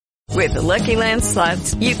With the Lucky Land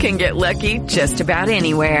Slots, you can get lucky just about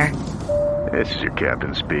anywhere. This is your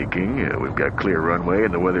captain speaking. We've got clear runway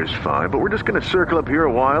and the weather's fine, but we're just going to circle up here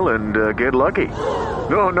a while and get lucky.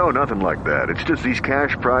 No, nothing like that. It's just these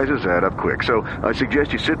cash prizes add up quick. So I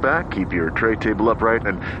suggest you sit back, keep your tray table upright,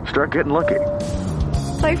 and start getting lucky.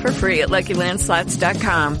 Play for free at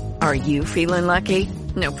LuckyLandSlots.com. Are you feeling lucky?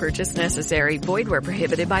 No purchase necessary. Void where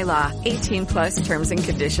prohibited by law. 18 plus terms and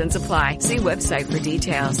conditions apply. See website for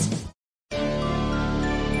details.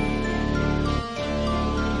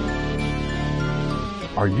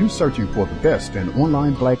 Are you searching for the best in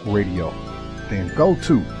online black radio? Then go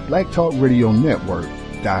to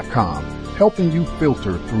blacktalkradionetwork.com, helping you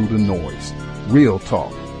filter through the noise. Real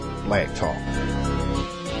talk, black talk.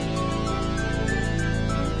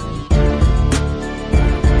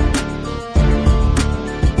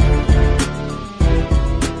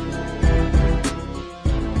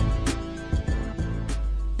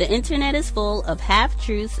 The internet is full of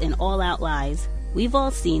half-truths and all-out lies. We've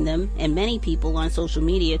all seen them, and many people on social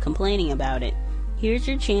media complaining about it. Here's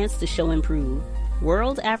your chance to show and prove.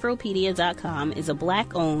 WorldAfropedia.com is a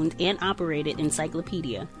black-owned and operated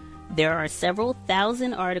encyclopedia. There are several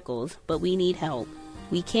thousand articles, but we need help.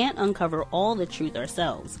 We can't uncover all the truth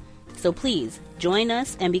ourselves. So please, join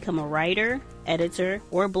us and become a writer, editor,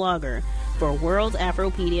 or blogger for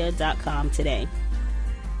WorldAfropedia.com today.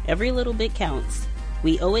 Every little bit counts.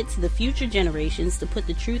 We owe it to the future generations to put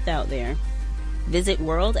the truth out there. Visit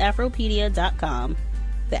WorldAfropedia.com,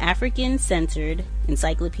 the African-centered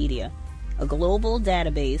encyclopedia, a global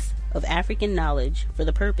database of African knowledge for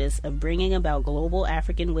the purpose of bringing about global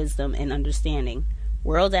African wisdom and understanding.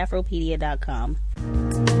 WorldAfropedia.com.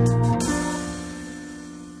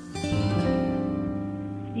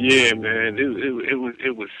 Yeah, man,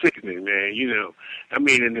 it was sickening, man. You know, I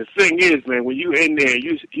mean, and the thing is, man, when you in there,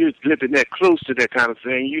 you're living that close to that kind of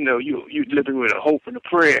thing. You know, you living with a hope and a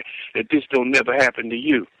prayer that this don't never happen to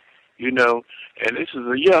you. You know, and this is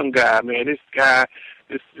a young guy, man. This guy,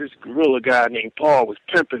 this gorilla guy named Paul was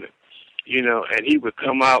pimping him. You know, and he would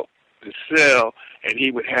come out the cell and he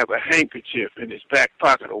would have a handkerchief in his back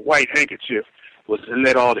pocket, a white handkerchief, was to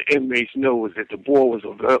let all the inmates know that the boy was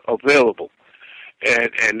available.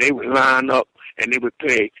 And they would line up and they would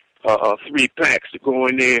pay 3 packs to go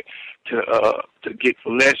in there to get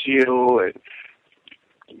fellatio and,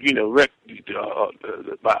 you know,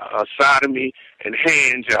 sodomy and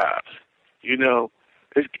hand jobs. You know,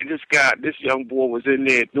 this young boy was in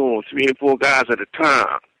there doing 3 and 4 guys at a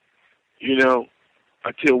time. You know,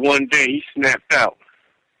 until one day he snapped out.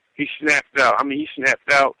 He snapped out and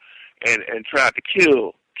tried to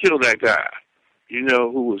kill that guy. You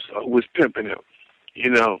know, who was pimping him. You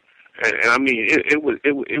know, and I mean, it was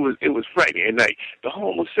frightening. And like the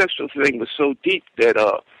homosexual thing was so deep that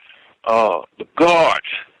the guards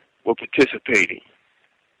were participating.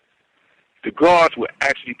 The guards were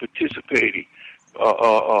actually participating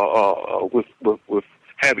with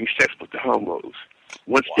having sex with the homos.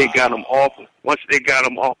 Once they got them off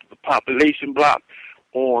the population block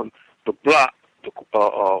on the block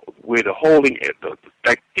where the holding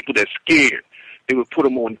like people that scared, they would put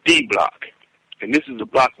them on D block. And this is the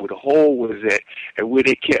block where the hole was at, and where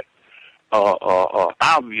they kept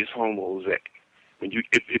obvious homos at. When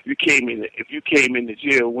if you came into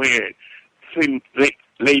jail wearing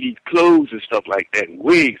ladies' clothes and stuff like that, and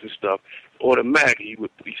wigs and stuff, automatically you would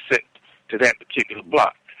be sent to that particular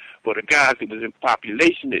block. But the guys that was in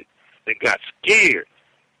population that got scared,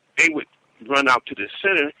 they would run out to the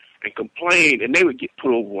center and complain, and they would get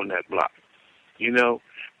put over on that block. You know,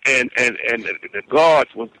 and the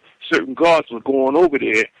guards was. Certain guards were going over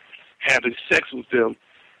there having sex with them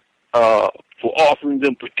for offering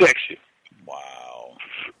them protection. Wow.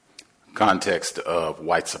 Context of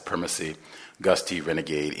white supremacy. Gus T.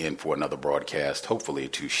 Renegade in for another broadcast, hopefully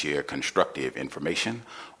to share constructive information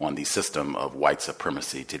on the system of white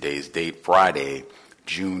supremacy. Today's date, Friday,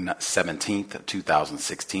 June 17th,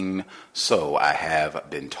 2016. So I have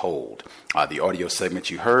been told. The audio segment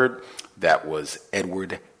you heard, that was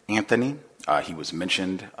Edward Anthony. He was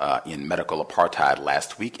mentioned in Medical Apartheid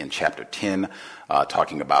last week in Chapter 10,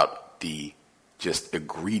 talking about the just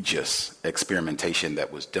egregious experimentation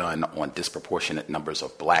that was done on disproportionate numbers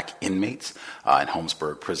of black inmates in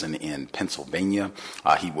Holmesburg Prison in Pennsylvania.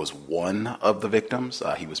 He was one of the victims.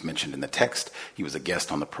 He was mentioned in the text. He was a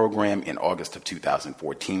guest on the program in August of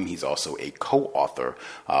 2014. He's also a co-author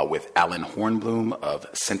with Alan Hornblum of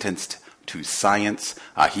Sentenced to Science.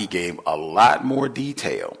 He gave a lot more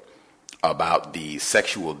detail about the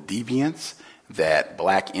sexual deviance that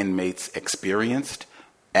black inmates experienced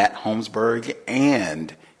at Holmesburg,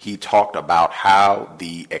 and he talked about how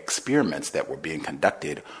the experiments that were being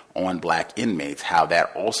conducted on black inmates, how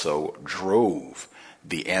that also drove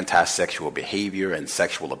the anti-sexual behavior and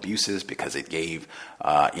sexual abuses, because it gave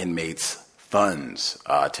inmates funds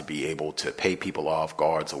to be able to pay people off,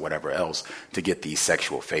 guards or whatever else, to get these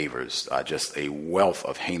sexual favors. Just a wealth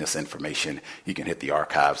of heinous information. You can hit the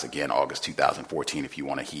archives again, August 2014, if you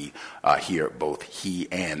want to hear both he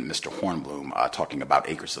and Mr. Hornbloom talking about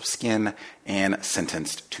Acres of Skin and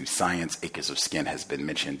Sentenced to Science. Acres of Skin has been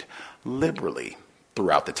mentioned liberally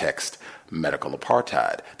throughout the text, Medical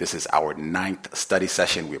Apartheid. This is our 9th study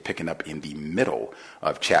session. We're picking up in the middle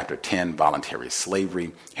of Chapter 10, Voluntary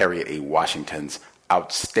Slavery. Harriet A. Washington's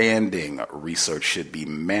outstanding research should be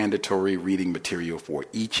mandatory reading material for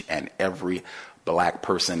each and every black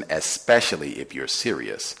person, especially if you're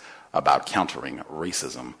serious about countering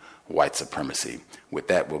racism, white supremacy. With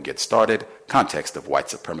that, we'll get started. Context of white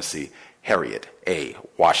supremacy, Harriet A.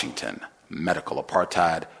 Washington, Medical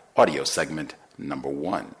Apartheid, audio segment number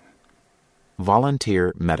 1.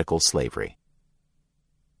 Volunteer medical slavery.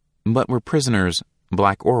 But were prisoners,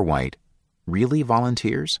 black or white, really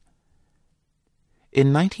volunteers?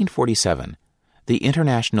 In 1947, the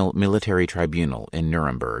International Military Tribunal in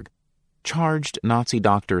Nuremberg charged Nazi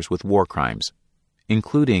doctors with war crimes,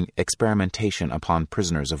 including experimentation upon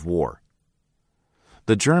prisoners of war.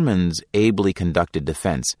 The Germans' ably conducted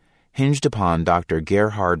defense hinged upon Dr.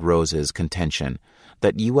 Gerhard Rose's contention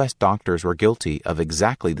that U.S. doctors were guilty of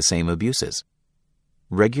exactly the same abuses,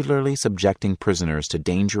 regularly subjecting prisoners to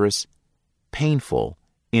dangerous, painful,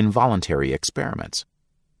 involuntary experiments.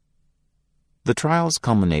 The trials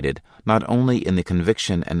culminated not only in the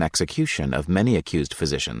conviction and execution of many accused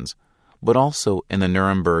physicians, but also in the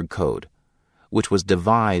Nuremberg Code, which was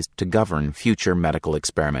devised to govern future medical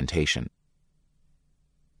experimentation.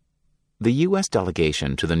 The U.S.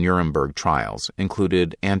 delegation to the Nuremberg trials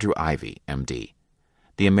included Andrew Ivy, M.D.,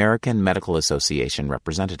 the American Medical Association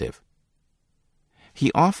representative.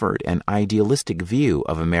 He offered an idealistic view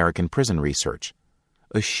of American prison research,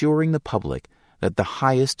 assuring the public that the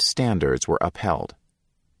highest standards were upheld.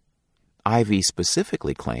 Ivy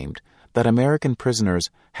specifically claimed that American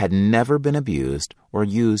prisoners had never been abused or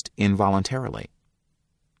used involuntarily.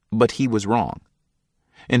 But he was wrong.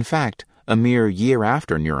 In fact, a mere year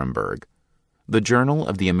after Nuremberg, the Journal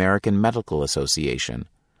of the American Medical Association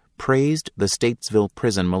praised the Statesville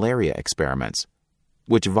prison malaria experiments,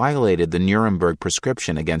 which violated the Nuremberg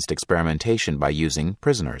prescription against experimentation by using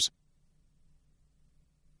prisoners.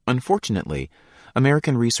 Unfortunately,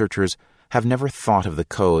 American researchers have never thought of the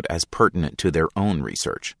code as pertinent to their own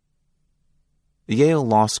research. Yale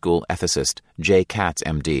Law School ethicist J. Katz,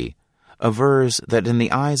 M.D., avers that in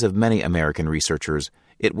the eyes of many American researchers,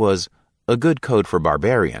 it was a good code for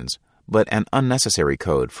barbarians, but an unnecessary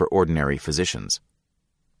code for ordinary physicians.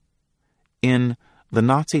 In The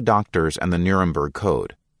Nazi Doctors and the Nuremberg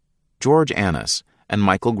Code, George Annis and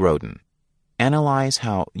Michael Grodin analyze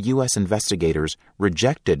how U.S. investigators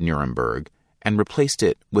rejected Nuremberg and replaced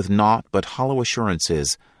it with naught but hollow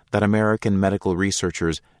assurances that American medical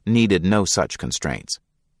researchers needed no such constraints.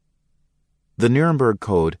 The Nuremberg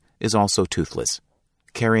Code is also toothless,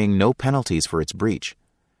 carrying no penalties for its breach,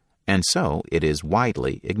 and so it is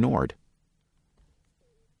widely ignored.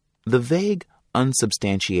 The vague,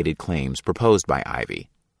 unsubstantiated claims proposed by Ivy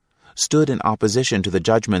stood in opposition to the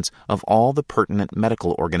judgments of all the pertinent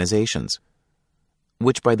medical organizations,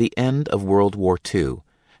 which by the end of World War II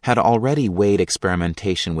had already weighed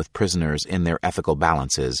experimentation with prisoners in their ethical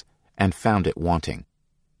balances and found it wanting.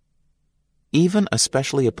 Even a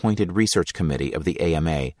specially appointed research committee of the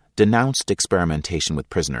AMA denounced experimentation with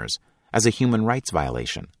prisoners as a human rights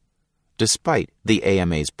violation, despite the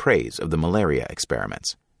AMA's praise of the malaria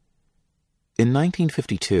experiments. In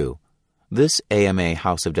 1952, this AMA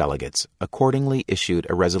House of Delegates accordingly issued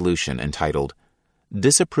a resolution entitled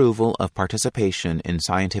Disapproval of Participation in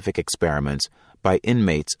Scientific Experiments by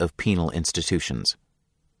Inmates of Penal Institutions.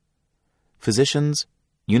 Physicians,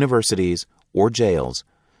 universities, or jails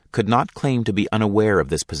could not claim to be unaware of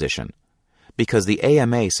this position because the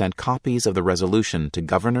AMA sent copies of the resolution to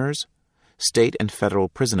governors, state and federal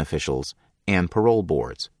prison officials, and parole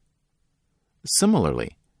boards.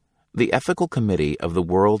 Similarly, the Ethical Committee of the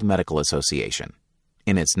World Medical Association,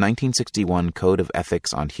 in its 1961 Code of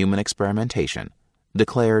Ethics on Human Experimentation,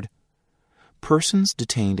 declared, persons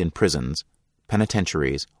detained in prisons,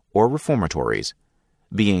 penitentiaries, or reformatories,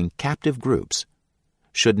 being captive groups,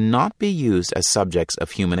 should not be used as subjects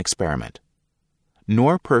of human experiment,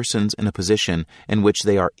 nor persons in a position in which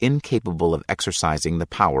they are incapable of exercising the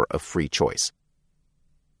power of free choice.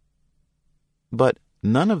 But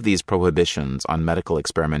None of these prohibitions on medical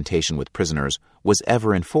experimentation with prisoners was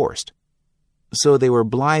ever enforced, so they were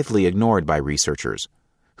blithely ignored by researchers,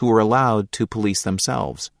 who were allowed to police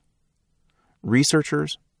themselves.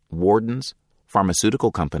 Researchers, wardens,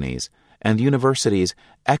 pharmaceutical companies, and universities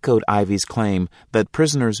echoed Ivy's claim that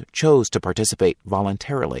prisoners chose to participate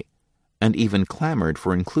voluntarily, and even clamored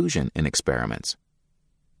for inclusion in experiments.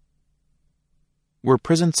 Were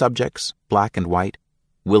prison subjects, black and white,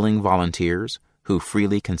 willing volunteers who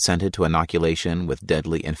freely consented to inoculation with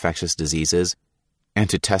deadly infectious diseases and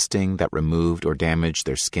to testing that removed or damaged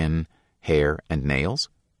their skin, hair, and nails?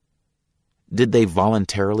 Did they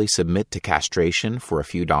voluntarily submit to castration for a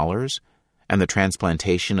few dollars and the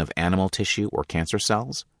transplantation of animal tissue or cancer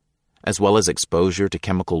cells, as well as exposure to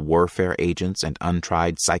chemical warfare agents and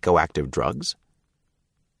untried psychoactive drugs?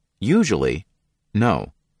 Usually,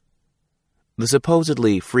 no. The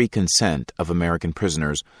supposedly free consent of American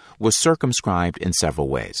prisoners was circumscribed in several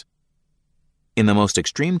ways. In the most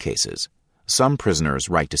extreme cases, some prisoners'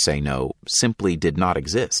 right to say no simply did not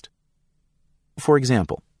exist. For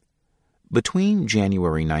example, between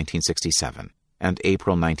January 1967 and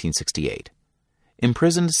April 1968,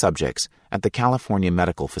 imprisoned subjects at the California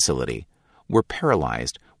Medical Facility were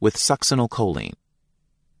paralyzed with succinylcholine,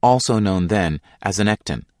 also known then as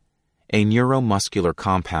anectin, a neuromuscular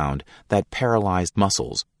compound that paralyzed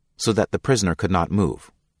muscles so that the prisoner could not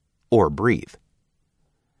move or breathe.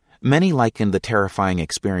 Many likened the terrifying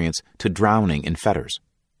experience to drowning in fetters.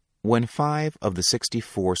 When 5 of the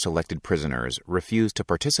 64 selected prisoners refused to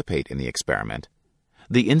participate in the experiment,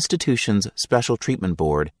 the institution's Special Treatment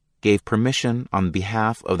Board gave permission on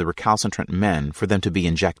behalf of the recalcitrant men for them to be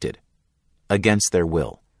injected, against their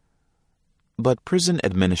will. But prison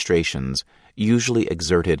administrations usually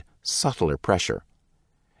exerted subtler pressure,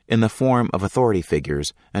 in the form of authority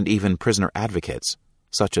figures and even prisoner advocates,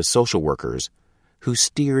 such as social workers, who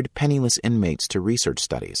steered penniless inmates to research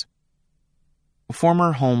studies.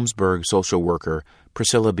 Former Holmesburg social worker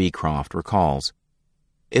Priscilla Beecroft recalls,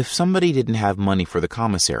 if somebody didn't have money for the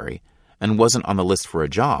commissary and wasn't on the list for a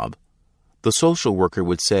job, the social worker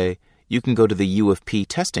would say, you can go to the U of P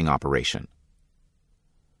testing operation.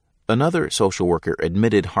 Another social worker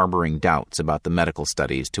admitted harboring doubts about the medical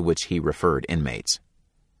studies to which he referred inmates.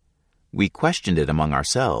 We questioned it among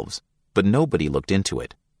ourselves, but nobody looked into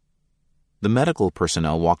it. The medical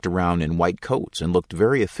personnel walked around in white coats and looked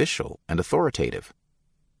very official and authoritative.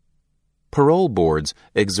 Parole boards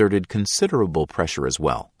exerted considerable pressure as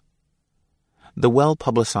well. The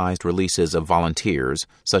well-publicized releases of volunteers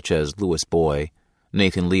such as Louis Boy,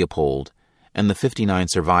 Nathan Leopold, and the 59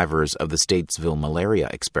 survivors of the Statesville malaria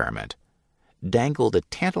experiment dangled a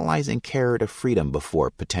tantalizing carrot of freedom before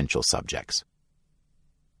potential subjects.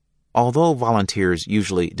 Although volunteers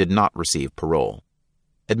usually did not receive parole,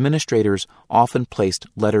 administrators often placed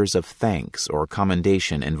letters of thanks or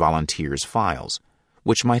commendation in volunteers' files,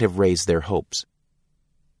 which might have raised their hopes.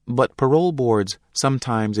 But parole boards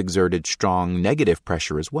sometimes exerted strong negative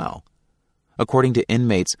pressure as well, according to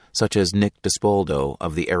inmates such as Nick Dispoldo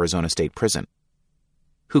of the Arizona State Prison,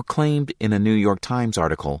 who claimed in a New York Times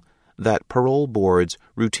article that parole boards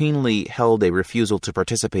routinely held a refusal to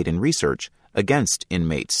participate in research against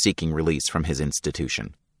inmates seeking release from his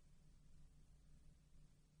institution.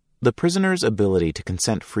 The prisoner's ability to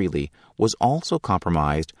consent freely was also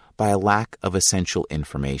compromised by a lack of essential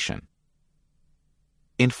information.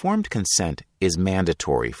 Informed consent is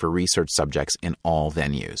mandatory for research subjects in all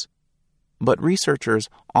venues, but researchers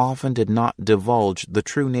often did not divulge the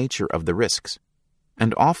true nature of the risks,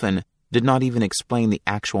 and often did not even explain the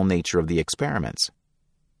actual nature of the experiments.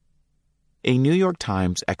 A New York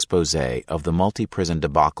Times expose of the multi-prison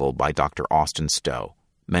debacle by Dr. Austin Stowe,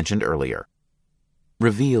 mentioned earlier,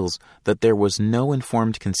 reveals that there was no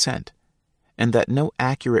informed consent and that no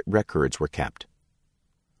accurate records were kept.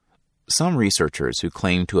 Some researchers who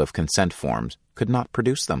claimed to have consent forms could not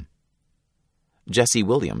produce them. Jesse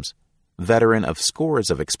Williams, veteran of scores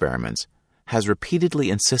of experiments, has repeatedly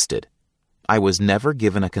insisted, I was never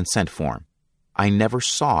given a consent form. I never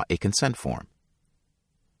saw a consent form.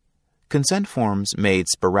 Consent forms made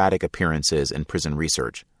sporadic appearances in prison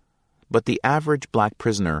research, but the average black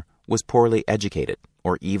prisoner was poorly educated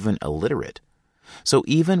or even illiterate, so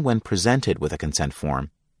even when presented with a consent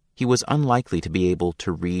form, he was unlikely to be able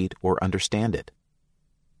to read or understand it.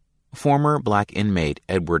 Former black inmate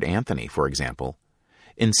Edward Anthony, for example,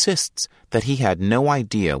 insists that he had no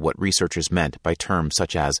idea what researchers meant by terms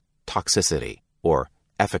such as toxicity or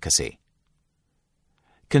efficacy.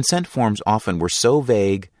 Consent forms often were so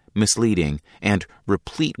vague, misleading, and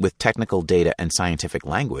replete with technical data and scientific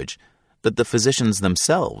language that the physicians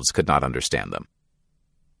themselves could not understand them.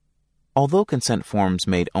 Although consent forms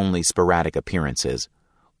made only sporadic appearances,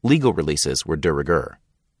 legal releases were de rigueur.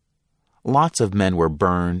 Lots of men were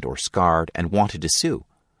burned or scarred and wanted to sue,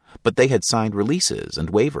 but they had signed releases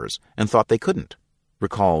and waivers and thought they couldn't,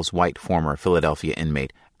 recalls white former Philadelphia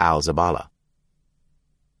inmate Al Zabala.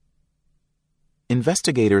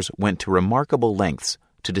 Investigators went to remarkable lengths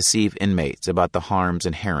to deceive inmates about the harms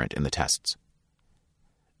inherent in the tests.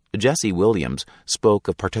 Jesse Williams spoke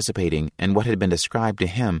of participating in what had been described to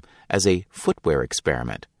him as a footwear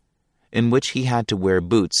experiment, in which he had to wear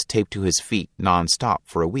boots taped to his feet non-stop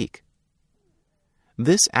for a week.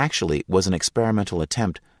 This actually was an experimental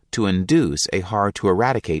attempt to induce a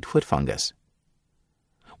hard-to-eradicate foot fungus.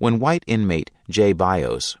 When white inmate Jay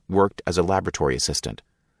Bios worked as a laboratory assistant,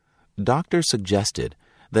 doctors suggested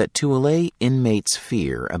that to allay inmates'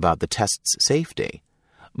 fear about the test's safety,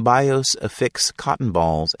 Bios affix cotton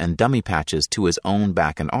balls and dummy patches to his own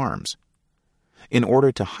back and arms. In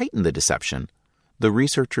order to heighten the deception, the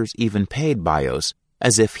researchers even paid Bios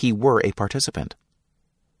as if he were a participant.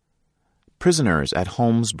 Prisoners at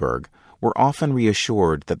Holmesburg were often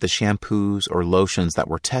reassured that the shampoos or lotions that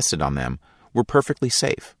were tested on them were perfectly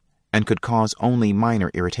safe and could cause only minor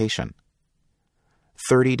irritation.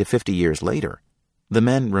 30 to 50 years later, the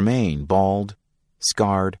men remain bald,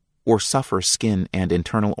 scarred, or suffer skin and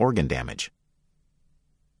internal organ damage.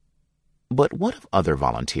 But what of other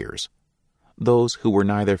volunteers, those who were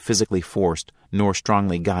neither physically forced nor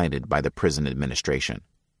strongly guided by the prison administration?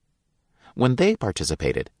 When they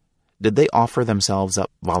participated, did they offer themselves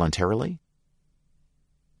up voluntarily?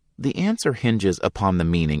 The answer hinges upon the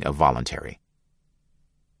meaning of voluntary.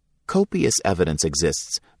 Copious evidence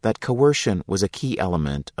exists that coercion was a key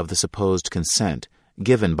element of the supposed consent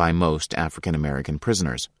given by most African American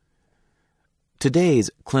prisoners. Today's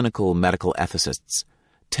clinical medical ethicists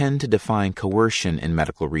tend to define coercion in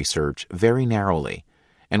medical research very narrowly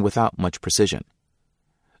and without much precision.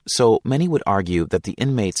 So many would argue that the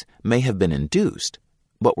inmates may have been induced,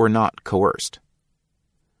 but were not coerced.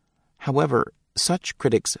 However, such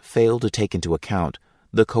critics fail to take into account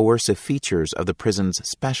the coercive features of the prison's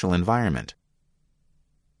special environment.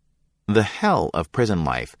 The hell of prison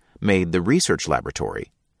life made the research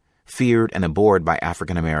laboratory, feared and abhorred by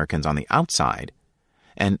African Americans on the outside,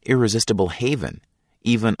 an irresistible haven,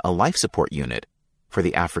 even a life support unit, for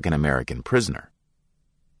the African American prisoner.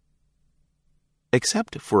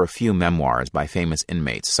 Except for a few memoirs by famous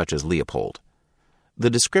inmates such as Leopold, the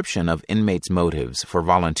description of inmates' motives for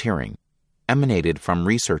volunteering emanated from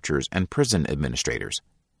researchers and prison administrators.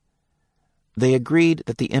 They agreed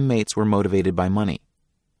that the inmates were motivated by money,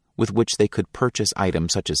 with which they could purchase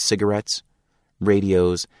items such as cigarettes,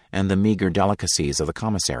 radios, and the meager delicacies of the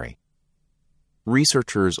commissary.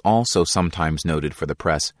 Researchers also sometimes noted for the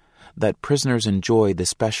press that prisoners enjoyed the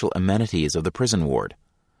special amenities of the prison ward,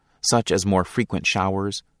 such as more frequent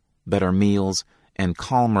showers, better meals, and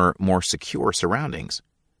calmer, more secure surroundings.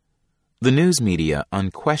 The news media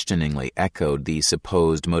unquestioningly echoed these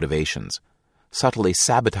supposed motivations, subtly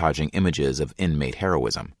sabotaging images of inmate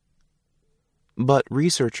heroism. But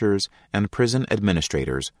researchers and prison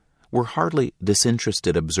administrators were hardly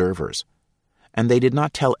disinterested observers, and they did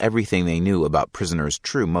not tell everything they knew about prisoners'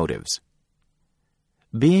 true motives.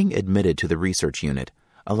 Being admitted to the research unit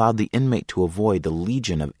allowed the inmate to avoid the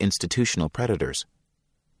legion of institutional predators.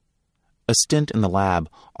 A stint in the lab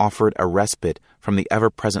offered a respite from the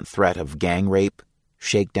ever-present threat of gang rape,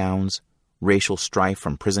 shakedowns, racial strife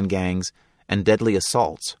from prison gangs, and deadly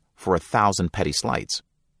assaults for 1,000 petty slights.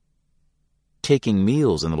 Taking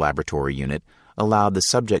meals in the laboratory unit allowed the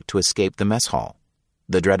subject to escape the mess hall,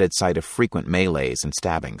 the dreaded site of frequent melees and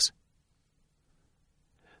stabbings.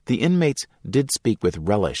 The inmates did speak with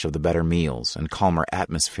relish of the better meals and calmer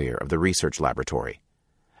atmosphere of the research laboratory,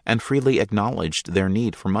 and freely acknowledged their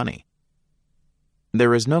need for money.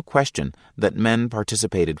 There is no question that men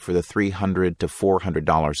participated for the $300 to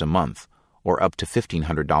 $400 a month, or up to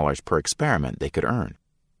 $1,500 per experiment they could earn,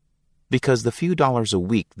 because the few dollars a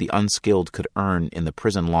week the unskilled could earn in the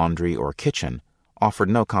prison laundry or kitchen offered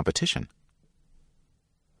no competition.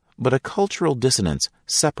 But a cultural dissonance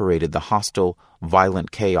separated the hostile,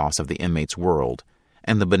 violent chaos of the inmate's world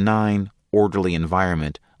and the benign, orderly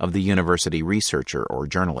environment of the university researcher or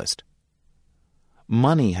journalist.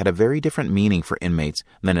 Money had a very different meaning for inmates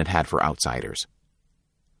than it had for outsiders.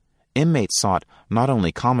 Inmates sought not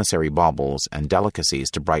only commissary baubles and delicacies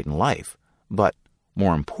to brighten life, but,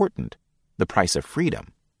 more important, the price of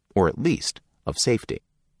freedom, or at least of safety.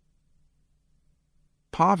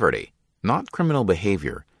 Poverty, not criminal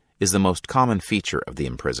behavior, is the most common feature of the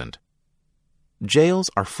imprisoned. Jails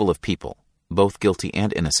are full of people, both guilty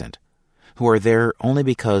and innocent, who are there only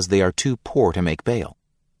because they are too poor to make bail.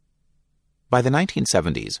 By the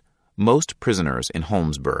 1970s, most prisoners in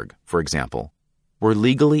Holmesburg, for example, were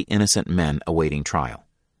legally innocent men awaiting trial.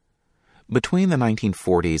 Between the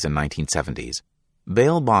 1940s and 1970s,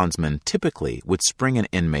 bail bondsmen typically would spring an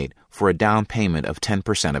inmate for a down payment of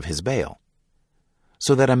 10% of his bail,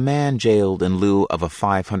 so that a man jailed in lieu of a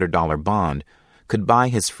 $500 bond could buy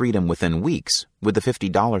his freedom within weeks with the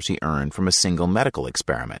 $50 he earned from a single medical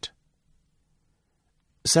experiment.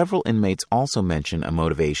 Several inmates also mention a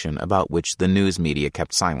motivation about which the news media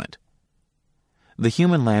kept silent. The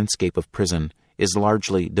human landscape of prison is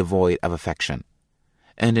largely devoid of affection,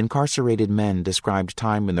 and incarcerated men described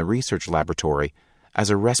time in the research laboratory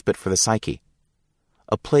as a respite for the psyche,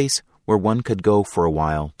 a place where one could go for a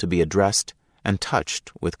while to be addressed and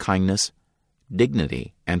touched with kindness,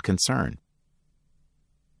 dignity, and concern.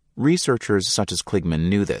 Researchers such as Kligman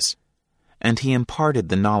knew this, and he imparted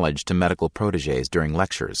the knowledge to medical protégés during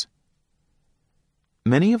lectures.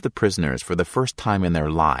 Many of the prisoners, for the first time in their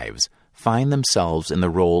lives, find themselves in the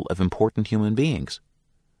role of important human beings.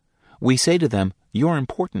 We say to them, "You're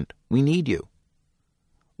important. We need you."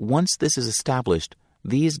 Once this is established,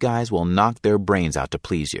 these guys will knock their brains out to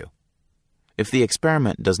please you. If the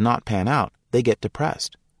experiment does not pan out, they get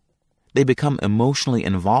depressed. They become emotionally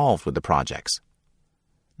involved with the projects.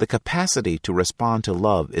 The capacity to respond to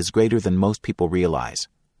love is greater than most people realize.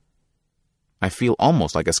 I feel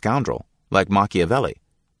almost like a scoundrel, like Machiavelli,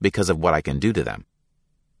 because of what I can do to them.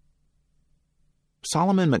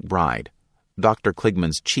 Solomon McBride, Dr.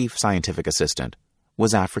 Kligman's chief scientific assistant,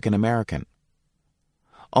 was African American.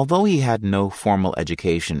 Although he had no formal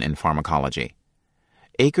education in pharmacology,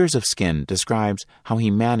 Acres of Skin describes how he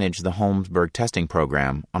managed the Holmesburg testing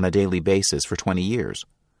program on a daily basis for 20 years,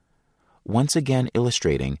 once again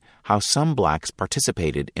illustrating how some blacks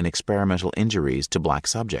participated in experimental injuries to black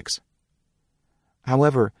subjects.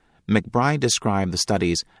 However, McBride described the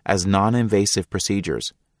studies as non-invasive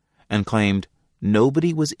procedures and claimed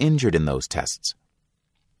nobody was injured in those tests.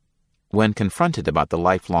 When confronted about the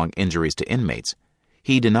lifelong injuries to inmates,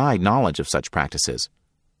 he denied knowledge of such practices.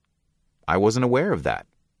 "I wasn't aware of that,"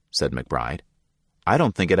 said McBride. "I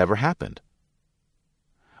don't think it ever happened."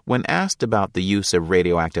 When asked about the use of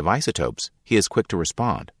radioactive isotopes, he is quick to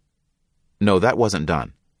respond, "No, that wasn't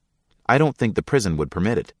done. I don't think the prison would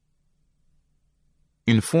permit it."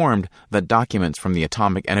 Informed that documents from the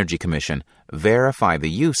Atomic Energy Commission verify the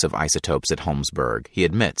use of isotopes at Holmesburg, he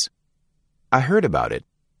admits, "I heard about it,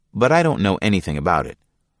 but I don't know anything about it.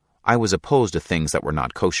 I was opposed to things that were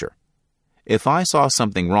not kosher. If I saw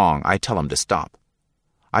something wrong, I'd tell them to stop.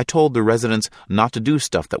 I told the residents not to do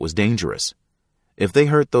stuff that was dangerous. If they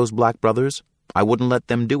hurt those black brothers, I wouldn't let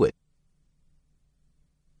them do it."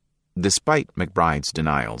 Despite McBride's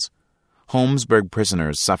denials, Holmesburg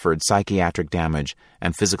prisoners suffered psychiatric damage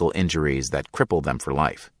and physical injuries that crippled them for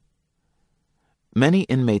life. Many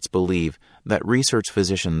inmates believe that research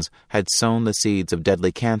physicians had sown the seeds of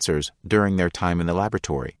deadly cancers during their time in the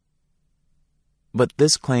laboratory. But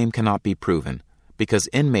this claim cannot be proven because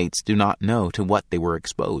inmates do not know to what they were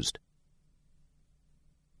exposed.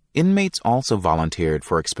 Inmates also volunteered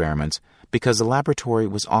for experiments because the laboratory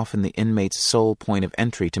was often the inmate's sole point of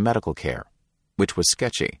entry to medical care, which was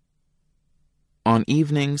sketchy. On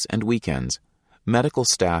evenings and weekends, medical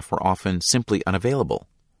staff were often simply unavailable,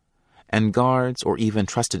 and guards or even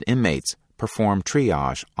trusted inmates performed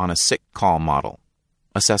triage on a sick call model,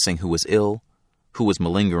 assessing who was ill, who was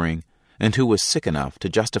malingering, and who was sick enough to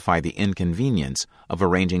justify the inconvenience of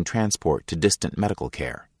arranging transport to distant medical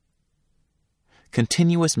care.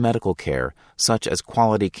 Continuous medical care, such as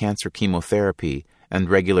quality cancer chemotherapy and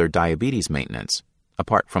regular diabetes maintenance,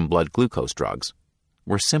 apart from blood glucose drugs,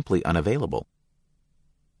 were simply unavailable.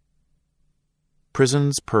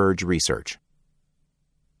 Prisons purge research.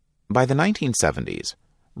 By the 1970s,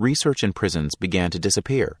 research in prisons began to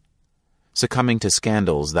disappear, succumbing to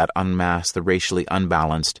scandals that unmasked the racially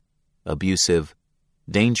unbalanced, abusive,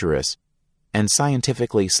 dangerous, and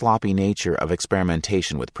scientifically sloppy nature of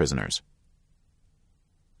experimentation with prisoners.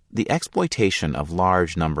 The exploitation of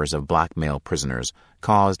large numbers of black male prisoners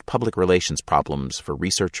caused public relations problems for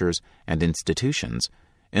researchers and institutions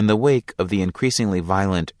in the wake of the increasingly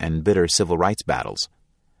violent and bitter civil rights battles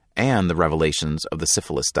and the revelations of the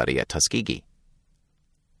syphilis study at Tuskegee.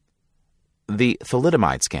 The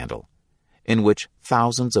thalidomide scandal, in which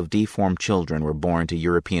thousands of deformed children were born to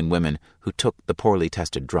European women who took the poorly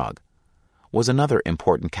tested drug, was another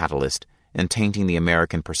important catalyst in tainting the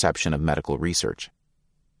American perception of medical research.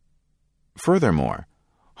 Furthermore,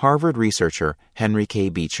 Harvard researcher Henry K.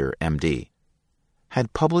 Beecher, M.D.,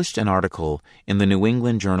 had published an article in the New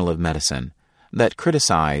England Journal of Medicine that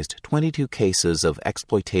criticized 22 cases of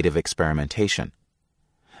exploitative experimentation,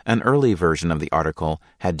 An early version of the article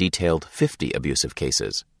had detailed 50 abusive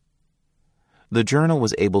cases. The journal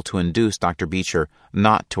was able to induce Dr. Beecher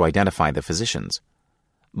not to identify the physicians,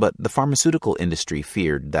 but the pharmaceutical industry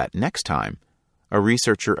feared that next time, a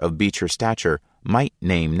researcher of Beecher's stature might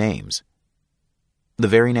name names. The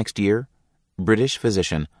very next year, British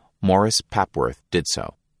physician Maurice Papworth did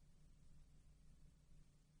so.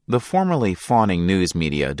 The formerly fawning news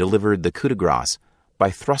media delivered the coup de grace by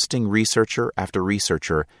thrusting researcher after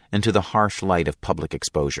researcher into the harsh light of public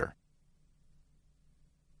exposure.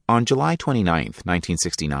 On July 29,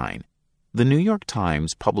 1969, the New York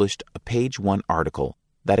Times published a page-one article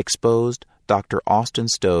that exposed Dr. Austin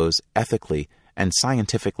Stowe's ethically and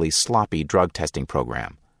scientifically sloppy drug testing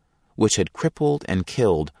program, which had crippled and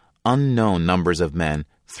killed unknown numbers of men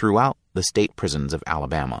throughout the state prisons of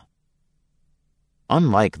Alabama.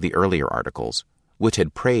 Unlike the earlier articles, which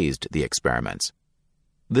had praised the experiments,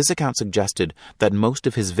 this account suggested that most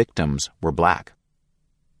of his victims were black.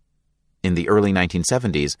 In the early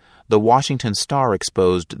 1970s, the Washington Star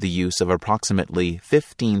exposed the use of approximately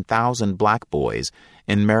 15,000 black boys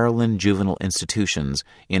in Maryland juvenile institutions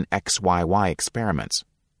in XYY experiments.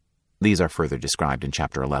 These are further described in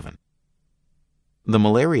Chapter 11. The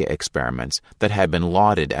malaria experiments that had been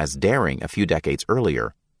lauded as daring a few decades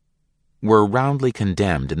earlier were roundly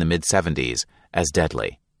condemned in the mid-70s as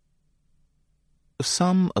deadly.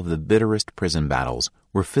 Some of the bitterest prison battles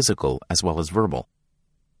were physical as well as verbal,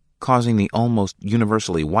 causing the almost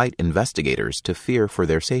universally white investigators to fear for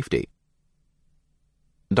their safety.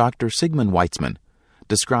 Dr. Sigmund Weitzman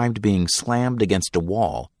described being slammed against a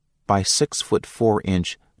wall by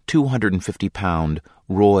 6'4" 250-pound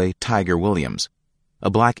Roy Tiger Williams,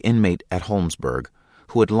 a black inmate at Holmesburg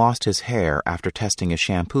who had lost his hair after testing a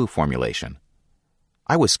shampoo formulation.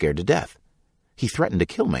 I was scared to death. He threatened to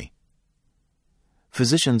kill me.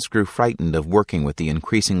 Physicians grew frightened of working with the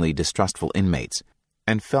increasingly distrustful inmates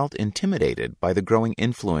and felt intimidated by the growing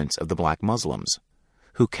influence of the black Muslims,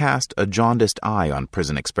 who cast a jaundiced eye on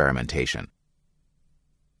prison experimentation.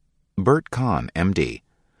 Bert Kahn, M.D.,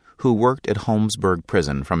 who worked at Holmesburg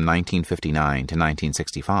Prison from 1959 to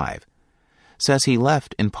 1965, says he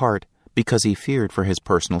left in part because he feared for his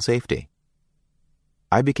personal safety.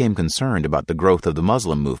 I became concerned about the growth of the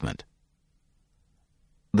Muslim movement.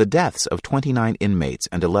 The deaths of 29 inmates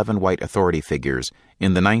and 11 white authority figures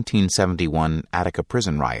in the 1971 Attica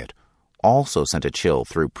prison riot also sent a chill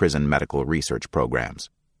through prison medical research programs.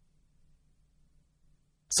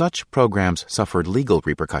 Such programs suffered legal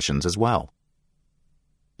repercussions as well.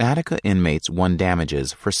 Attica inmates won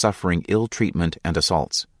damages for suffering ill treatment and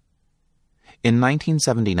assaults. In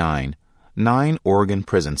 1979, 9 Oregon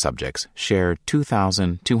prison subjects shared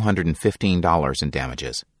 $2,215 in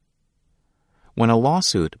damages. When a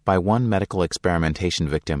lawsuit by one medical experimentation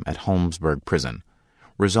victim at Holmesburg Prison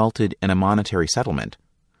resulted in a monetary settlement,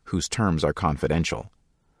 whose terms are confidential,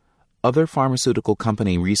 other pharmaceutical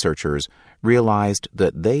company researchers realized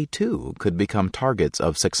that they too could become targets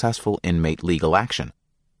of successful inmate legal action.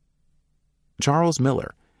 Charles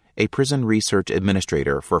Miller, a prison research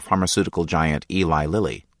administrator for pharmaceutical giant Eli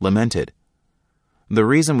Lilly, lamented, "The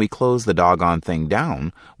reason we closed the doggone thing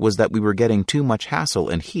down was that we were getting too much hassle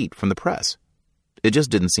and heat from the press. It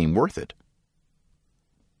just didn't seem worth it."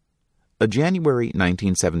 A January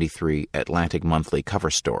 1973 Atlantic Monthly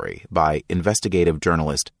cover story by investigative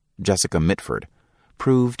journalist Jessica Mitford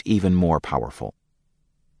proved even more powerful.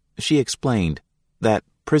 She explained that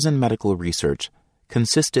prison medical research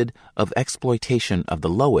consisted of exploitation of the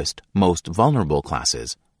lowest, most vulnerable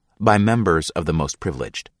classes by members of the most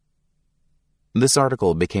privileged. This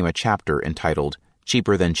article became a chapter entitled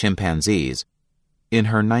Cheaper Than Chimpanzees in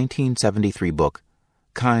her 1973 book,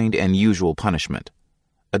 Kind and Usual Punishment,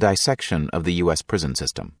 a dissection of the U.S. prison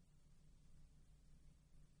system.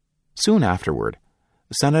 Soon afterward,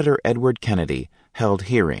 Senator Edward Kennedy held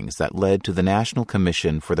hearings that led to the National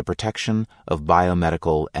Commission for the Protection of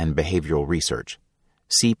Biomedical and Behavioral Research,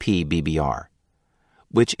 CPBBR,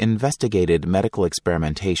 which investigated medical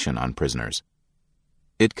experimentation on prisoners.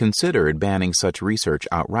 It considered banning such research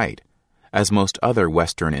outright, as most other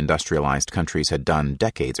Western industrialized countries had done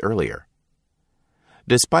decades earlier.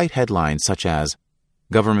 Despite headlines such as,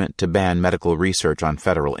 "Government to ban medical research on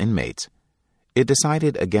federal inmates," it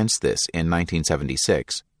decided against this in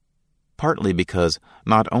 1976, partly because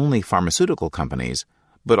not only pharmaceutical companies,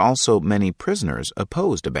 but also many prisoners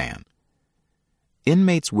opposed a ban.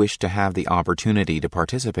 Inmates wished to have the opportunity to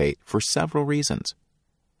participate for several reasons.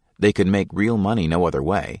 They could make real money no other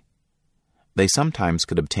way. They sometimes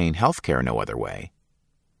could obtain health care no other way.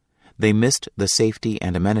 They missed the safety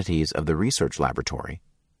and amenities of the research laboratory.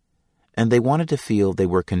 And they wanted to feel they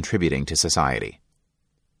were contributing to society.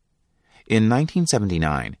 In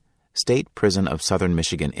 1979, State Prison of Southern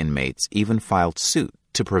Michigan inmates even filed suit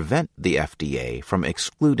to prevent the FDA from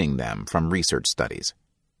excluding them from research studies.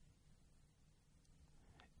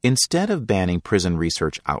 Instead of banning prison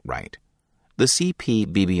research outright, the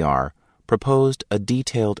CPBBR proposed a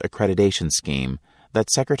detailed accreditation scheme that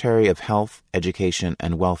Secretary of Health, Education,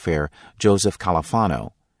 and Welfare Joseph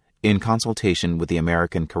Califano, in consultation with the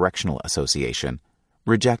American Correctional Association,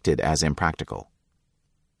 rejected as impractical.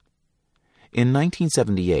 In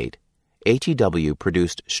 1978, HEW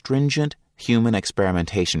produced stringent human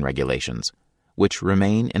experimentation regulations, which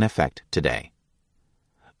remain in effect today.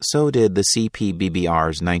 So did the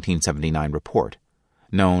CPBBR's 1979 report,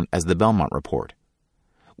 known as the Belmont Report,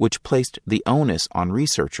 which placed the onus on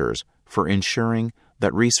researchers for ensuring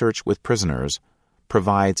that research with prisoners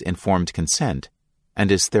provides informed consent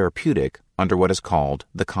and is therapeutic under what is called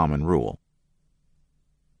the Common Rule.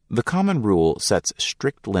 The Common Rule sets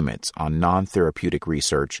strict limits on non-therapeutic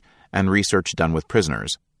research and research done with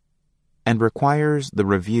prisoners, and requires the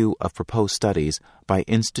review of proposed studies by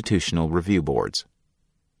institutional review boards.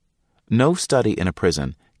 No study in a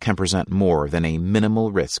prison can present more than a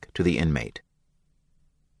minimal risk to the inmate.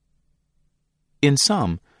 In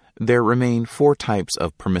sum, there remain 4 types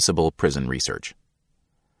of permissible prison research: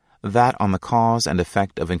 that on the cause and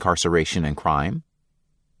effect of incarceration and crime,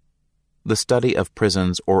 the study of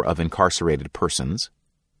prisons or of incarcerated persons,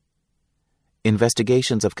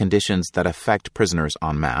 investigations of conditions that affect prisoners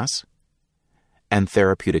en masse, and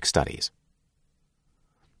therapeutic studies.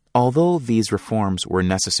 Although these reforms were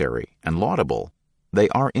necessary and laudable, they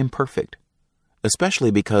are imperfect,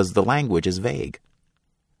 especially because the language is vague.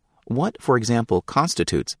 What, for example,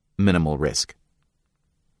 constitutes minimal risk?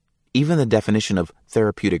 Even the definition of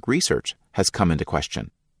therapeutic research has come into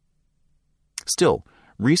question. Still,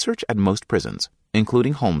 research at most prisons,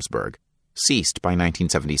 including Holmesburg, ceased by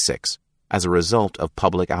 1976 as a result of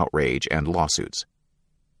public outrage and lawsuits.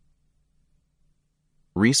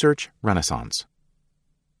 Research Renaissance.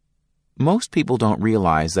 Most people don't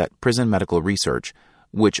realize that prison medical research,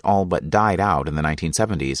 which all but died out in the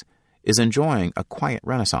 1970s, is enjoying a quiet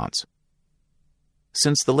renaissance.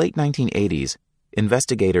 Since the late 1980s,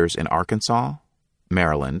 investigators in Arkansas,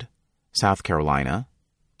 Maryland, South Carolina,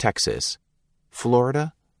 Texas,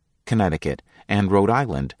 Florida, Connecticut, and Rhode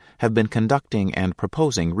Island have been conducting and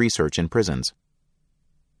proposing research in prisons.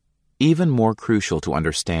 Even more crucial to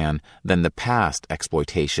understand than the past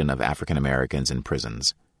exploitation of African Americans in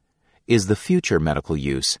prisons is the future medical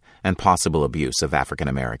use and possible abuse of African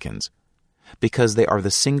Americans, because they are the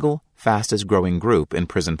single fastest growing group in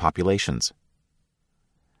prison populations.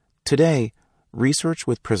 Today, research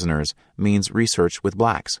with prisoners means research with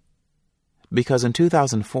blacks, because in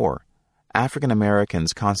 2004, African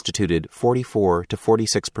Americans constituted 44 to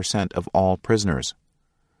 46% of all prisoners,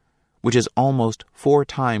 which is almost 4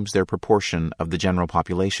 times their proportion of the general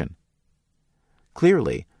population.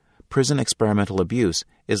 Clearly, prison experimental abuse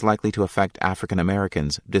is likely to affect African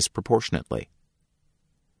Americans disproportionately.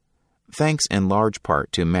 Thanks in large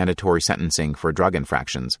part to mandatory sentencing for drug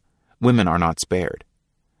infractions, women are not spared.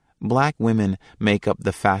 Black women make up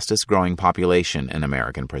the fastest growing population in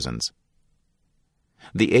American prisons.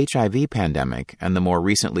 The HIV pandemic and the more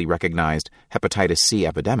recently recognized hepatitis C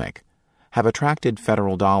epidemic have attracted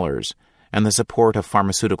federal dollars and the support of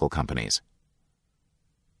pharmaceutical companies.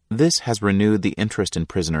 This has renewed the interest in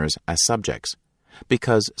prisoners as subjects,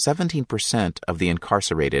 because 17% of the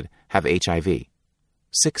incarcerated have HIV,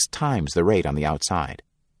 6 times the rate on the outside.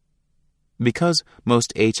 Because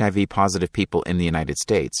most HIV-positive people in the United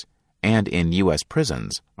States and in U.S.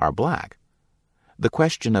 prisons are black, the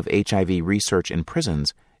question of HIV research in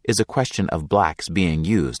prisons is a question of blacks being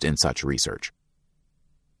used in such research.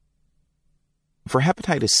 For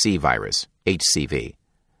hepatitis C virus, HCV,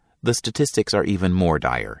 the statistics are even more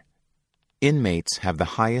dire. Inmates have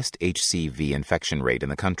the highest HCV infection rate in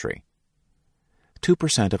the country.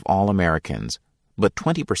 2% of all Americans, but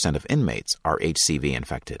 20% of inmates are HCV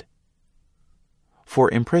infected.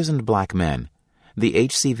 For imprisoned black men, the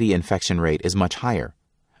HCV infection rate is much higher,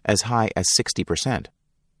 as high as 60%.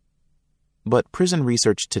 But prison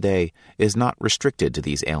research today is not restricted to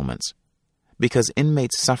these ailments, because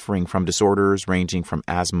inmates suffering from disorders ranging from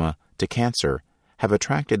asthma to cancer have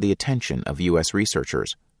attracted the attention of U.S.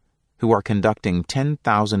 researchers, who are conducting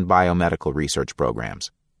 10,000 biomedical research programs.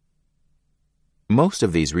 Most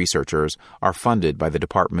of these researchers are funded by the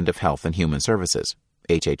Department of Health and Human Services,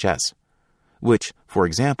 HHS, which, for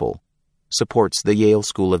example, supports the Yale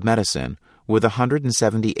School of Medicine with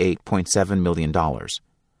 $178.7 million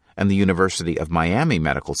and the University of Miami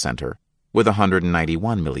Medical Center with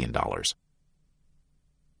 $191 million.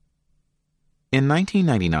 In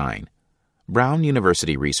 1999, Brown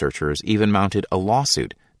University researchers even mounted a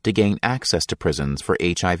lawsuit to gain access to prisons for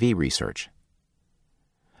HIV research.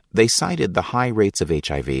 They cited the high rates of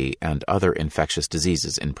HIV and other infectious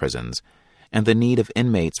diseases in prisons and the need of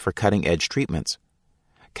inmates for cutting-edge treatments,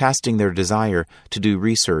 casting their desire to do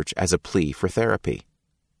research as a plea for therapy.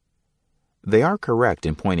 They are correct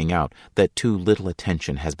in pointing out that too little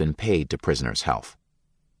attention has been paid to prisoners' health.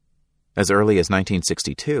 As early as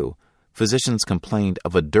 1962, physicians complained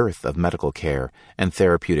of a dearth of medical care and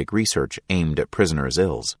therapeutic research aimed at prisoners'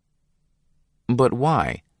 ills. But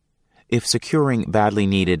why? If securing badly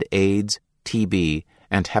needed AIDS, TB,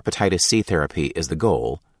 and hepatitis C therapy is the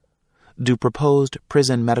goal, do proposed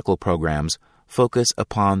prison medical programs focus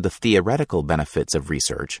upon the theoretical benefits of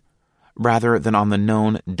research rather than on the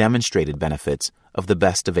known demonstrated benefits of the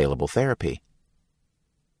best available therapy?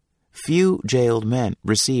 Few jailed men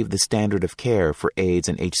receive the standard of care for AIDS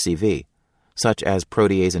and HCV, such as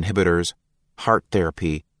protease inhibitors, heart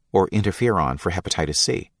therapy, or interferon for hepatitis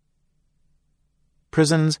C.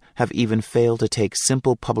 Prisons have even failed to take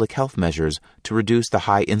simple public health measures to reduce the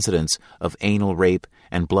high incidence of anal rape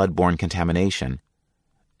and blood-borne contamination,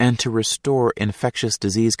 and to restore infectious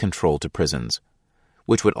disease control to prisons,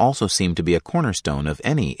 which would also seem to be a cornerstone of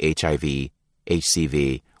any HIV,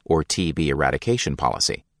 HCV, or TB eradication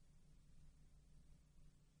policy.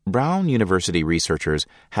 Brown University researchers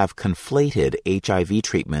have conflated HIV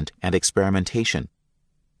treatment and experimentation,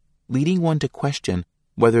 leading one to question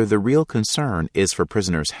whether the real concern is for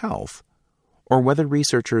prisoners' health or whether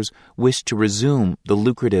researchers wish to resume the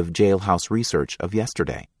lucrative jailhouse research of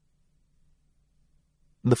yesterday.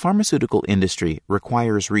 The pharmaceutical industry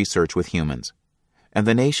requires research with humans, and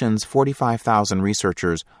the nation's 45,000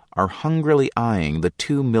 researchers are hungrily eyeing the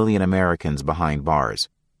 2 million Americans behind bars.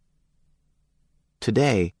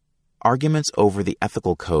 Today, arguments over the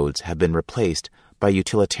ethical codes have been replaced by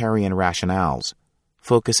utilitarian rationales,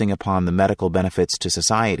 focusing upon the medical benefits to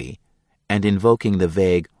society and invoking the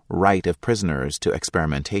vague right of prisoners to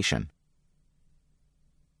experimentation.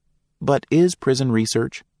 But is prison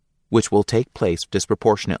research, which will take place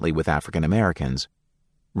disproportionately with African Americans,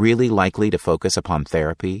 really likely to focus upon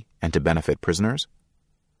therapy and to benefit prisoners?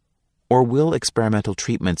 Or will experimental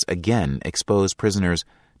treatments again expose prisoners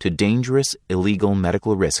to dangerous, illegal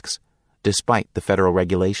medical risks despite the federal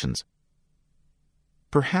regulations?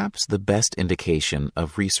 Perhaps the best indication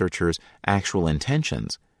of researchers' actual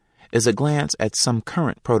intentions is a glance at some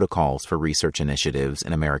current protocols for research initiatives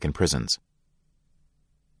in American prisons.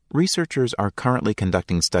 Researchers are currently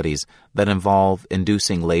conducting studies that involve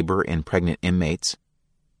inducing labor in pregnant inmates,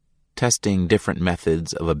 testing different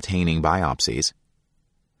methods of obtaining biopsies,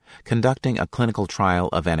 conducting a clinical trial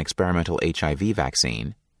of an experimental HIV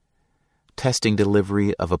vaccine, testing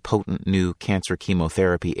delivery of a potent new cancer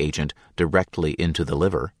chemotherapy agent directly into the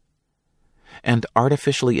liver, and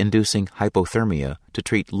artificially inducing hypothermia to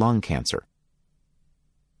treat lung cancer.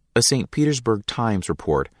 A St. Petersburg Times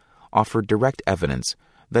report offered direct evidence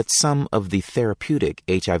that some of the therapeutic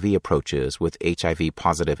HIV approaches with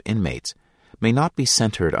HIV-positive inmates may not be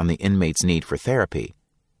centered on the inmate's need for therapy,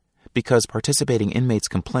 because participating inmates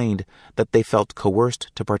complained that they felt coerced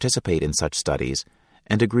to participate in such studies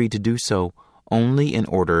and agreed to do so only in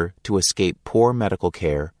order to escape poor medical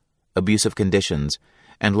care, abusive conditions,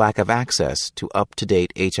 and lack of access to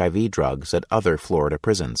up-to-date HIV drugs at other Florida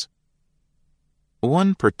prisons.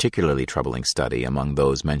 One particularly troubling study among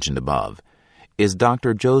those mentioned above is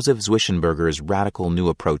Dr. Joseph Zwischenberger's radical new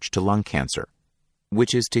approach to lung cancer,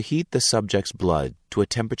 which is to heat the subject's blood to a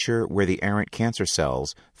temperature where the errant cancer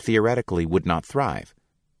cells theoretically would not thrive.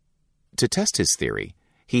 To test his theory,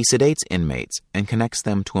 he sedates inmates and connects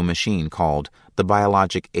them to a machine called the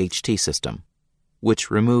biologic HT system, which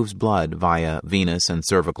removes blood via venous and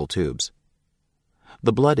cervical tubes.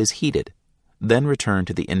 The blood is heated, then returned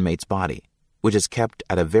to the inmate's body, which is kept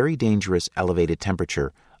at a very dangerous elevated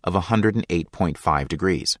temperature of 108.5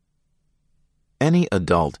 degrees. Any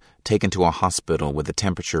adult taken to a hospital with a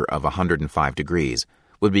temperature of 105 degrees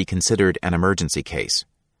would be considered an emergency case,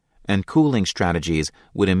 and cooling strategies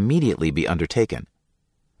would immediately be undertaken.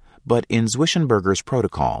 But in Zwischenberger's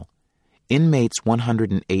protocol, inmates'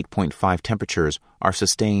 108.5 temperatures are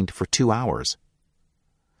sustained for 2 hours.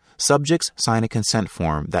 Subjects sign a consent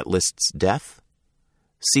form that lists death,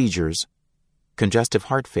 seizures, congestive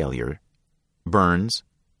heart failure, burns,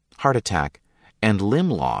 heart attack, and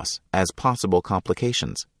limb loss as possible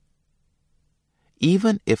complications.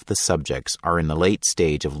 Even if the subjects are in the late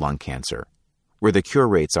stage of lung cancer, where the cure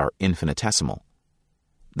rates are infinitesimal,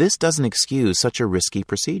 this doesn't excuse such a risky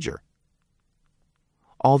procedure.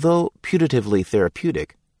 Although putatively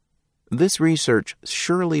therapeutic, this research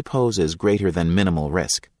surely poses greater than minimal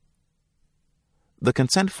risk. The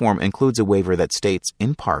consent form includes a waiver that states,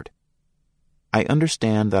 in part, I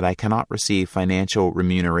understand that I cannot receive financial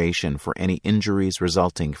remuneration for any injuries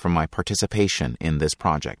resulting from my participation in this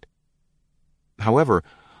project. However,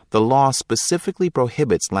 the law specifically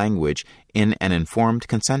prohibits language in an informed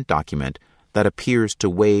consent document that appears to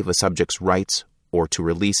waive a subject's rights or to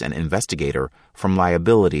release an investigator from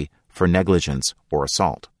liability for negligence or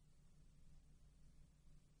assault.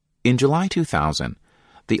 In July 2000,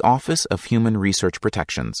 the Office of Human Research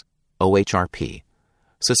Protections, OHRP,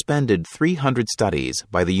 suspended 300 studies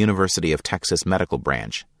by the University of Texas Medical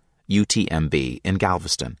Branch, UTMB, in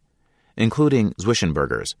Galveston, including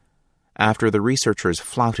Zwischenberger's, after the researchers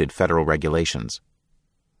flouted federal regulations.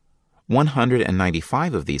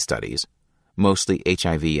 195 of these studies, mostly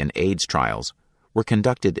HIV and AIDS trials, were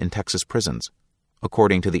conducted in Texas prisons,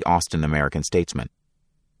 according to the Austin American-Statesman.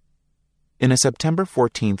 In a September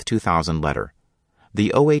 14, 2000 letter,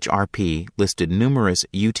 the OHRP listed numerous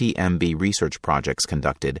UTMB research projects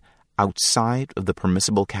conducted outside of the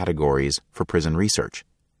permissible categories for prison research,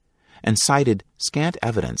 and cited scant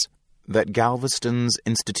evidence that Galveston's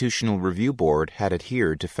Institutional Review Board had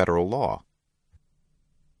adhered to federal law.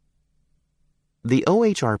 The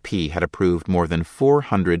OHRP had approved more than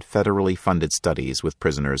 400 federally funded studies with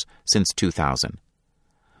prisoners since 2000.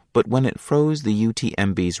 But when it froze the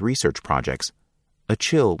UTMB's research projects, a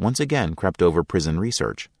chill once again crept over prison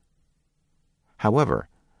research. However,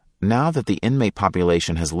 now that the inmate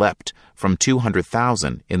population has leapt from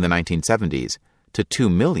 200,000 in the 1970s to 2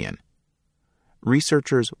 million,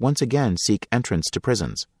 researchers once again seek entrance to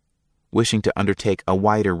prisons, wishing to undertake a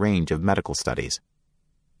wider range of medical studies.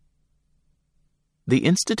 The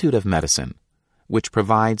Institute of Medicine, which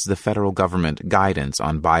provides the federal government guidance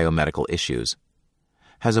on biomedical issues,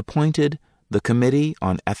 has appointed the Committee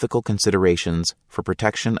on Ethical Considerations for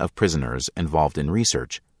Protection of Prisoners Involved in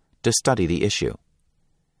Research to study the issue.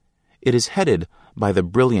 It is headed by the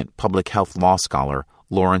brilliant public health law scholar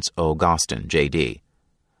Lawrence O. Gostin, J.D.,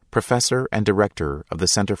 professor and director of the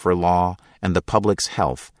Center for Law and the Public's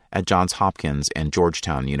Health at Johns Hopkins and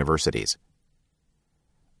Georgetown Universities.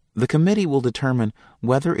 The committee will determine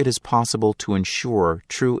whether it is possible to ensure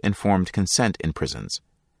true informed consent in prisons,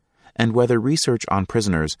 and whether research on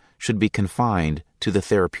prisoners should be confined to the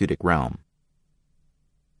therapeutic realm.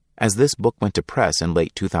 As this book went to press in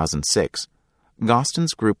late 2006,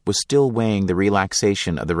 Gostin's group was still weighing the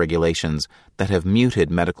relaxation of the regulations that have muted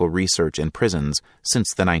medical research in prisons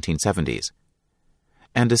since the 1970s,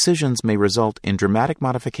 and decisions may result in dramatic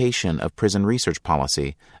modification of prison research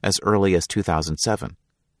policy as early as 2007.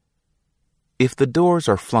 If the doors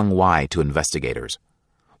are flung wide to investigators,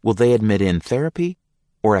 will they admit in therapy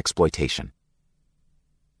or exploitation?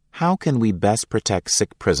 How can we best protect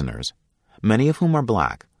sick prisoners, many of whom are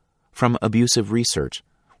black, from abusive research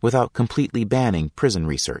without completely banning prison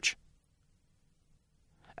research?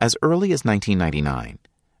 As early as 1999,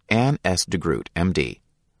 Ann S. DeGroot, M.D.,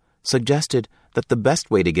 suggested that the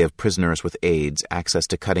best way to give prisoners with AIDS access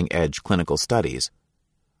to cutting-edge clinical studies,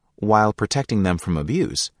 while protecting them from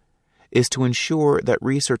abuse, is to ensure that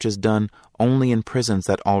research is done only in prisons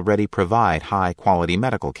that already provide high-quality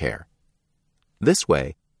medical care. This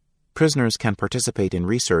way, prisoners can participate in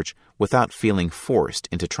research without feeling forced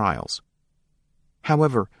into trials.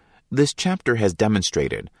 However, this chapter has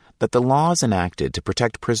demonstrated that the laws enacted to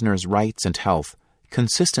protect prisoners' rights and health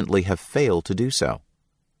consistently have failed to do so.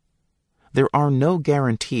 There are no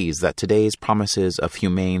guarantees that today's promises of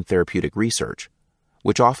humane therapeutic research,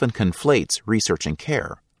 which often conflates research and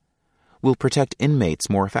care, will protect inmates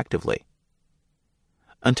more effectively.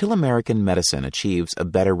 Until American medicine achieves a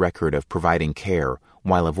better record of providing care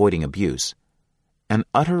while avoiding abuse, an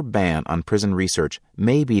utter ban on prison research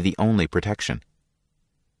may be the only protection.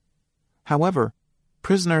 However,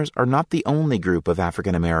 prisoners are not the only group of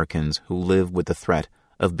African Americans who live with the threat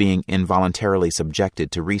of being involuntarily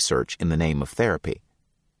subjected to research in the name of therapy.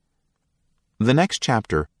 The next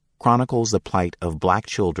chapter chronicles the plight of black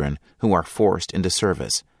children who are forced into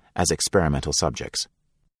service as experimental subjects.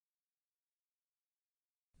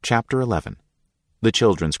 Chapter 11. The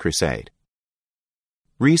Children's Crusade.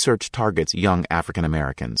 Research targets young African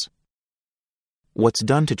Americans. What's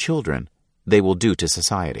done to children, they will do to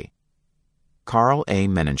society. Carl A.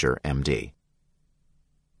 Menninger, M.D.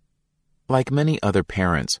 Like many other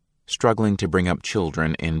parents struggling to bring up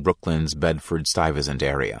children in Brooklyn's Bedford-Stuyvesant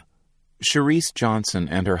area, Sharice Johnson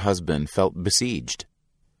and her husband felt besieged.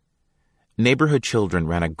 Neighborhood children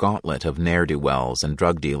ran a gauntlet of ne'er-do-wells and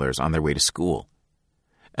drug dealers on their way to school,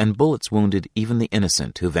 and bullets wounded even the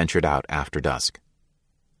innocent who ventured out after dusk.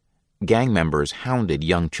 Gang members hounded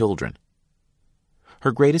young children.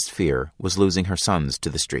 Her greatest fear was losing her sons to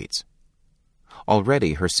the streets.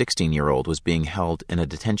 Already, her 16-year-old was being held in a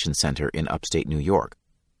detention center in upstate New York.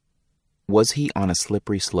 Was he on a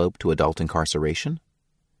slippery slope to adult incarceration?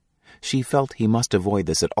 She felt he must avoid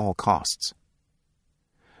this at all costs.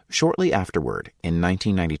 Shortly afterward, in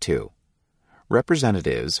 1992,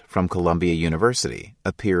 representatives from Columbia University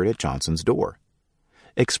appeared at Johnson's door,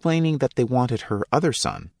 explaining that they wanted her other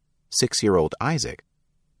son, 6-year-old Isaac,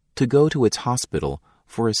 to go to its hospital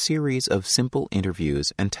for a series of simple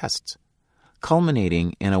interviews and tests,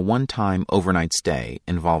 culminating in a one-time overnight stay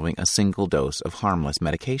involving a single dose of harmless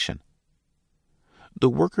medication. The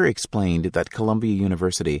worker explained that Columbia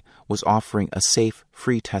University was offering a safe,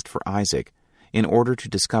 free test for Isaac in order to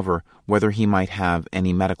discover whether he might have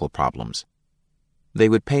any medical problems. They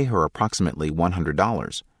would pay her approximately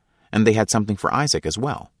 $100, and they had something for Isaac as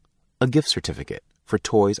well, a gift certificate for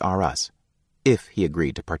Toys R Us, if he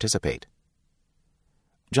agreed to participate.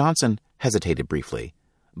 Johnson hesitated briefly,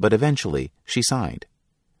 but eventually she signed.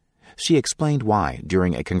 She explained why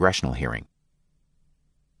during a congressional hearing.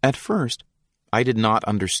 At first, I did not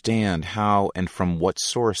understand how and from what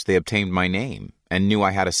source they obtained my name and knew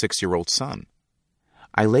I had a 6-year-old son.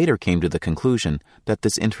 I later came to the conclusion that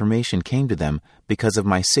this information came to them because of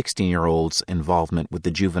my 16-year-old's involvement with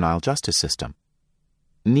the juvenile justice system.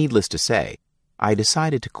 Needless to say, I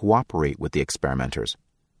decided to cooperate with the experimenters.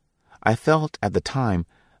 I felt at the time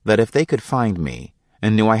that if they could find me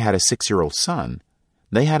and knew I had a 6-year-old son,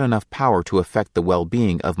 they had enough power to affect the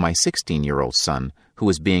well-being of my 16-year-old son who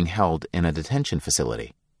was being held in a detention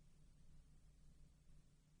facility.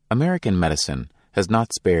 American medicine has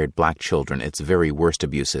not spared black children its very worst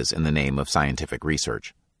abuses in the name of scientific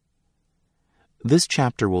research. This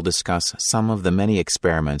chapter will discuss some of the many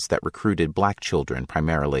experiments that recruited black children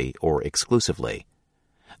primarily or exclusively,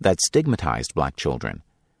 that stigmatized black children,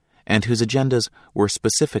 and whose agendas were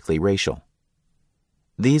specifically racial.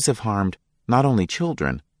 These have harmed not only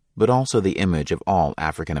children, but also the image of all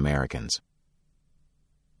African Americans.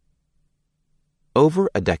 Over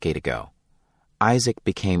a decade ago, Isaac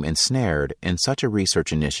became ensnared in such a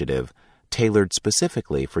research initiative tailored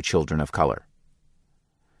specifically for children of color.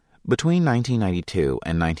 Between 1992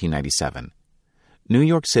 and 1997, New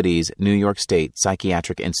York City's New York State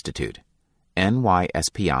Psychiatric Institute,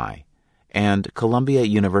 NYSPI, and Columbia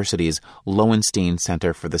University's Lowenstein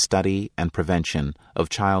Center for the Study and Prevention of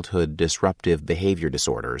Childhood Disruptive Behavior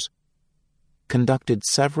Disorders conducted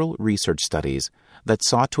several research studies that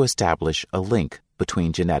sought to establish a link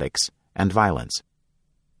between genetics and violence.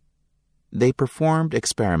 They performed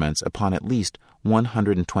experiments upon at least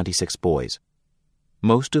 126 boys,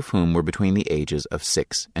 most of whom were between the ages of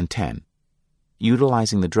 6 and 10,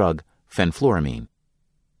 utilizing the drug fenfluramine.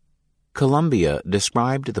 Columbia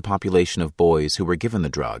described the population of boys who were given the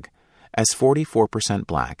drug as 44%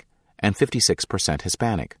 black and 56%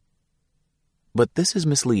 Hispanic. But this is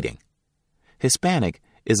misleading. Hispanic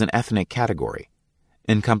is an ethnic category,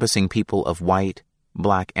 encompassing people of white,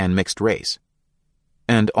 black, and mixed race.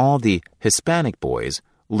 And all the Hispanic boys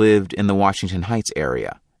lived in the Washington Heights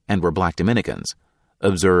area and were black Dominicans,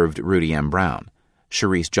 observed Rudy M. Brown,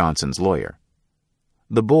 Sharice Johnson's lawyer.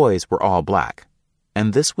 The boys were all black,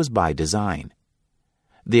 and this was by design.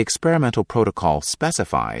 The experimental protocol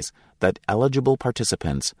specifies that eligible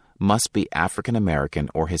participants must be African American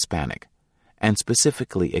or Hispanic, and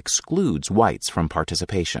specifically excludes whites from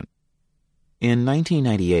participation. In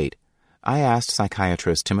 1998, I asked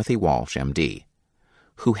psychiatrist Timothy Walsh, M.D.,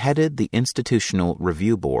 who headed the Institutional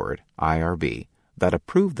Review Board, IRB, that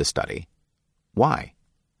approved the study, why.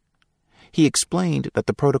 He explained that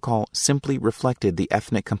the protocol simply reflected the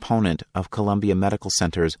ethnic component of Columbia Medical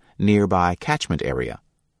Center's nearby catchment area,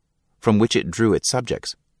 from which it drew its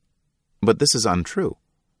subjects. But this is untrue.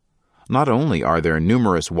 Not only are there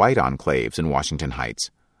numerous white enclaves in Washington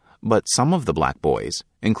Heights, but some of the black boys,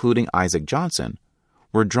 including Isaac Johnson,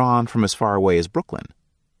 were drawn from as far away as Brooklyn.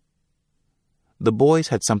 The boys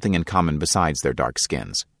had something in common besides their dark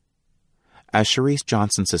skins. As Sharice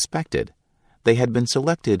Johnson suspected, they had been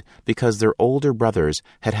selected because their older brothers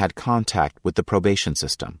had had contact with the probation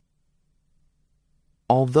system.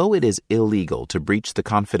 Although it is illegal to breach the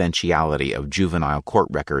confidentiality of juvenile court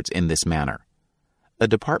records in this manner, a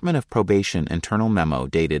Department of Probation internal memo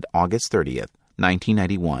dated August 30th,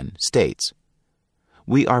 1991 states,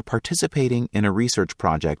 "We are participating in a research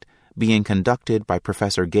project being conducted by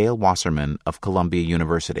Professor Gail Wasserman of Columbia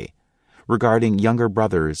University regarding younger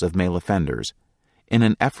brothers of male offenders in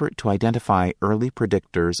an effort to identify early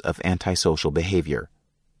predictors of antisocial behavior."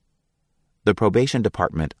 The probation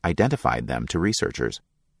department identified them to researchers.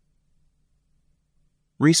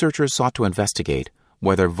 Researchers sought to investigate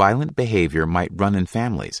whether violent behavior might run in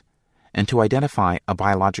families and to identify a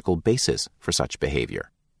biological basis for such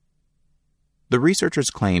behavior. The researchers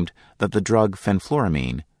claimed that the drug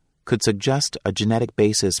fenfluramine could suggest a genetic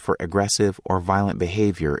basis for aggressive or violent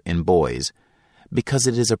behavior in boys because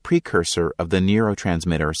it is a precursor of the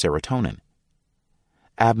neurotransmitter serotonin.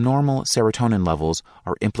 Abnormal serotonin levels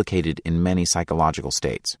are implicated in many psychological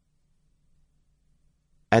states.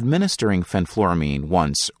 Administering fenfluramine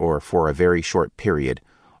once or for a very short period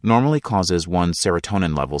normally causes one's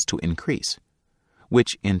serotonin levels to increase,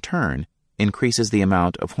 which in turn increases the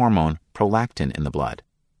amount of hormone prolactin in the blood.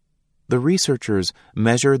 The researchers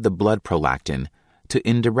measured the blood prolactin to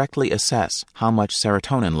indirectly assess how much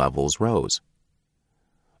serotonin levels rose.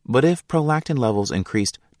 But if prolactin levels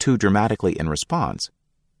increased too dramatically in response,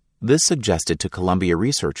 this suggested to Columbia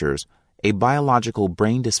researchers a biological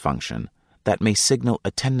brain dysfunction that may signal a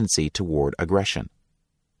tendency toward aggression.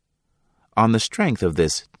 On the strength of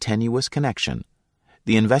this tenuous connection,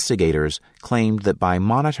 the investigators claimed that by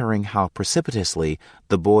monitoring how precipitously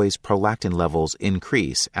the boy's prolactin levels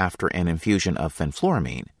increase after an infusion of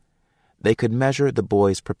fenfluramine, they could measure the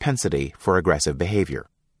boy's propensity for aggressive behavior.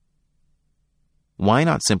 Why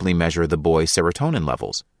not simply measure the boy's serotonin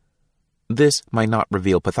levels? This might not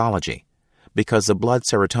reveal pathology, because the blood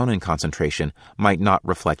serotonin concentration might not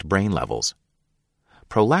reflect brain levels.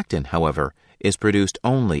 Prolactin, however, is produced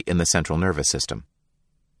only in the central nervous system.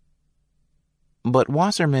 But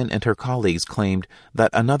Wasserman and her colleagues claimed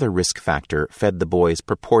that another risk factor fed the boy's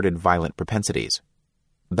purported violent propensities: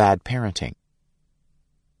 bad parenting.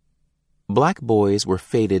 Black boys were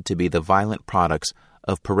fated to be the violent products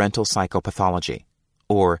of parental psychopathology,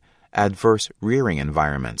 or adverse rearing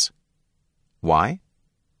environments. Why?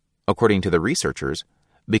 According to the researchers,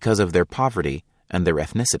 because of their poverty and their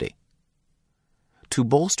ethnicity. To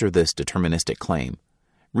bolster this deterministic claim,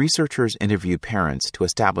 researchers interviewed parents to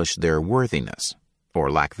establish their worthiness, or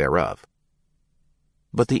lack thereof.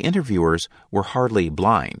 But the interviewers were hardly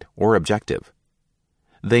blind or objective.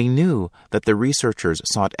 They knew that the researchers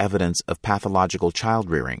sought evidence of pathological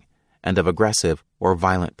child-rearing and of aggressive or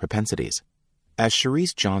violent propensities. As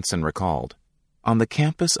Cherise Johnson recalled, on the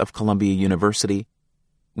campus of Columbia University,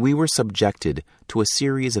 we were subjected to a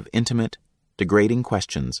series of intimate, degrading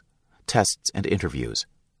questions, tests, and interviews.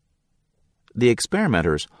 The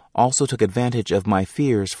experimenters also took advantage of my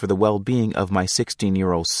fears for the well-being of my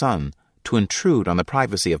 16-year-old son to intrude on the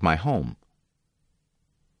privacy of my home.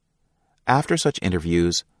 After such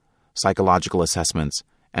interviews, psychological assessments,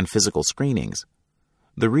 and physical screenings,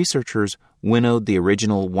 the researchers winnowed the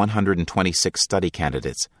original 126 study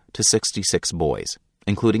candidates to 66 boys,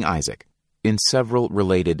 including Isaac, in several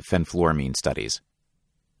related fenfluramine studies.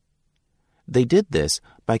 They did this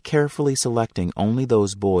by carefully selecting only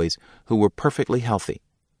those boys who were perfectly healthy,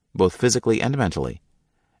 both physically and mentally,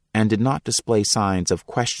 and did not display signs of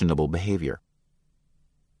questionable behavior.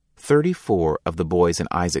 34 of the boys in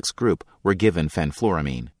Isaac's group were given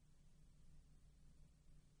fenfluramine.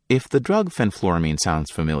 If the drug fenfluramine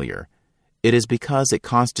sounds familiar, it is because it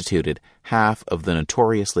constituted half of the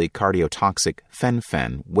notoriously cardiotoxic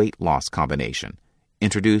fen-phen weight loss combination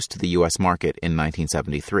introduced to the U.S. market in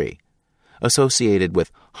 1973, associated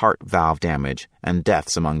with heart valve damage and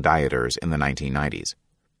deaths among dieters in the 1990s.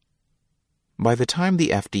 By the time the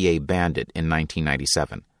FDA banned it in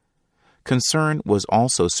 1997, concern was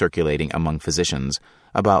also circulating among physicians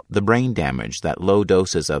about the brain damage that low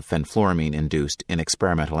doses of fenfluramine induced in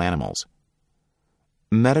experimental animals.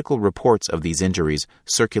 Medical reports of these injuries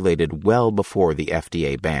circulated well before the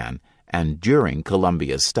FDA ban and during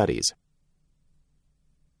Columbia's studies.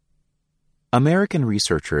 American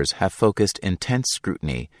researchers have focused intense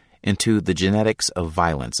scrutiny into the genetics of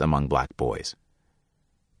violence among black boys.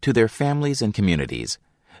 To their families and communities,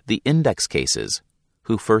 the index cases,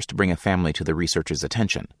 who first bring a family to the researchers'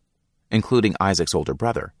 attention, including Isaac's older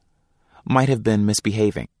brother, might have been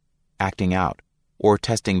misbehaving, acting out, or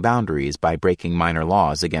testing boundaries by breaking minor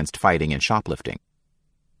laws against fighting and shoplifting.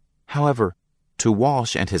 However, to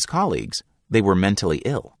Walsh and his colleagues, they were mentally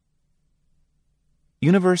ill.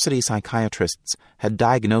 University psychiatrists had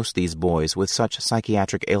diagnosed these boys with such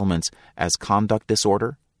psychiatric ailments as conduct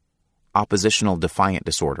disorder, oppositional defiant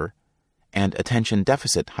disorder, and attention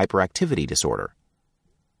deficit hyperactivity disorder.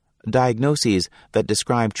 Diagnoses that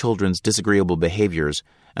describe children's disagreeable behaviors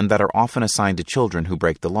and that are often assigned to children who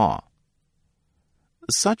break the law.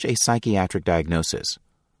 Such a psychiatric diagnosis,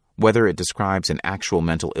 whether it describes an actual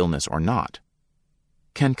mental illness or not,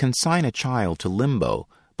 can consign a child to limbo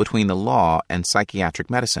between the law and psychiatric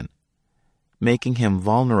medicine, making him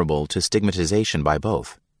vulnerable to stigmatization by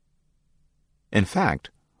both. In fact,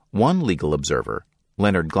 one legal observer,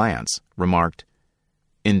 Leonard Glantz, remarked,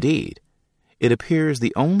 "Indeed, It appears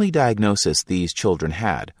the only diagnosis these children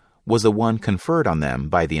had was the one conferred on them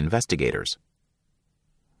by the investigators.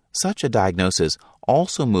 Such a diagnosis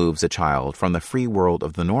also moves a child from the free world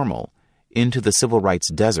of the normal into the civil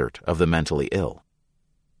rights desert of the mentally ill.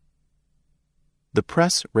 The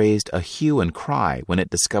press raised a hue and cry when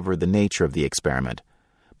it discovered the nature of the experiment,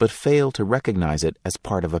 but failed to recognize it as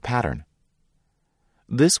part of a pattern.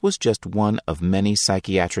 This was just one of many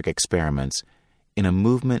psychiatric experiments in a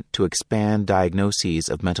movement to expand diagnoses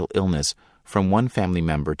of mental illness from one family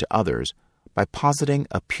member to others by positing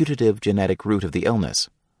a putative genetic root of the illness,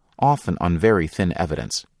 often on very thin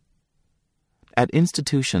evidence. At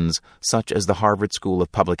institutions such as the Harvard School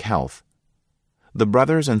of Public Health, the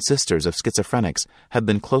brothers and sisters of schizophrenics have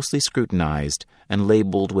been closely scrutinized and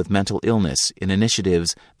labeled with mental illness in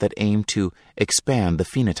initiatives that aim to expand the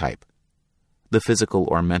phenotype, the physical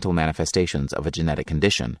or mental manifestations of a genetic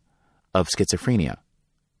condition, of schizophrenia.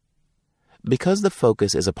 Because the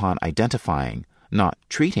focus is upon identifying, not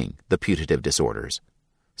treating, the putative disorders,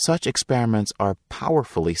 such experiments are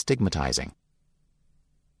powerfully stigmatizing.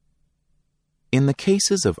 In the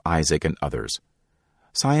cases of Isaac and others,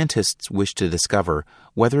 scientists wish to discover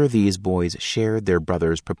whether these boys shared their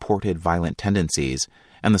brother's purported violent tendencies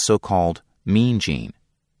and the so-called mean gene.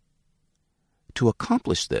 To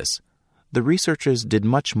accomplish this, the researchers did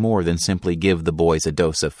much more than simply give the boys a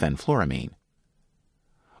dose of fenfluramine.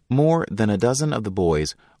 More than a dozen of the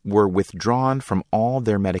boys were withdrawn from all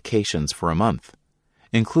their medications for a month,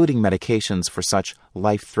 including medications for such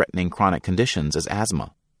life-threatening chronic conditions as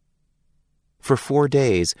asthma. For 4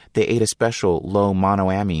 days, they ate a special low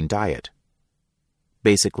monoamine diet,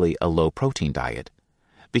 basically a low-protein diet,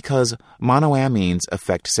 because monoamines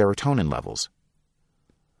affect serotonin levels.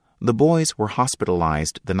 The boys were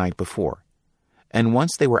hospitalized the night before, and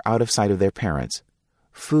once they were out of sight of their parents,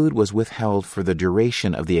 food was withheld for the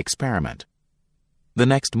duration of the experiment. The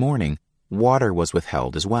next morning, water was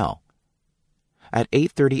withheld as well. At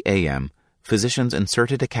 8:30 a.m., physicians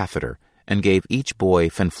inserted a catheter and gave each boy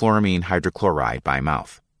fenfluramine hydrochloride by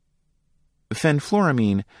mouth.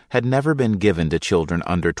 Fenfluramine had never been given to children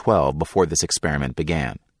under 12 before this experiment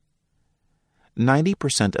began.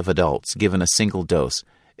 90% of adults given a single dose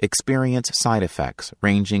experience side effects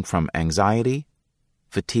ranging from anxiety,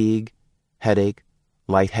 fatigue, headache,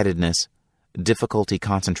 lightheadedness, difficulty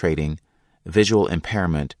concentrating, visual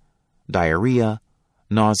impairment, diarrhea,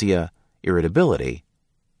 nausea, irritability,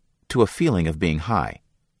 to a feeling of being high.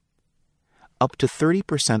 Up to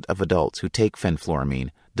 30% of adults who take fenfluramine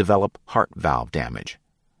develop heart valve damage,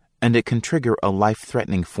 and it can trigger a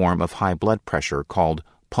life-threatening form of high blood pressure called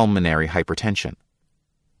pulmonary hypertension.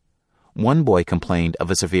 One boy complained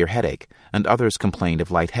of a severe headache, and others complained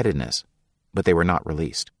of lightheadedness, but they were not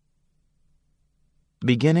released.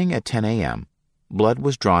 Beginning at 10 a.m., blood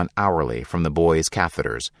was drawn hourly from the boys'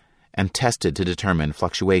 catheters and tested to determine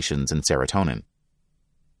fluctuations in serotonin.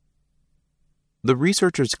 The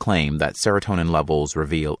researchers' claim that serotonin levels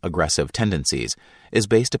reveal aggressive tendencies is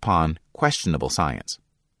based upon questionable science.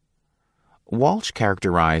 Walsh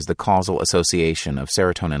characterized the causal association of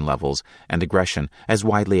serotonin levels and aggression as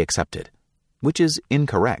widely accepted, which is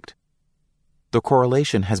incorrect. The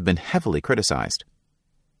correlation has been heavily criticized.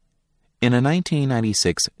 In a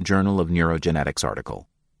 1996 Journal of Neurogenetics article,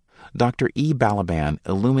 Dr. E. Balaban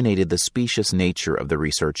illuminated the specious nature of the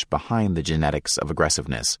research behind the genetics of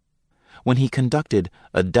aggressiveness when he conducted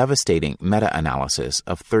a devastating meta-analysis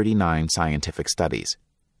of 39 scientific studies.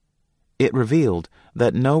 It revealed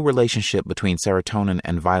that no relationship between serotonin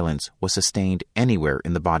and violence was sustained anywhere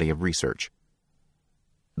in the body of research.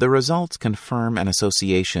 The results confirm an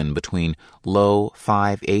association between low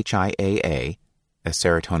 5-HIAA, a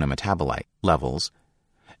serotonin metabolite, levels,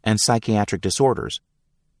 and psychiatric disorders,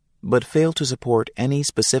 but fail to support any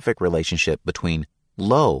specific relationship between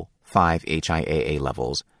low 5-HIAA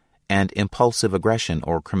levels and impulsive aggression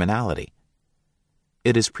or criminality.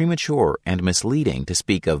 It is premature and misleading to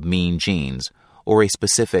speak of mean genes or a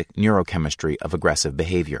specific neurochemistry of aggressive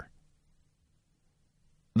behavior.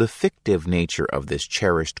 The fictive nature of this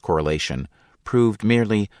cherished correlation proved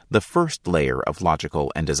merely the first layer of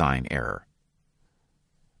logical and design error.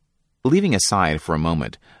 Leaving aside for a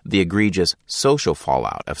moment the egregious social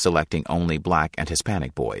fallout of selecting only Black and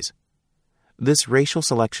Hispanic boys, this racial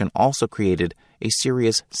selection also created a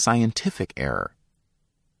serious scientific error.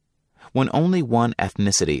 When only one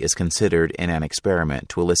ethnicity is considered in an experiment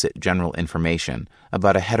to elicit general information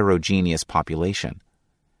about a heterogeneous population,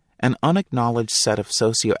 an unacknowledged set of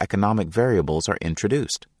socioeconomic variables are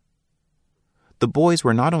introduced. The boys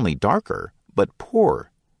were not only darker, but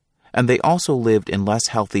poorer, and they also lived in less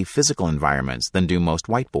healthy physical environments than do most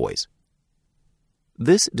white boys.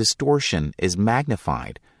 This distortion is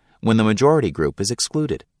magnified when the majority group is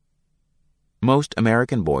excluded. Most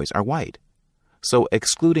American boys are white, so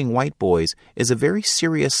excluding white boys is a very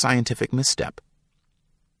serious scientific misstep.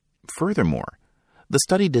 Furthermore, the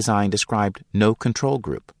study design described no control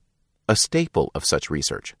group, a staple of such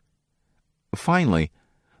research. Finally,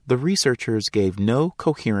 the researchers gave no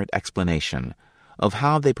coherent explanation of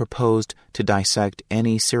how they proposed to dissect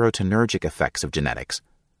any serotonergic effects of genetics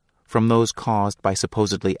from those caused by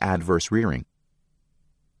supposedly adverse rearing.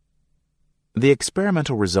 The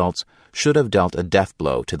experimental results should have dealt a death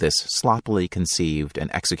blow to this sloppily conceived and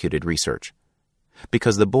executed research,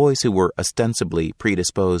 because the boys who were ostensibly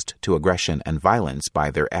predisposed to aggression and violence by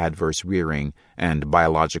their adverse rearing and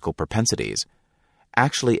biological propensities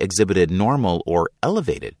actually exhibited normal or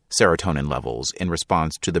elevated serotonin levels in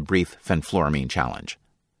response to the brief fenfluramine challenge.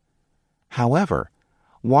 However,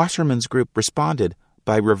 Wasserman's group responded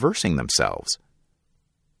by reversing themselves.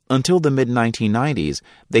 Until the mid-1990s,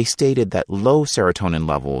 they stated that low serotonin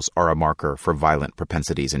levels are a marker for violent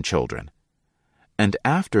propensities in children. And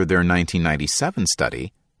after their 1997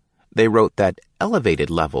 study, they wrote that elevated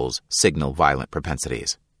levels signal violent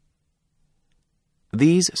propensities.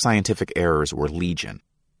 These scientific errors were legion,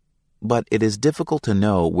 but it is difficult to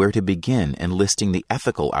know where to begin in listing the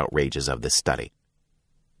ethical outrages of this study.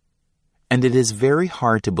 And it is very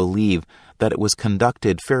hard to believe that it was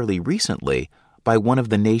conducted fairly recently by one of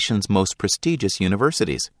the nation's most prestigious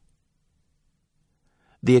universities.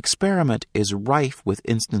 The experiment is rife with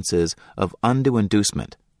instances of undue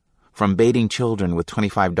inducement, from baiting children with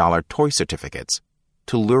 $25 toy certificates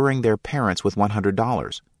to luring their parents with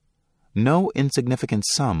 $100. No insignificant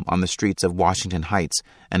sum on the streets of Washington Heights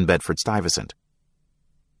and Bedford-Stuyvesant.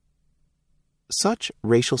 Such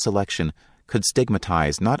racial selection could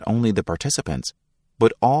stigmatize not only the participants,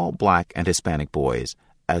 but all Black and Hispanic boys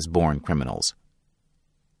as born criminals.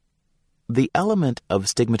 The element of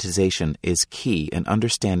stigmatization is key in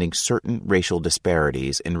understanding certain racial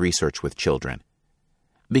disparities in research with children,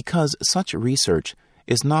 because such research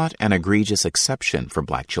is not an egregious exception for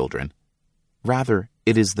Black children. Rather,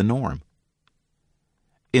 it is the norm.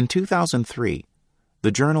 In 2003,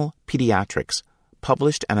 the journal Pediatrics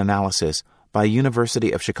published an analysis by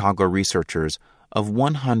University of Chicago researchers of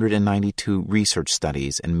 192 research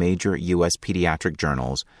studies in major U.S. pediatric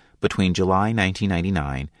journals between July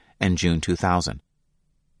 1999 and June 2000.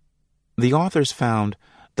 The authors found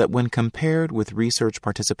that when compared with research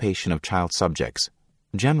participation of child subjects,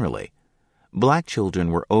 generally, Black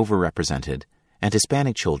children were overrepresented and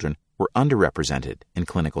Hispanic children were underrepresented in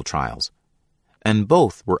clinical trials, and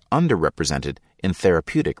both were underrepresented in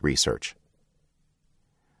therapeutic research.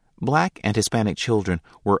 Black and Hispanic children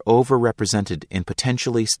were overrepresented in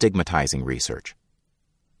potentially stigmatizing research.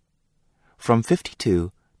 From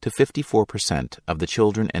 52 to 54% of the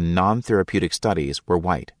children in non-therapeutic studies were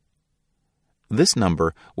white. This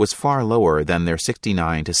number was far lower than their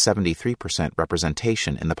 69 to 73%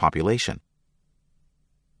 representation in the population.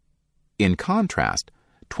 In contrast,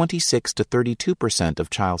 26 to 32%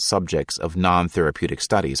 of child subjects of non-therapeutic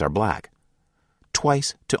studies are Black,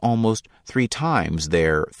 twice to almost 3 times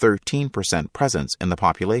their 13% presence in the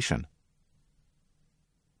population.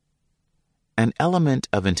 An element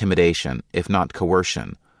of intimidation, if not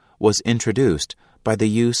coercion, was introduced by the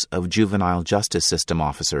use of juvenile justice system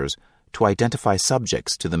officers to identify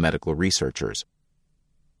subjects to the medical researchers.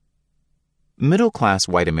 Middle-class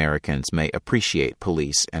white Americans may appreciate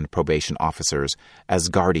police and probation officers as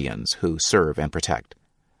guardians who serve and protect,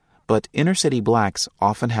 but inner-city Blacks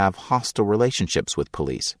often have hostile relationships with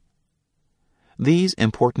police. These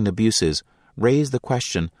important abuses raise the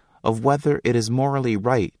question of whether it is morally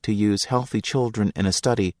right to use healthy children in a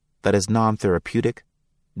study that is non-therapeutic,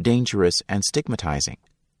 dangerous, and stigmatizing.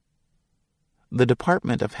 The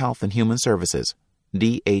Department of Health and Human Services,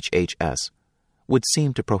 DHHS, would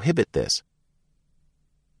seem to prohibit this.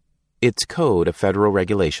 Its Code of Federal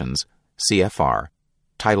Regulations, CFR,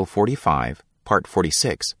 Title 45, Part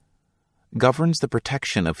 46, governs the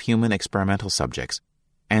protection of human experimental subjects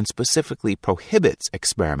and specifically prohibits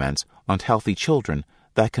experiments on healthy children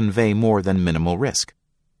that convey more than minimal risk.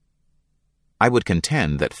 I would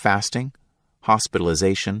contend that fasting,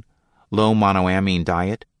 hospitalization, low monoamine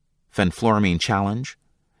diet, fenfluramine challenge,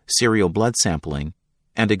 serial blood sampling,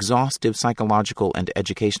 and exhaustive psychological and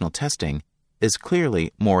educational testing is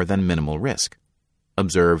clearly more than minimal risk,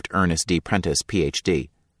 observed Ernest D. Prentice, Ph.D.,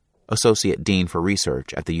 Associate Dean for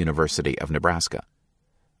Research at the University of Nebraska.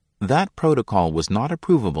 That protocol was not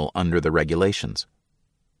approvable under the regulations.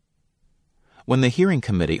 When the Hearing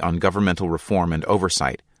Committee on Governmental Reform and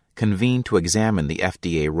Oversight convened to examine the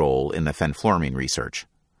FDA role in the fenfluramine research,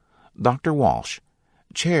 Dr. Walsh,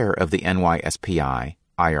 chair of the NYSPI,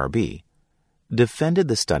 IRB, defended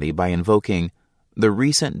the study by invoking the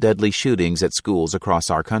recent deadly shootings at schools across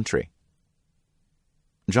our country.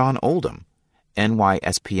 John Oldham,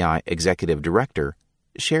 NYSPI Executive Director,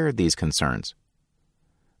 shared these concerns.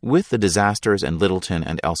 With the disasters in Littleton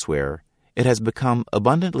and elsewhere, it has become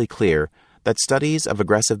abundantly clear that studies of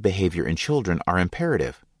aggressive behavior in children are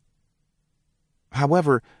imperative.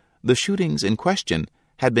 However, the shootings in question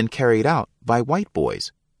had been carried out by white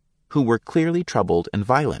boys, who were clearly troubled and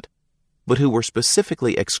violent, but who were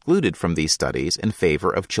specifically excluded from these studies in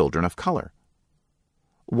favor of children of color.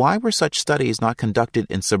 Why were such studies not conducted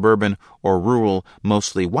in suburban or rural,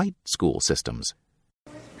 mostly white school systems?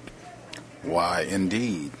 Why,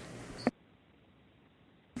 indeed.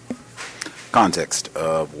 Context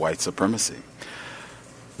of white supremacy.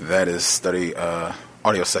 That is study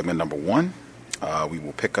audio segment number 1. We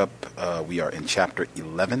will pick up, we are in Chapter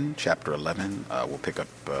 11. Chapter 11, we'll pick up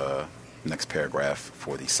next paragraph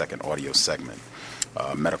for the second audio segment.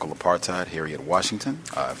 Medical Apartheid, Harriet Washington.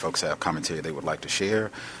 If folks have commentary they would like to share,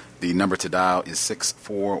 the number to dial is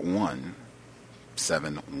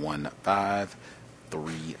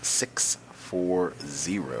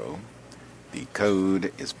 641-715-3640. The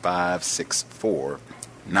code is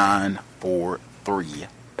 564-943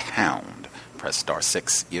 pound. Press star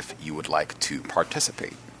 6 if you would like to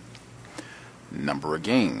participate. Number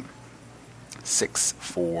again,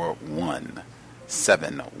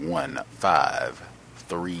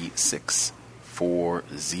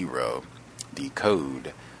 641-715-3640. The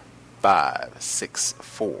code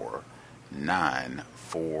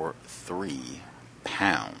 564-943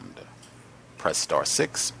 pound. Press star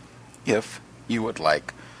 6 if you would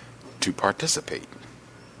like to participate.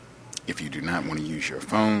 If you do not want to use your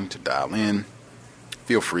phone to dial in,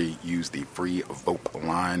 feel free to use the free VOPE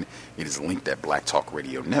line. It is linked at Black Talk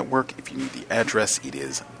Radio Network. If you need the address, it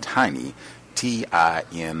is tiny,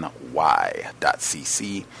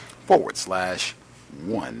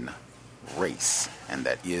 TINY.cc/1 race, and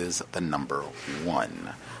that is the number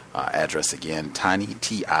 1. Address again, tiny,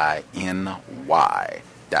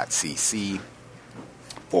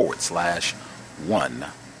 TINY.cc/1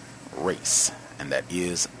 race, and that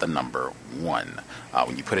is the number 1.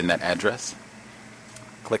 When you put in that address,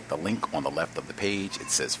 click the link on the left of the page. It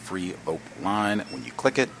says free VOPE line. When you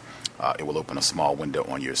click it, it will open a small window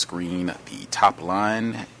on your screen. The top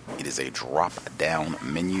line, it is a drop-down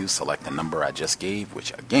menu. Select the number I just gave,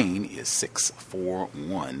 which again is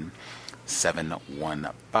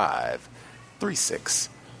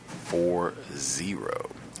 641-715-3640.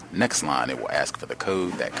 Next line, it will ask for the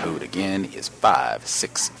code. That code again is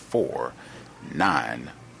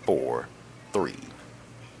 564-943.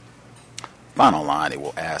 Final line, it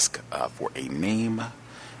will ask for a name.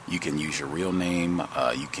 You can use your real name.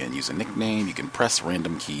 You can use a nickname. You can press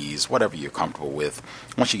random keys, whatever you're comfortable with.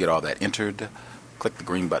 Once you get all that entered, click the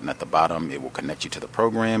green button at the bottom. It will connect you to the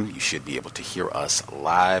program. You should be able to hear us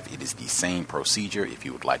live. It is the same procedure. If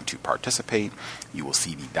you would like to participate, you will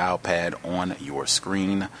see the dial pad on your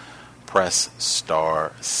screen. Press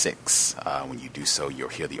star 6. When you do so, you'll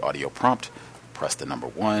hear the audio prompt. Press the number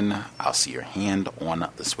 1. I'll see your hand on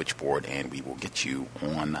the switchboard, and we will get you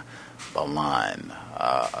on the line.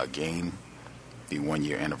 Again, the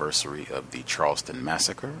 1-year anniversary of the Charleston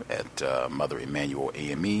massacre at Mother Emanuel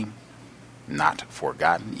AME. Not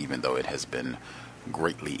forgotten, even though it has been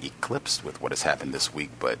greatly eclipsed with what has happened this week,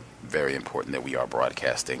 but very important that we are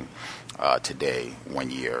broadcasting today, 1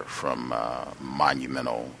 year from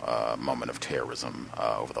monumental moment of terrorism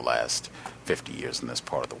over the last 50 years in this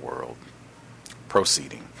part of the world.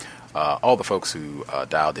 Proceeding. All the folks who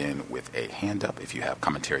dialed in with a hand up, if you have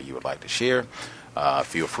commentary you would like to share,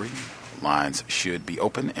 feel free. Lines should be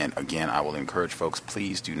open. And again, I will encourage folks,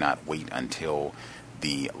 please do not wait until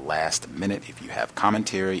the last minute. If you have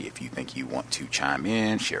commentary, if you think you want to chime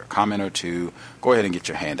in, share a comment or two, go ahead and get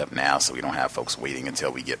your hand up now so we don't have folks waiting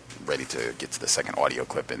until we get ready to get to the second audio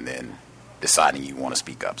clip and then deciding you want to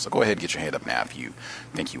speak up. So go ahead and get your hand up now if you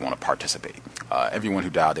think you want to participate. Everyone who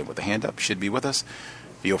dialed in with a hand up should be with us.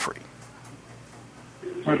 Feel free.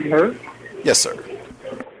 Have you heard? Yes, sir.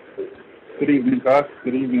 Good evening, Gus.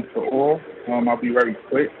 Good evening to all. I'll be very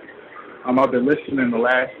quick. I've been listening the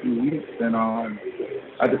last few weeks, and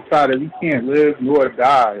I decided we can't live nor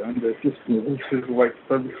die under a system of white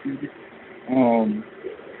supremacy.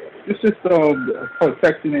 It's just a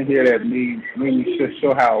section in here that made me just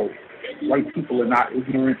show how white people are not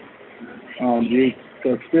ignorant. The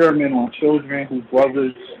experiment on children whose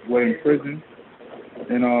brothers were in prison,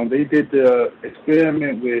 and they did the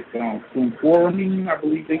experiment with fluoramine, I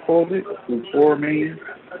believe they called it, fluoramine.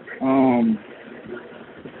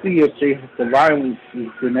 see if the violence is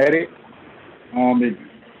genetic.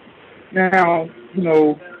 Now,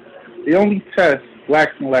 they only test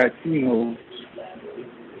blacks and Latinos,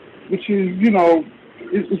 which is,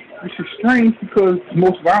 which is strange because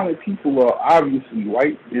most violent people are obviously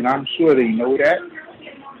white, and I'm sure they know that.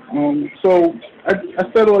 So I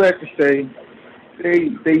said all that to say they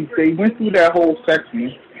went through that whole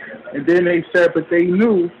section, and then they said, but they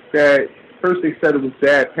knew that first they said it was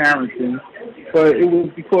bad parenting, but it was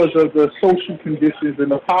because of the social conditions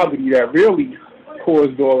and the poverty that really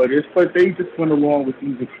caused all of this. But they just went along with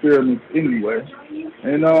these experiments anyway,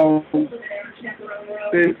 and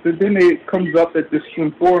then it comes up that this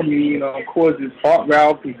symphoramine causes heart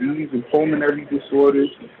valve disease and pulmonary disorders.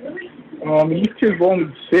 And these kids were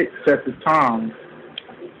only 6 at the time.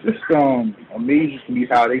 Just amazes me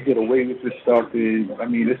how they get away with this stuff.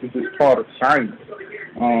 This is just part of science.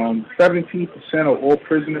 17% of all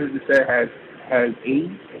prisoners that has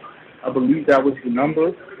AIDS. I believe that was the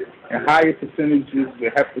number. And higher percentages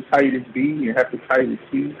with hepatitis B and hepatitis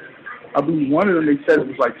C. I believe one of them, they said it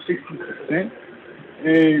was like 60%.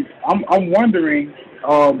 And I'm wondering,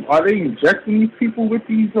 are they injecting these people with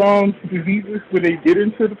these diseases when they get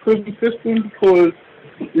into the prison system? Because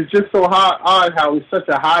it's just so odd how it's such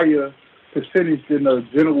a higher percentage than the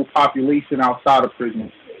general population outside of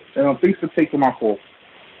prison. And thanks for taking my call.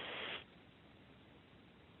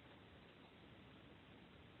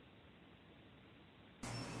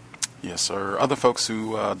 Yes, sir. Other folks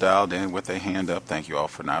who dialed in with their hand up, thank you all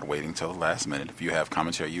for not waiting till the last minute. If you have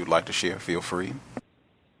commentary you'd like to share, feel free.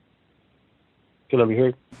 Can I be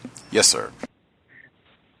heard? Yes, sir.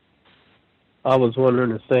 I was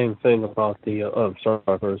wondering the same thing about the,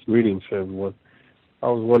 first, greetings to everyone. I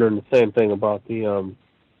was wondering the same thing about the,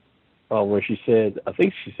 when she said, I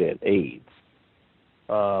think she said AIDS. It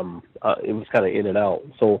was kind of in and out.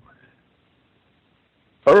 So,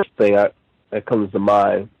 first thing that comes to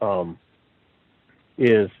mind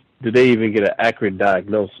is, do they even get an accurate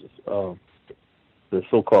diagnosis of the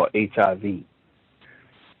so-called HIV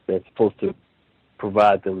that's supposed to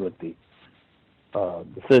provide them with the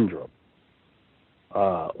syndrome?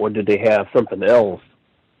 Or did they have something else,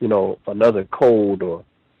 another cold or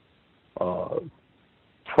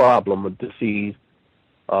problem or disease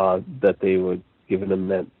that they were giving them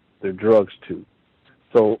their drugs to?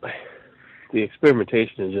 So the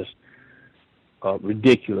experimentation is just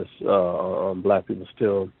ridiculous on black people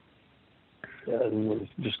still.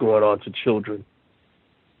 It's just going on to children.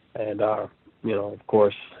 And, of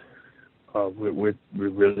course, we're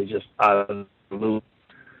really just out of the loop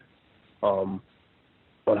on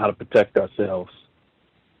how to protect ourselves.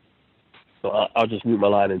 So I'll just mute my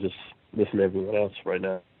line and just listen to everyone else right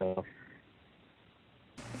now.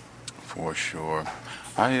 For sure.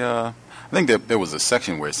 I think that there was a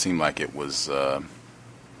section where it seemed like it was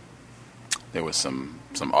there was some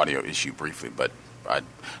audio issue briefly, but I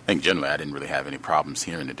think generally I didn't really have any problems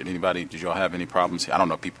hearing it. Did y'all have any problems? I don't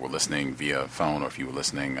know if people were listening via phone or if you were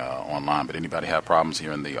listening online, but anybody have problems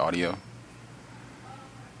hearing the audio?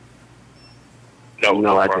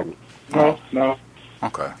 No, I didn't. No.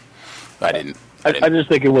 Okay. I didn't. I just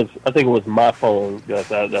think it was my phone that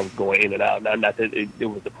was going in and out. Not that it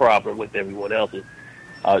was the problem with everyone else's.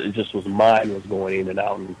 It just was mine was going in and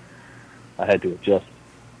out, and I had to adjust.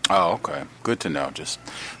 Oh, okay. Good to know. Just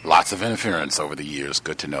lots of interference over the years.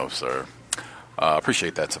 Good to know, sir.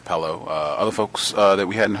 Appreciate that, Sapello. Other folks that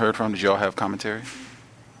we hadn't heard from, did y'all have commentary?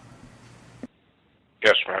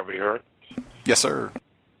 Yes, may I be heard? Yes, sir.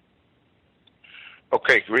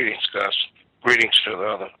 Okay, greetings, Gus. Greetings to the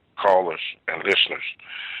other callers and listeners.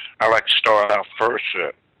 I'd like to start out first.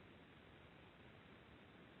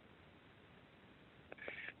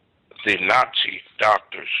 The Nazi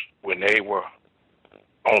doctors, when they were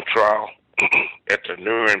on trial at the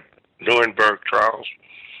Nuremberg trials,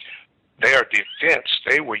 their defense,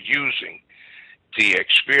 they were using the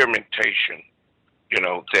experimentation,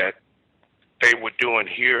 that they were doing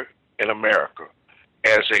here in America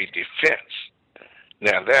as a defense.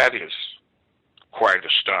 Now that is quite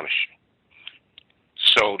astonishing.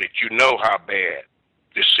 So that you know how bad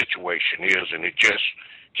this situation is, and it just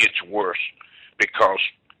gets worse because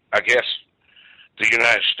I guess the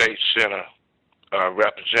United States sent a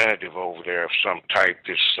representative over there of some type,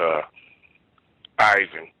 this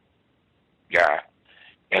Ivan guy,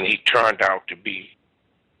 and he turned out to be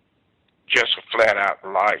just a flat-out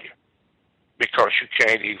liar because you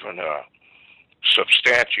can't even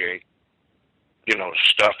substantiate, the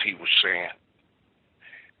stuff he was saying.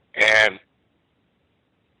 And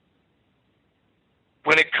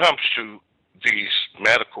when it comes to these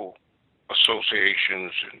medical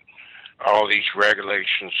associations and all these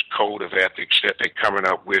regulations, code of ethics that they're coming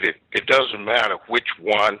up with. It doesn't matter which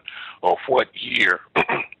one or what year,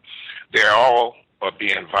 they're all are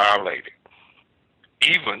being violated,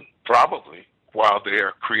 even probably while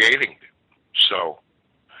they're creating them. So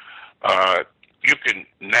you can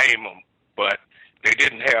name them, but they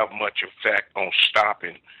didn't have much effect on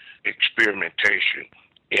stopping experimentation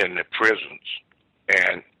in the prisons.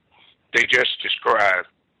 And they just described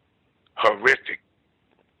horrific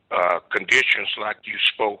conditions, like you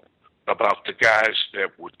spoke about the guys that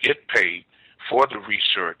would get paid for the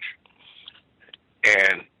research,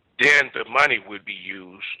 and then the money would be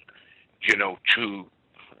used, to,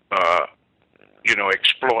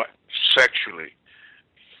 sexually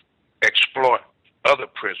exploit other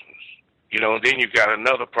prisoners. And then you got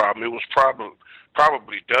another problem. It was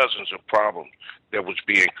probably dozens of problems that was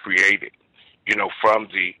being created, from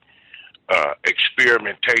the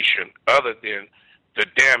experimentation, other than the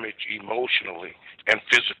damage emotionally and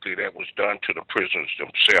physically that was done to the prisoners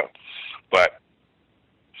themselves. But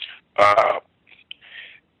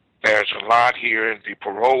there's a lot here, the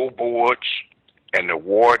parole boards and the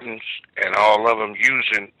wardens and all of them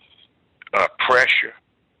using pressure,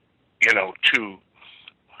 to,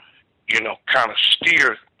 kind of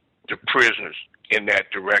steer the prisoners in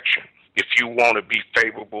that direction. If you want to be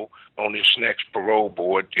favorable on this next parole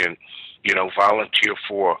board, then, volunteer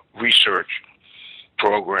for research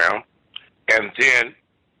program. And then,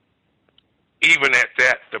 even at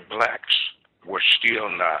that, the blacks were still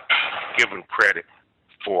not given credit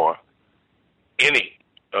for any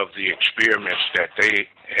of the experiments that they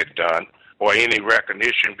had done or any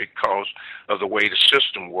recognition because of the way the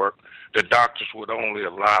system worked. The doctors would only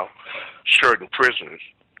allow certain prisoners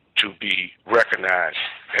to be recognized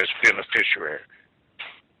as beneficiaries.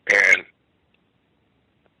 And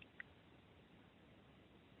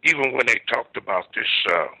even when they talked about this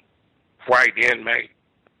white inmate,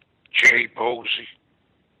 Jay Bosey,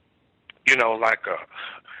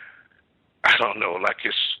 like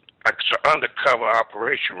it's an undercover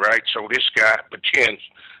operation, right? So this guy pretends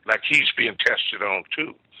like he's being tested on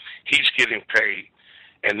too. He's getting paid,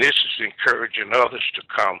 and this is encouraging others to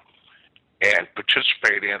come and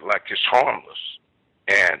participate in like it's harmless.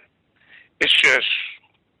 And it's just,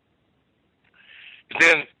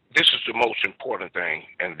 then this is the most important thing,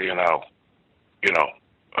 and then I'll,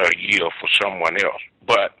 yield for someone else.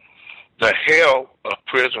 But the hell of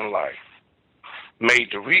prison life made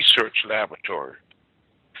the research laboratory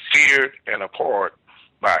feared and abhorred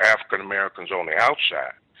by African Americans on the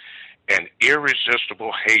outside, an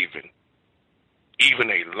irresistible haven, even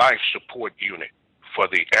a life support unit for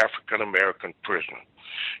the African American prisoner.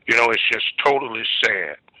 It's just totally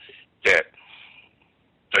sad that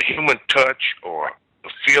the human touch or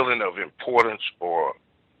the feeling of importance or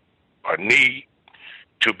a need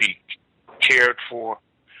to be cared for,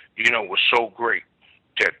 was so great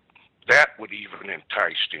that would even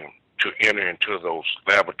entice them to enter into those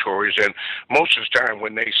laboratories. And most of the time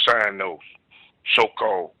when they sign those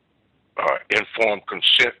so-called informed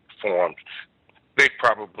consent forms, they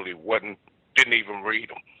probably didn't even read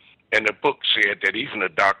them. And the book said that even the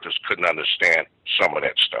doctors couldn't understand some of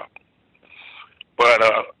that stuff. But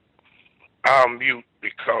I'll mute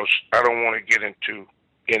because I don't want to get into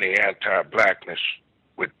any anti-blackness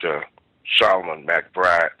with Solomon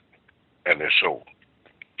McBride and this old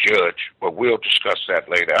judge, but we'll discuss that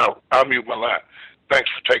later. I'll mute my line. Thanks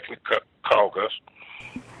for taking the call, Gus.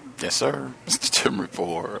 Yes, sir. Mr. Tim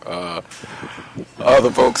for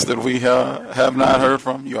other folks that we have not heard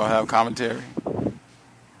from. You all have commentary?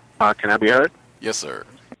 Can I be heard? Yes, sir.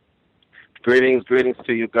 Greetings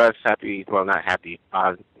to you, Gus. Not happy.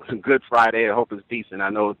 Good Friday. I hope it's decent. I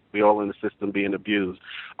know we all in the system being abused.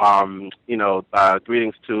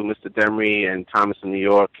 Greetings to Mr. Demery and Thomas in New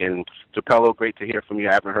York and Tupelo. Great to hear from you.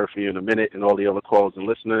 I haven't heard from you in a minute, and all the other callers and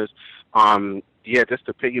listeners. Just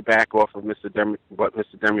to piggyback off of what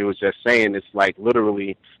Mr. Demery was just saying, it's like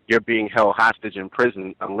literally you're being held hostage in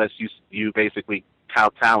prison unless you basically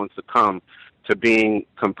kowtow and succumb to being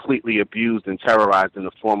completely abused and terrorized in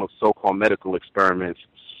the form of so-called medical experiments.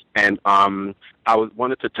 And I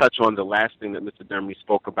wanted to touch on the last thing that Mr. Demery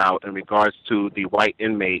spoke about in regards to the white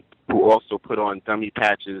inmate who also put on dummy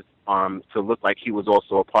patches to look like he was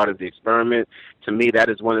also a part of the experiment. To me, that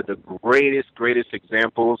is one of the greatest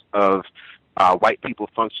examples of white people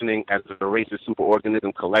functioning as a racist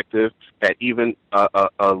superorganism collective, that even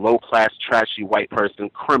a low-class, trashy white person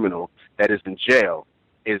criminal that is in jail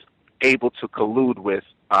is able to collude with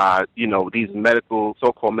these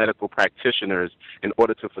so-called medical practitioners in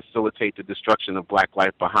order to facilitate the destruction of black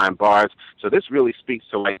life behind bars. So this really speaks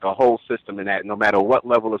to like the whole system, in that no matter what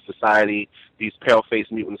level of society these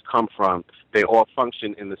pale-faced mutants come from, they all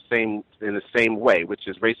function in the same way, which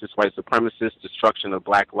is racist, white supremacist, destruction of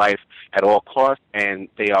black life at all costs, and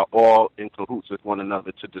they are all in cahoots with one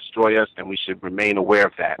another to destroy us, and we should remain aware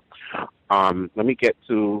of that. Let me get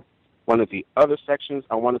to one of the other sections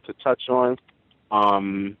I wanted to touch on.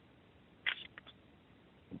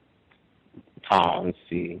 Let's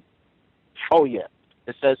see. Oh, yeah.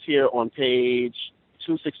 It says here on page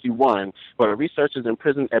 261, where researchers and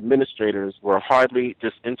prison administrators were hardly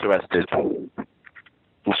disinterested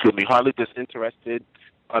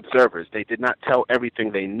observers. They did not tell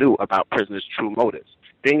everything they knew about prisoners' true motives.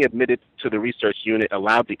 Being admitted to the research unit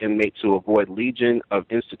allowed the inmate to avoid legion of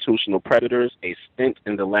institutional predators. A stint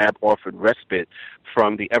in the lab offered respite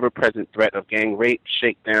from the ever-present threat of gang rape,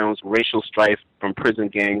 shakedowns, racial strife from prison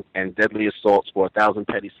gangs, and deadly assaults for 1,000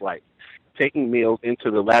 petty slights. Taking meals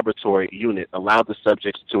into the laboratory unit allowed the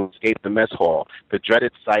subjects to escape the mess hall, the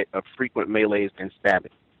dreaded site of frequent melees and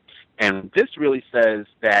stabbing. And this really says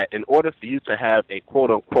that in order for you to have a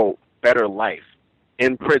quote-unquote better life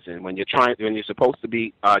in prison, when you're supposed to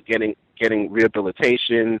be getting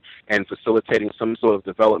rehabilitation and facilitating some sort of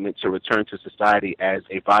development to return to society as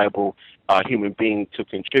a viable human being to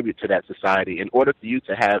contribute to that society, in order for you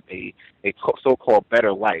to have a so-called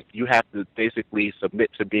better life, you have to basically submit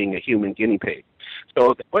to being a human guinea pig.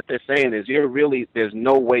 So what they're saying is there's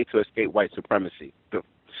no way to escape white supremacy.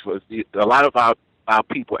 A lot of our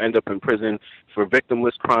people end up in prison for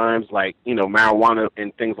victimless crimes like, marijuana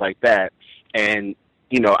and things like that. And,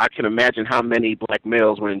 I can imagine how many black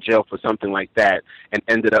males were in jail for something like that and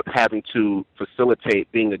ended up having to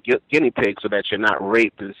facilitate being a guinea pig so that you're not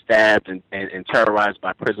raped and stabbed and terrorized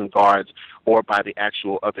by prison guards or by the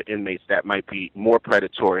actual other inmates that might be more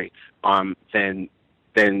predatory than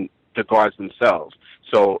the guards themselves.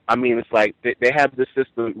 So, it's like they have the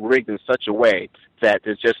system rigged in such a way that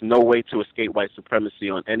there's just no way to escape white supremacy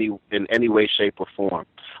in any way, shape, or form.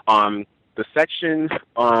 The section,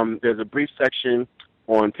 there's a brief section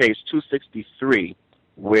on page 263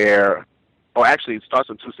 it starts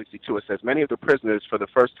on 262. It says, many of the prisoners for the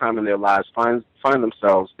first time in their lives find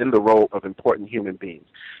themselves in the role of important human beings.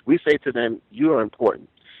 We say to them, you are important.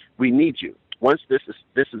 We need you. Once this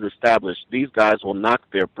is established, these guys will knock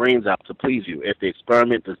their brains out to please you. If the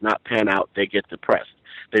experiment does not pan out, they get depressed.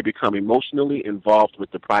 They become emotionally involved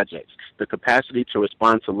with the projects. The capacity to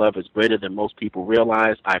respond to love is greater than most people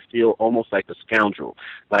realize. I feel almost like a scoundrel,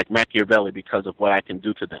 like Machiavelli, because of what I can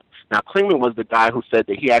do to them. Now, Klingman was the guy who said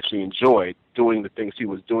that he actually enjoyed doing the things he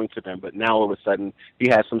was doing to them, but now all of a sudden he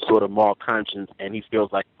has some sort of moral conscience and he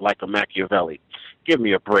feels like a Machiavelli. Give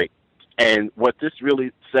me a break. And what this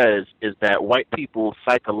really says is that white people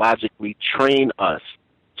psychologically train us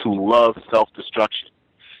to love self-destruction.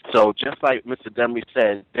 So just like Mr. Demery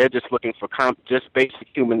said, they're just looking for just basic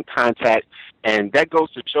human contact, and that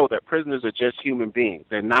goes to show that prisoners are just human beings.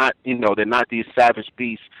 They're not, they're not these savage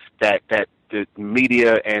beasts that the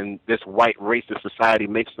media and this white racist society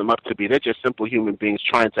makes them up to be. They're just simple human beings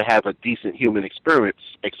trying to have a decent human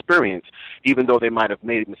experience, even though they might have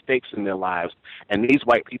made mistakes in their lives. And these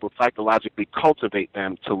white people psychologically cultivate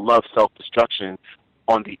them to love self-destruction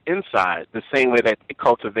on the inside, the same way that they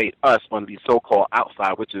cultivate us on the so-called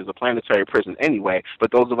outside, which is a planetary prison anyway,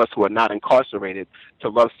 but those of us who are not incarcerated to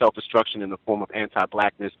love self-destruction in the form of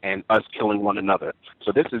anti-blackness and us killing one another.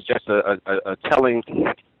 So this is just a telling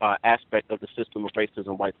aspect of the system of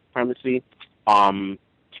racism, white supremacy.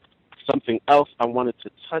 Something else I wanted to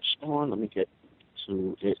touch on, let me get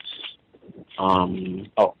to it.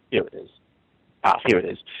 Here it is. Here it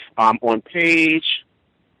is. On page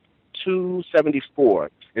 274,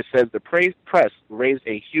 it says the press raised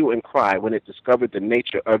a hue and cry when it discovered the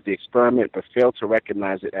nature of the experiment but failed to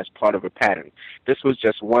recognize it as part of a pattern. This was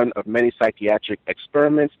just one of many psychiatric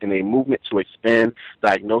experiments in a movement to expand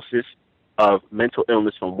diagnosis of mental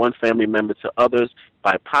illness from one family member to others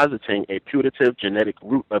by positing a putative genetic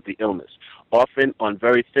root of the illness, often on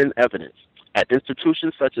very thin evidence. At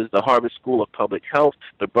institutions such as the Harvard School of Public Health,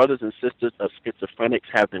 the brothers and sisters of schizophrenics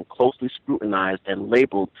have been closely scrutinized and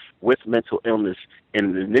labeled with mental illness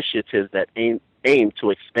in initiatives that aim to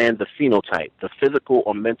expand the phenotype, the physical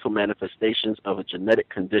or mental manifestations of a genetic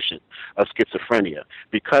condition of schizophrenia.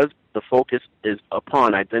 Because the focus is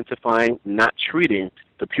upon identifying, not treating,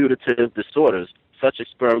 the putative disorders, such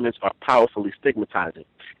experiments are powerfully stigmatizing.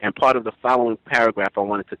 And part of the following paragraph I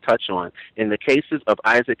wanted to touch on. In the cases of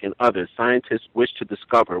Isaac and others, scientists wish to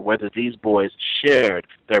discover whether these boys shared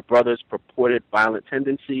their brother's purported violent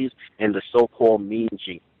tendencies and the so-called mean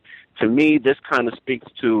gene. To me, this kind of speaks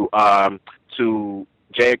to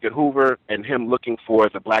J. Edgar Hoover and him looking for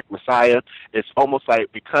the Black Messiah. It's almost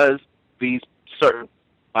like because these certain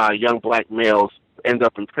young black males end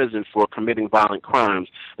up in prison for committing violent crimes,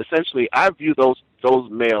 essentially I view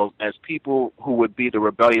those males as people who would be the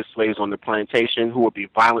rebellious slaves on the plantation, who would be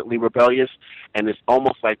violently rebellious, and it's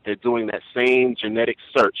almost like they're doing that same genetic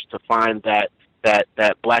search to find that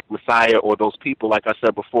Black Messiah, or those people, like I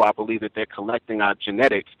said before, I believe that they're collecting our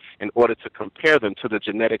genetics in order to compare them to the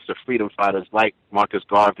genetics of freedom fighters like Marcus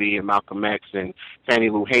Garvey and Malcolm X and Fannie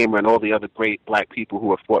Lou Hamer and all the other great black people who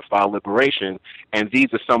have fought for our liberation. And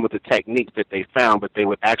these are some of the techniques that they found, but they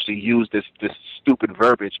would actually use this stupid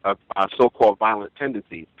verbiage of so-called violent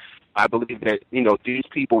tendencies. I believe that, these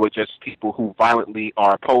people were just people who violently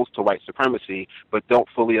are opposed to white supremacy, but don't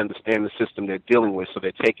fully understand the system they're dealing with, so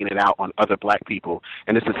they're taking it out on other black people.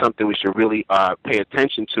 And this is something we should really pay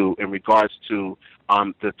attention to in regards to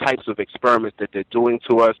the types of experiments that they're doing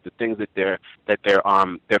to us, the things that they're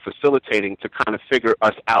facilitating to kind of figure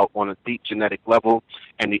us out on a deep genetic level.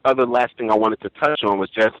 And the other last thing I wanted to touch on was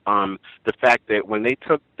just the fact that when they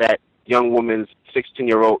took that young woman's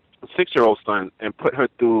 6-year-old son and put her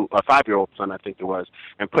through, a 5-year-old son, I think it was,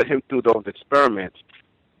 and put him through those experiments,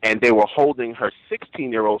 and they were holding her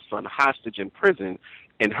 16-year-old son hostage in prison,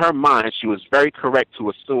 in her mind, she was very correct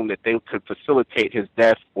to assume that they could facilitate his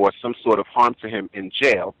death or some sort of harm to him in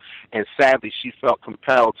jail. And sadly, she felt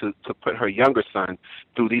compelled to put her younger son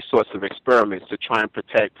through these sorts of experiments to try and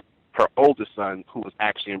protect her older son, who was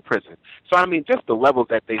actually in prison. So, I mean, just the level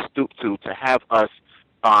that they stooped to have us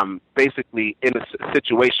basically in a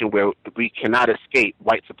situation where we cannot escape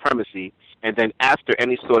white supremacy, and then after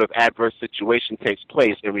any sort of adverse situation takes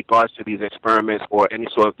place in regards to these experiments or any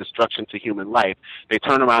sort of destruction to human life, they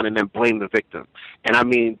turn around and then blame the victim. And I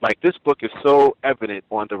mean, like, this book is so evident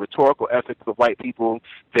on the rhetorical ethics of white people,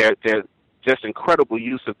 their just incredible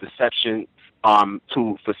use of deception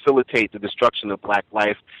to facilitate the destruction of black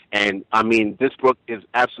life. And I mean, this book is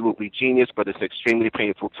absolutely genius, but it's extremely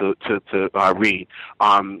painful to read.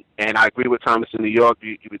 And I agree with Thomas in New York.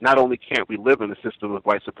 You not only can't we live in a system of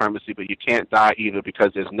white supremacy, but you can't die either,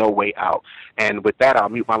 because there's no way out. And with that, I'll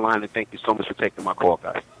mute my line, and thank you so much for taking my call,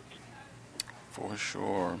 guys. For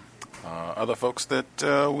sure. Other folks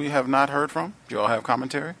that we have not heard from, do you all have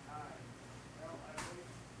commentary?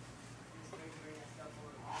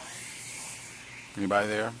 Anybody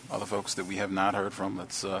there? Other folks that we have not heard from?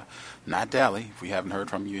 Let's not dally. If we haven't heard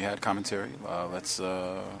from you, you had commentary. Let's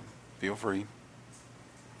feel free.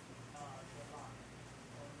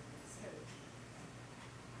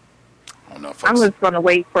 I don't know, folks. I'm just going to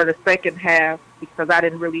wait for the second half because I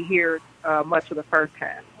didn't really hear much of the first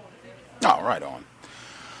half. Oh, right on.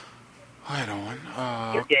 Right on.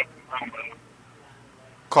 Okay.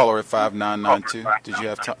 Caller at 5992. Did you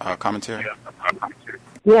have commentary?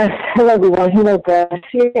 Yes, hello everyone. Hello guys.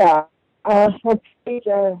 Yeah, on page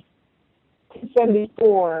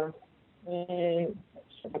 274, and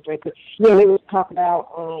they was talking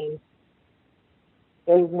about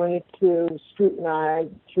they wanted to scrutinize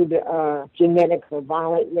to the genetics of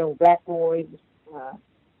violent young black boys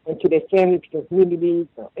and to their families, to the communities,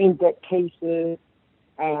 in-depth cases,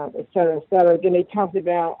 et cetera, et cetera. Then they talked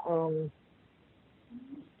about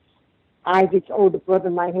Isaac's older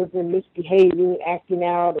brother might have been misbehaving, acting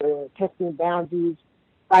out, or testing boundaries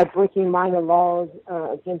by breaking minor laws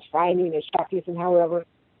against fighting and shoplifting. However,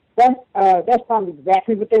 that's probably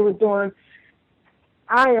exactly what they were doing.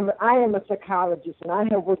 I am a psychologist, and I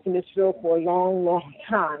have worked in this field for a long, long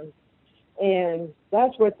time, and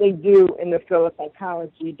that's what they do in the field of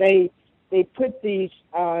psychology. They put these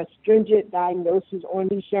stringent diagnoses on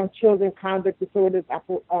these young children: conduct disorders,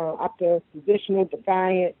 oppositional,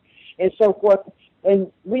 defiant, and so forth. And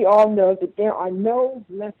we all know that there are no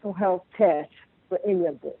mental health tests for any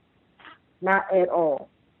of this. Not at all.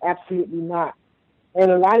 Absolutely not.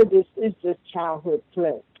 And a lot of this is just childhood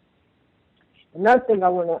play. Another thing I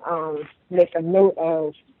want to make a note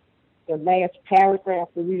of, the last paragraph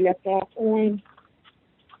that we left off on.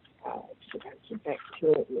 So I get back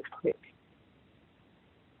to it real quick.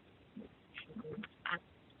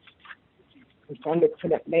 I'm going to look for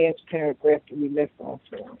that last paragraph that we left off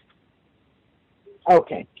on.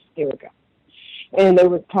 Okay, here we go. And they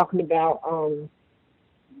were talking about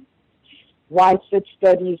why such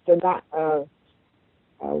studies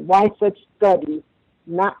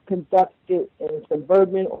not conducted in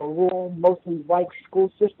suburban or rural, mostly white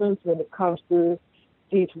school systems when it comes to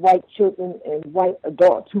these white children and white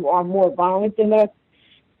adults who are more violent than us.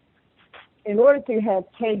 In order to have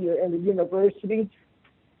tenure in the university,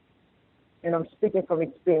 and I'm speaking from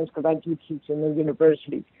experience because I do teach in the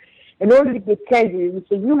university, in order to get tenure,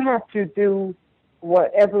 so you have to do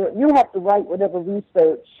whatever, you have to write whatever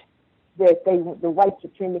research that the white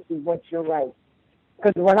supremacy wants you to write.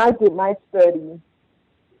 Because when I did my study,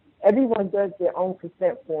 everyone does their own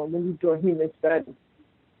consent form when you do a human study.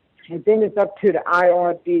 And then it's up to the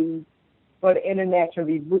IRB or the International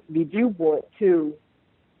Review Board to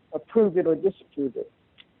approve it or disapprove it.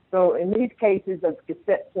 So in these cases of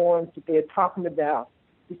consent forms that they're talking about,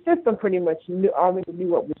 the system pretty much already knew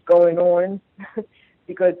what was going on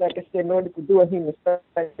because, like I said, in order to do a human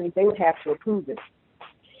study, they would have to approve it.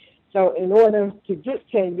 So in order to get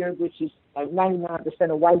tenure, which is like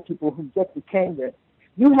 99% of white people who get the tenure,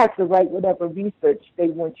 you have to write whatever research they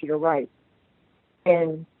want you to write.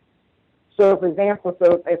 And so, for example,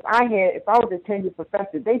 if I was a tenured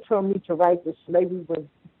professor, they told me to write that slavery was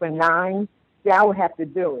benign, then I would have to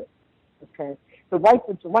do it. Okay. So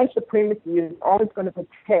white supremacy is always going to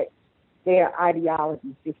protect their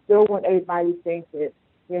ideologies. They still want everybody to think that,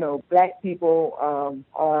 black people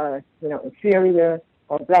are, inferior,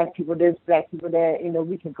 or black people this, black people that.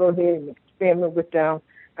 We can go ahead and experiment with them.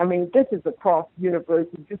 I mean, this is across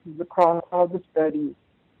universities. This is across all the studies.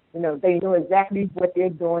 They know exactly what they're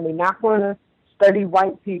doing. They're not going to study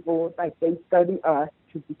white people like they study us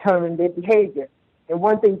to determine their behavior. And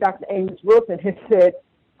one thing Dr. Amos Wilson has said,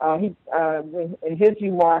 in his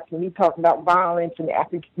remarks, when he talked about violence in the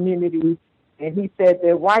African community, and he said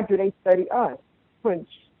that why do they study us? When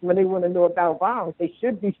they want to know about violence, they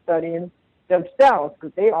should be studying themselves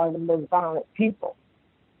because they are the most violent people.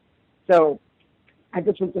 So I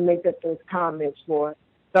just want to make up those comments for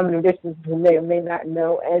some of the listeners who may or may not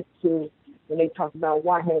know as to when they talk about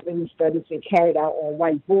why have any studies been carried out on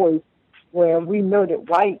white boys, where we know that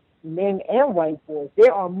white men and white boys,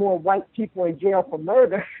 there are more white people in jail for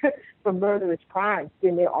murder, for murderous crimes,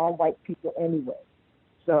 than there are white people anyway.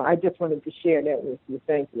 So I just wanted to share that with you.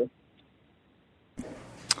 Thank you.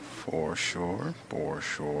 For sure.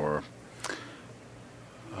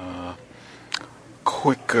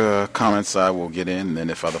 Quick comments I will get in, and then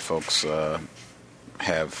if other folks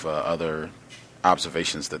have other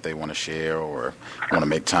observations that they want to share or want to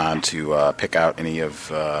make time to pick out any of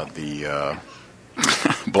the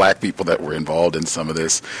black people that were involved in some of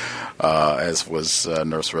this, as was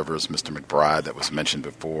Nurse Rivers, Mr. McBride, that was mentioned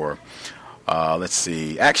before. Let's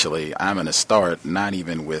see. Actually, I'm going to start not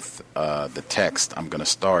even with the text. I'm going to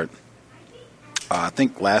start, I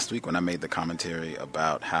think last week when I made the commentary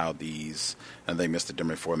about how these, I think Mr.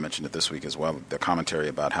 Demery mentioned it this week as well, the commentary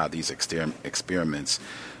about how these experiments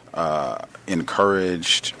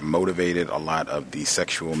encouraged, motivated a lot of the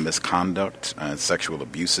sexual misconduct and sexual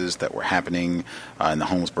abuses that were happening in the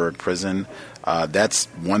Holmesburg prison. That's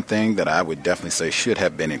one thing that I would definitely say should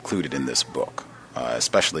have been included in this book,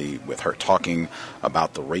 especially with her talking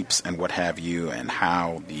about the rapes and what have you, and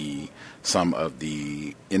how some of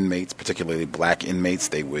the inmates, particularly black inmates,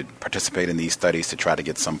 they would participate in these studies to try to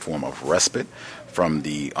get some form of respite from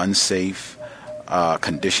the unsafe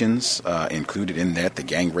conditions included in that, the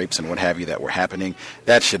gang rapes and what have you that were happening.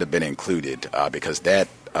 That should have been included because that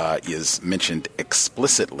is mentioned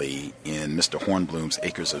explicitly in Mr. Hornblum's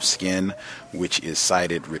Acres of Skin, which is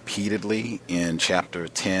cited repeatedly in Chapter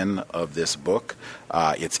 10 of this book.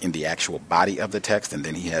 It's in the actual body of the text, and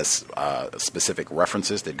then he has specific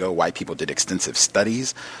references that go. White people did extensive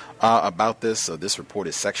studies about this. So this report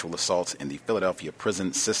is Sexual Assaults in the Philadelphia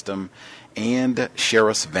Prison System and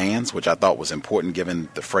Sheriff's Vans, which I thought was important given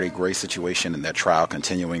the Freddie Gray situation and that trial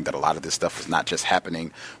continuing, that a lot of this stuff was not just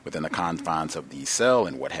happening within the confines of the cell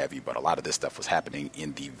and what have you, but a lot of this stuff was happening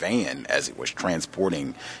in the van as it was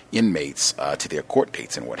transporting inmates to their court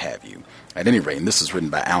dates and what have you. At any rate, and this is written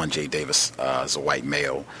by Alan J. Davis as a white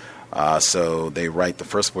male. So they write the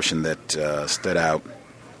first portion that stood out.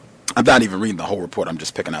 I'm not even reading the whole report. I'm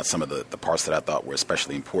just picking out some of the parts that I thought were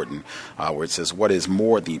especially important, where it says, what is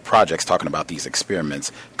more, the projects talking about these experiments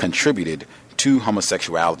contributed to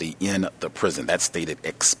homosexuality in the prison. That's stated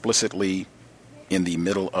explicitly in the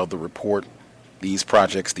middle of the report. These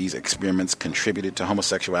projects, these experiments contributed to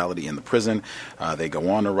homosexuality in the prison. They go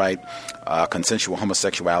on to write, consensual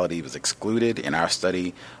homosexuality was excluded. In our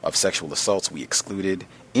study of sexual assaults, we excluded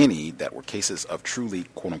any that were cases of truly,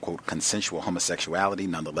 quote-unquote, consensual homosexuality.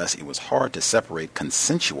 Nonetheless, it was hard to separate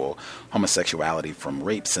consensual homosexuality from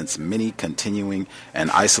rape, since many continuing and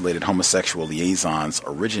isolated homosexual liaisons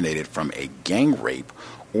originated from a gang rape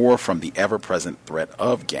or from the ever-present threat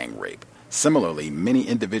of gang rape. Similarly, many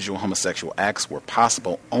individual homosexual acts were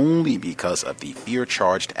possible only because of the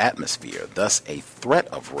fear-charged atmosphere. Thus, a threat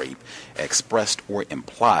of rape, expressed or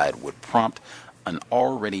implied, would prompt an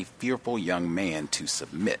already fearful young man to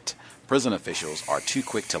submit. Prison officials are too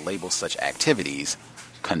quick to label such activities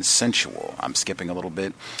consensual. I'm skipping a little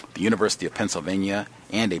bit. The University of Pennsylvania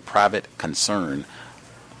and a private concern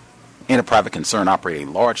operate a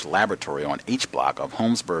large laboratory on H Block of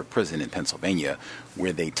Holmesburg Prison in Pennsylvania,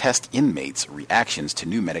 where they test inmates' reactions to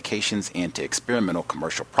new medications and to experimental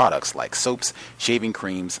commercial products like soaps, shaving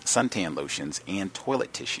creams, suntan lotions, and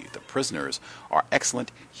toilet tissue. The prisoners are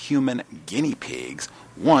excellent human guinea pigs,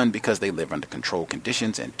 one, because they live under controlled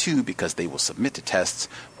conditions, and two, because they will submit to tests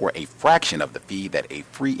for a fraction of the fee that a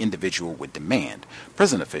free individual would demand.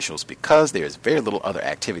 Prison officials, because there is very little other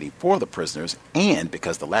activity for the prisoners, and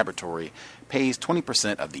because the laboratory pays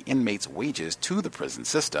 20% of the inmates' wages to the prison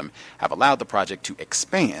system, have allowed the project to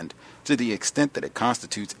expand to the extent that it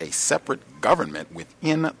constitutes a separate government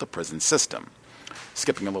within the prison system.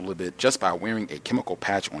 Skipping a little bit, just by wearing a chemical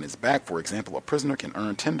patch on his back, for example, a prisoner can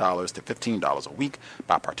earn $10 to $15 a week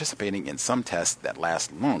by participating in some tests that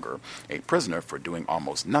last longer. A prisoner, for doing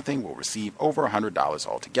almost nothing, will receive over $100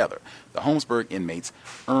 altogether. The Holmesburg inmates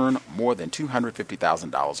earn more than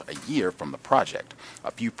 $250,000 a year from the project.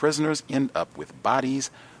 A few prisoners end up with bodies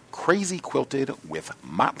crazy quilted with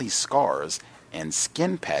motley scars and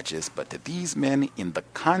skin patches, but to these men, in the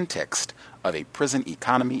context of a prison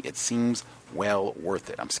economy, it seems well worth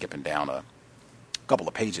it. I'm skipping down a couple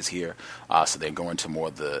of pages here, so they go into more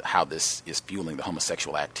of how this is fueling the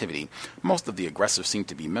homosexual activity. Most of the aggressors seem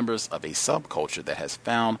to be members of a subculture that has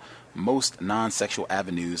found most non-sexual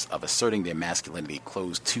avenues of asserting their masculinity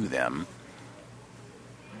closed to them.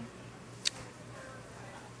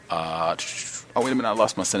 Oh, wait a minute, I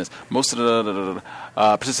lost my sentence. Most of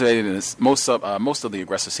participated in this. Most of the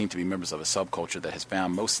aggressors seem to be members of a subculture that has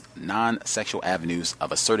found most non-sexual avenues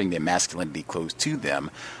of asserting their masculinity closed to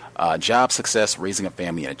them. Job success, raising a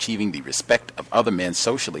family, and achieving the respect of other men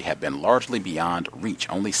socially have been largely beyond reach.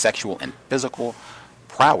 Only sexual and physical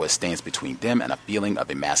prowess stands between them and a feeling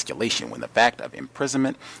of emasculation. When the fact of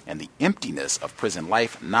imprisonment and the emptiness of prison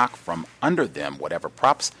life knock from under them whatever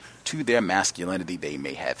props to their masculinity they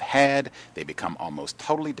may have had, they become almost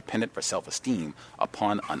totally dependent for self-esteem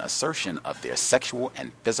upon an assertion of their sexual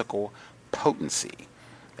and physical potency.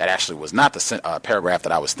 That actually was not the paragraph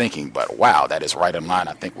that I was thinking, but wow, that is right in line,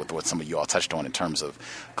 I think, with what some of you all touched on in terms of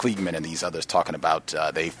Kliegman and these others talking about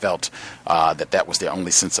they felt that was their only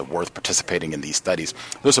sense of worth participating in these studies.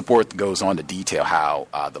 This report goes on to detail how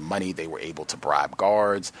the money they were able to bribe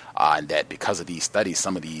guards, and that because of these studies,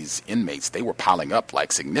 some of these inmates, they were piling up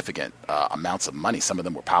like significant amounts of money. Some of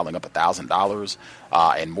them were piling up $1,000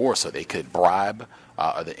 and more, so they could bribe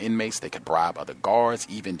other inmates, they could bribe other guards,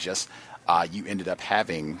 even just you ended up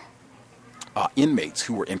having inmates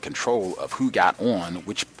who were in control of who got on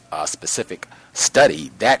which specific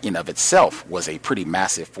study. That in of itself was a pretty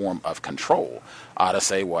massive form of control to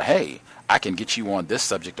say, well, hey, I can get you on this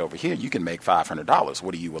subject over here. You can make $500.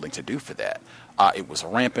 What are you willing to do for that? It was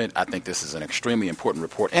rampant. I think this is an extremely important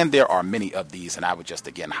report, and there are many of these, and I would just,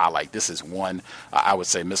 again, highlight this is one. I would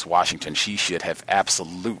say Miss Washington, she should have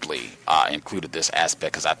absolutely included this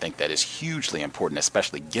aspect, because I think that is hugely important,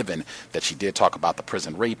 especially given that she did talk about the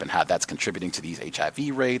prison rape and how that's contributing to these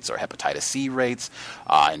HIV rates or hepatitis C rates,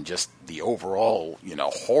 and just the overall,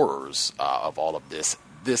 horrors of all of this.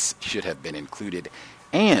 This should have been included.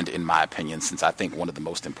 And in my opinion, since I think one of the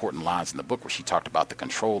most important lines in the book where she talked about the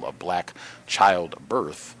control of black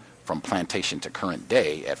childbirth from plantation to current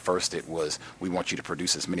day, at first it was, we want you to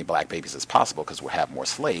produce as many black babies as possible because we'll have more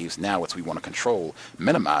slaves. Now it's, we want to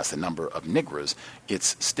minimize the number of Negroes.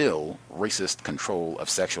 It's still racist control of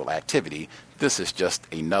sexual activity. This is just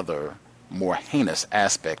another more heinous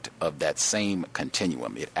aspect of that same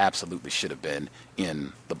continuum. It absolutely should have been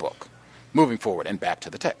in the book. Moving forward and back to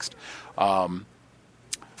the text.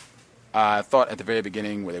 I thought at the very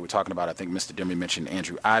beginning where they were talking about, I think Mr. Demery mentioned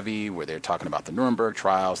Andrew Ivy, where they're talking about the Nuremberg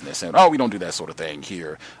trials, and they're saying, oh, we don't do that sort of thing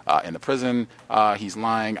here in the prison. He's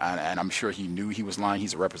lying, and I'm sure he knew he was lying.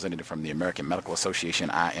 He's a representative from the American Medical Association.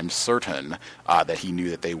 I am certain that he knew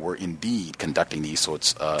that they were indeed conducting these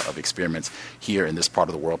sorts of experiments here in this part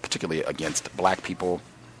of the world, particularly against black people.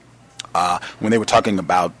 When they were talking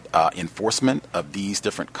about enforcement of these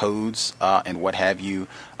different codes and what have you.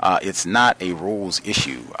 It's not a rules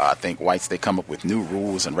issue. I think whites, they come up with new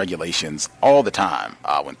rules and regulations all the time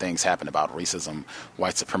when things happen about racism,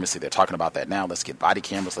 white supremacy. They're talking about that now. Let's get body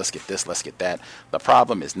cameras. Let's get this. Let's get that. The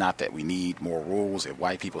problem is not that we need more rules. If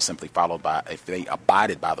white people simply if they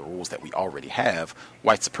abided by the rules that we already have,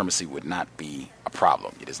 white supremacy would not be a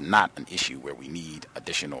problem. It is not an issue where we need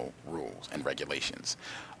additional rules and regulations.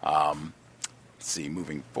 Let's see,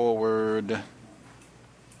 moving forward.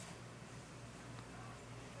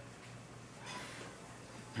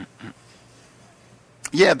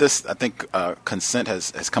 Yeah, I think consent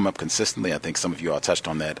has come up consistently. I think some of you all touched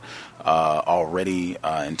on that already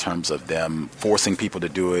in terms of them forcing people to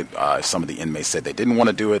do it. Some of the inmates said they didn't want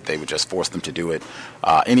to do it. They would just force them to do it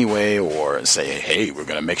anyway, or say, hey, we're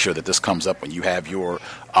going to make sure that this comes up when you have your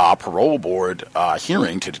parole board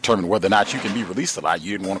hearing to determine whether or not you can be released or not.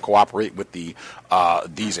 You didn't want to cooperate with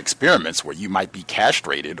these experiments where you might be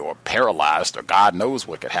castrated or paralyzed or God knows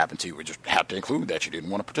what could happen to you. We just have to include that you didn't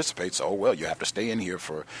want to participate. So, well, you have to stay in here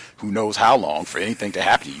for who knows how long for anything to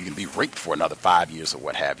happen to you. You can be raped for another 5 years or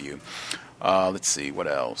what have you. Let's see, what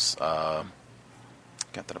else? Got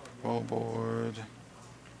that parole board.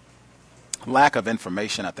 Lack of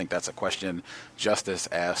information, I think that's a question Justice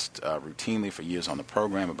asked routinely for years on the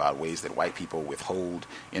program about ways that white people withhold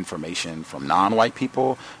information from non-white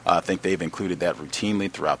people. I think they've included that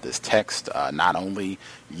routinely throughout this text, not only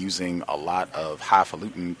using a lot of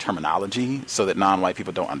highfalutin terminology so that non-white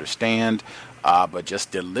people don't understand, but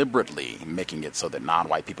just deliberately making it so that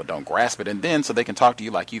non-white people don't grasp it, and then so they can talk to you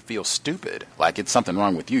like you feel stupid, like it's something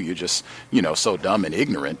wrong with you. You're just, so dumb and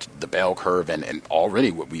ignorant, the bell curve, and already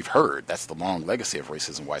what we've heard. That's the long legacy of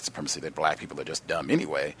racism, white supremacy, that black people are just dumb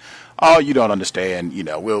anyway. Oh, you don't understand,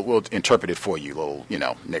 we'll interpret it for you, little,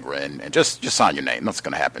 nigger, and just sign your name. Nothing's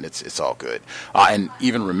going to happen. It's all good. And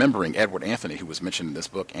even remembering Edward Anthony, who was mentioned in this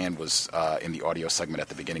book and was in the audio segment at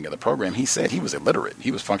the beginning of the program, he said he was illiterate.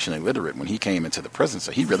 He was functionally illiterate when he came into the prison,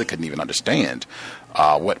 so he really couldn't even understand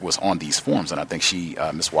what was on these forms, and I think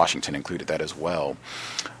Miss Washington, included that as well.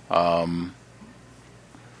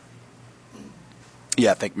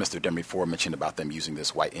 I think Mr. Demery Ford mentioned about them using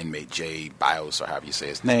this white inmate Jay Bios, or however you say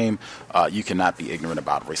his name. You cannot be ignorant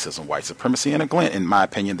about racism, white supremacy, and again, in my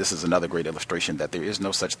opinion, this is another great illustration that there is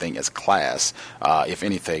no such thing as class. If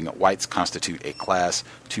anything, whites constitute a class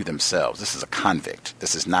to themselves. This is a convict.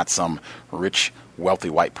 This is not some rich, wealthy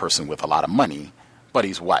white person with a lot of money, but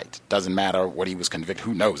he's white. Doesn't matter what he was convicted.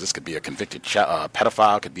 Who knows? This could be a convicted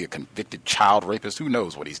pedophile, could be a convicted child rapist. Who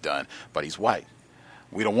knows what he's done? But he's white.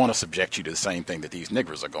 We don't want to subject you to the same thing that these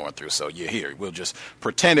niggers are going through, so you're here. We'll just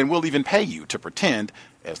pretend, and we'll even pay you to pretend,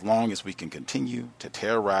 as long as we can continue to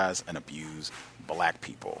terrorize and abuse black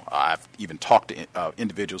people. I've even talked to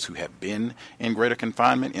individuals who have been in greater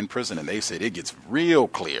confinement in prison, and they said it gets real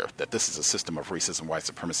clear that this is a system of racism, white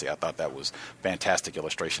supremacy. I thought that was a fantastic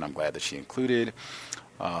illustration. I'm glad that she included.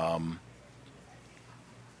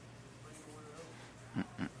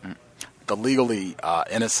 The legally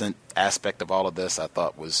innocent aspect of all of this, I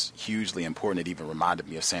thought, was hugely important. It even reminded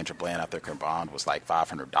me of Sandra Bland. I think her bond was like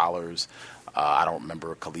 $500. I don't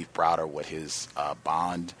remember Khalif Browder, what his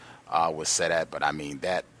bond was set at, but I mean,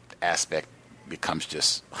 that aspect becomes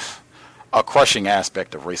just a crushing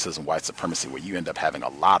aspect of racism, white supremacy, where you end up having a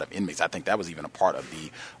lot of inmates. I think that was even a part of the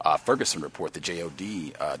Ferguson report, the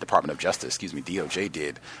Department of Justice, DOJ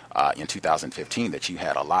did in 2015, that you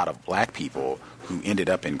had a lot of black people who ended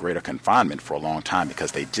up in greater confinement for a long time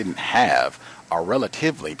because they didn't have a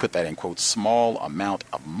relatively, put that in quotes, small amount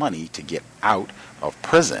of money to get out of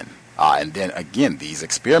prison. And then again, these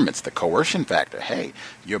experiments, the coercion factor. Hey,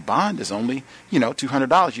 your bond is only,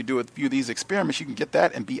 $200. You do a few of these experiments, you can get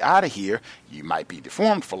that and be out of here. You might be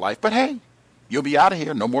deformed for life, but hey, you'll be out of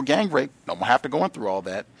here. No more gang rape. No more have to going through all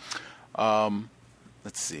that.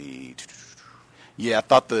 Let's see. Yeah, I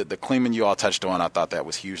thought the Kleeman you all touched on, I thought that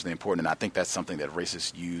was hugely important. And I think that's something that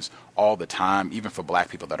racists use all the time, even for black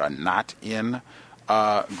people that are not in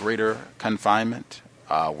greater confinement.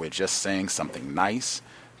 We're just saying something nice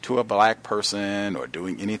to a black person or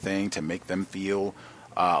doing anything to make them feel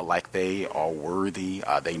like they are worthy.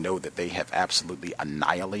 They know that they have absolutely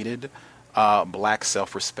annihilated black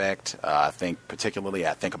self-respect. I think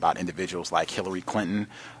about individuals like Hillary Clinton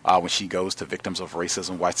when she goes to victims of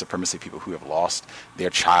racism, white supremacy, people who have lost their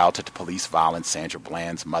child to police violence. Sandra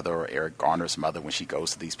Bland's mother, or Eric Garner's mother, when she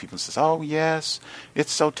goes to these people and says, oh yes,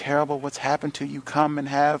 it's so terrible what's happened to you. Come and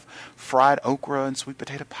have fried okra and sweet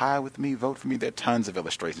potato pie with me. Vote for me. There are tons of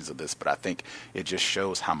illustrations of this, but I think it just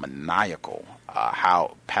shows how maniacal,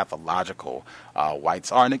 how pathological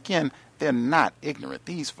whites are. And again, they're not ignorant.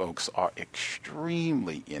 These folks are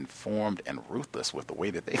extremely informed and ruthless with the way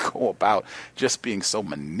that they go about just being so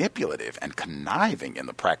manipulative and conniving in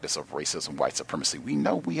the practice of racism, white supremacy. We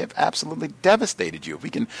know we have absolutely devastated you. If we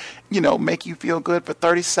can, make you feel good for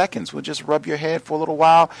 30 seconds, we'll just rub your head for a little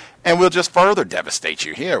while, and we'll just further devastate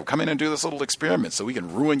you. Here, come in and do this little experiment so we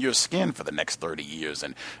can ruin your skin for the next 30 years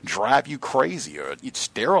and drive you crazy or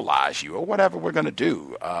sterilize you or whatever we're going to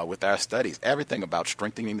do with our studies. Everything about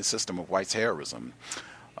strengthening the system of white terrorism.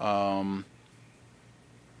 Let's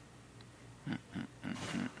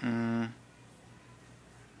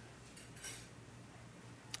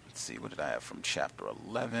see, what did I have from chapter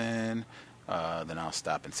 11? Then I'll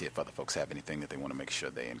stop and see if other folks have anything that they want to make sure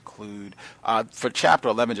they include. For chapter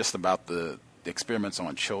 11, just about the experiments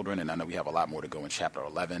on children, and I know we have a lot more to go in chapter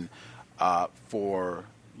 11. For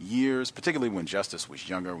years, particularly when Justice was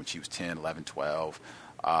younger, when she was 10, 11, 12,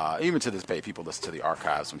 even to this day, people listen to the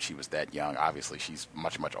archives when she was that young. Obviously, she's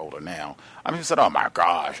much, much older now. I mean, she said, "Oh my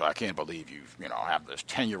gosh, I can't believe you have this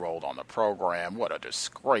 10-year-old on the program. What a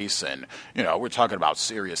disgrace!" And we're talking about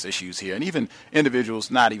serious issues here. And even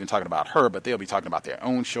individuals, not even talking about her, but they'll be talking about their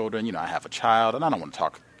own children. I have a child, and I don't want to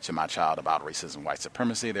talk to my child about racism, white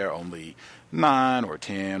supremacy. They're only 9 or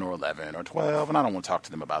 10 or 11 or 12, and I don't want to talk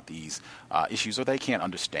to them about these issues, or they can't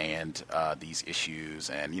understand these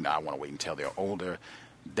issues. And I want to wait until they're older.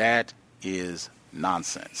 That is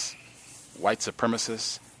nonsense. White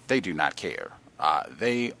supremacists, they do not care.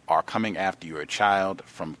 They are coming after your child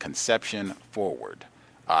from conception forward,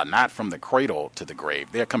 not from the cradle to the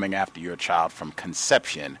grave. They're coming after your child from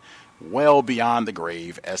conception well beyond the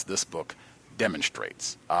grave, as this book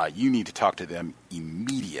demonstrates. You need to talk to them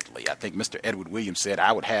immediately. I think Mr. Edward Williams said,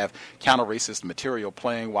 "I would have counter-racist material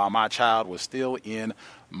playing while my child was still in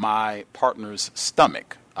my partner's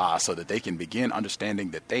stomach." So that they can begin understanding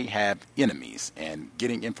that they have enemies and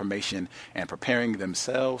getting information and preparing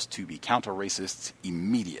themselves to be counter-racists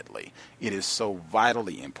immediately. It is so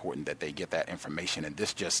vitally important that they get that information, and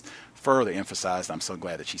this just further emphasized. I'm so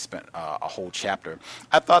glad that she spent a whole chapter.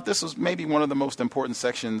 I thought this was maybe one of the most important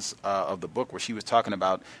sections of the book, where she was talking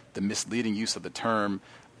about the misleading use of the term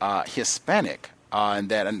Hispanic. And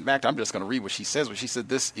that, in fact, I'm just going to read what she says. What she said,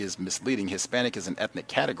 "This is misleading. Hispanic is an ethnic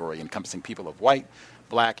category encompassing people of white,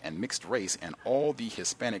 black, and mixed race, and all the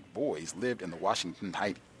Hispanic boys lived in the Washington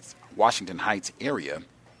Heights area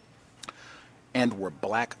and were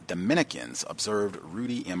black Dominicans," observed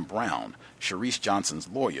Rudy M. Brown, Sharice Johnson's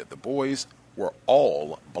lawyer. "The boys were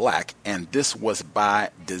all black, and this was by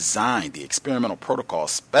design. The experimental protocol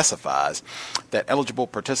specifies that eligible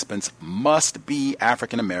participants must be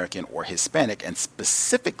African American or Hispanic, and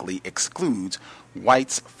specifically excludes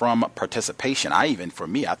whites from participation." I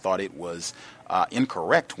thought it was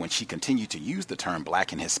incorrect when she continued to use the term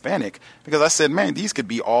black and Hispanic, because I said, man, these could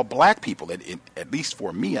be all black people. At least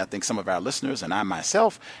for me, I think some of our listeners and I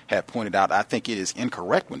myself have pointed out, I think it is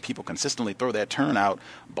incorrect when people consistently throw that term out,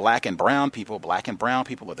 black and brown people,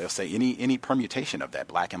 or they'll say any permutation of that,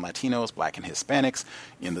 black and Latinos, black and Hispanics.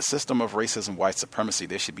 In the system of racism, white supremacy,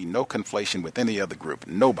 there should be no conflation with any other group.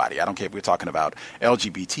 Nobody. I don't care if we're talking about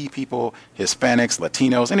LGBT people, Hispanics,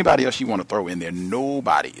 Latinos, anybody else you want to throw in there.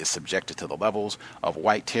 Nobody is subjected to the level of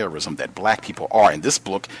white terrorism that black people are. And this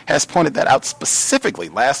book has pointed that out specifically.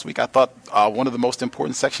 Last week, I thought one of the most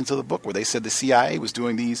important sections of the book, where they said the CIA was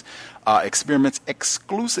doing these experiments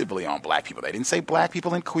exclusively on black people. They didn't say black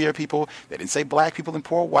people and queer people. They didn't say black people and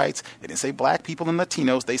poor whites. They didn't say black people and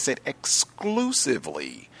Latinos. They said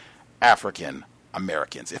exclusively African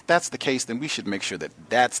Americans. If that's the case, then we should make sure that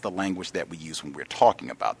that's the language that we use when we're talking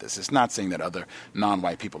about this. It's not saying that other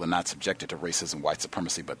non-white people are not subjected to racism, white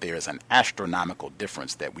supremacy, but there is an astronomical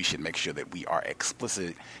difference that we should make sure that we are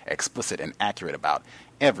explicit and accurate about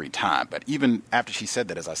every time. But even after she said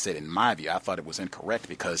that, as I said, in my view, I thought it was incorrect,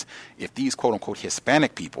 because if these quote-unquote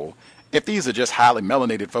Hispanic people, if these are just highly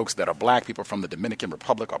melanated folks that are black people from the Dominican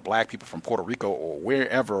Republic or black people from Puerto Rico or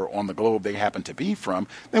wherever on the globe they happen to be from,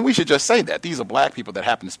 then we should just say that. These are black people that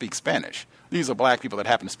happen to speak Spanish. These are black people that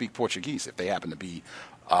happen to speak Portuguese, if they happen to be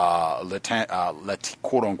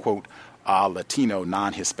quote-unquote Latino,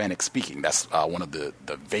 non-Hispanic speaking. That's one of the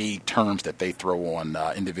vague terms that they throw on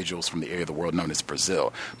individuals from the area of the world known as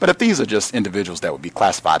Brazil. But if these are just individuals that would be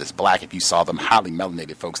classified as black, if you saw them highly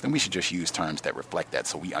melanated folks, then we should just use terms that reflect that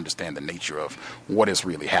so we understand the nature of what is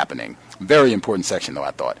really happening. Very important section, though,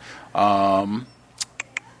 I thought.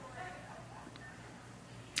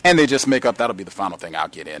 And they just make up, that'll be the final thing I'll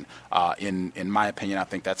get in. In my opinion, I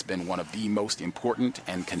think that's been one of the most important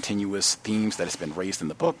and continuous themes that has been raised in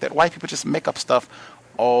the book, that white people just make up stuff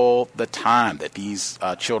all the time that these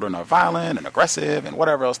children are violent and aggressive and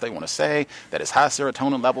whatever else they want to say, that it's high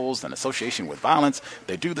serotonin levels in association with violence.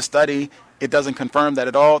 They do the study. It doesn't confirm that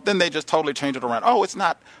at all. Then they just totally change it around. Oh, it's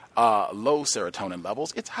not low serotonin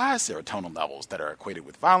levels. It's high serotonin levels that are equated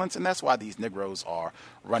with violence, and that's why these Negroes are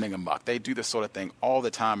running amok. They do this sort of thing all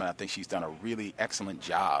the time, and I think she's done a really excellent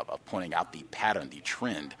job of pointing out the pattern, the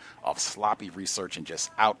trend of sloppy research and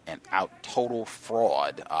just out and out total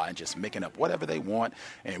fraud and just making up whatever they want.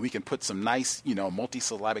 And we can put some nice,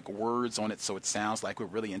 multisyllabic words on it so it sounds like we're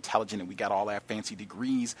really intelligent and we got all our fancy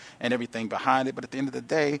degrees and everything behind it. But at the end of the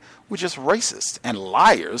day, we're just racist and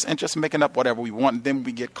liars and just making up whatever we want. And then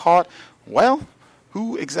we get caught. Well,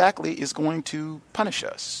 who exactly is going to punish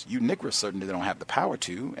us? You Negroes certainly don't have the power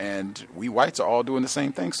to, and we whites are all doing the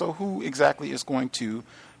same thing. So who exactly is going to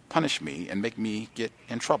punish me and make me get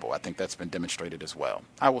in trouble? I think that's been demonstrated as well.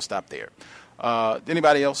 I will stop there.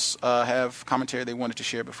 Anybody else have commentary they wanted to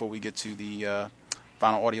share before we get to the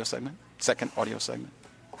second audio segment?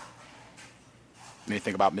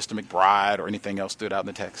 Anything about Mr. McBride or anything else stood out in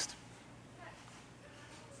the text?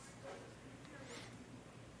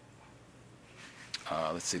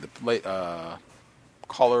 Let's see, the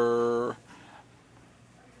caller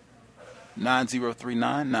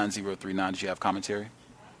 9039. Did you have commentary?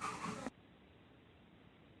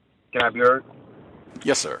 Can I be heard?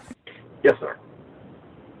 Yes, sir. Yes, sir.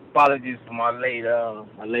 Apologies for my late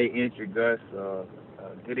entry, Gus.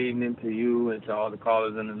 Good evening to you and to all the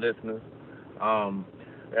callers and the listeners.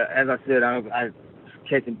 As I said, I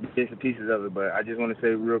catching bits and pieces of it, but I just want to say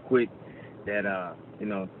real quick that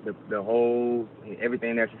the whole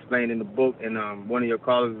everything that's explained in the book, and one of your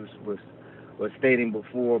callers was stating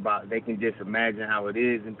before about they can just imagine how it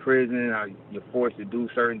is in prison, how you're forced to do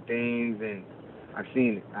certain things, and I've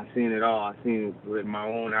seen it all. I've seen it with my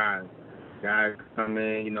own eyes. Guys come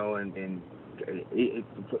in,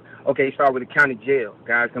 start with the county jail.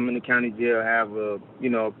 Guys come in the county jail, have a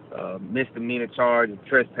misdemeanor charge of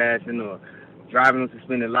trespassing or driving on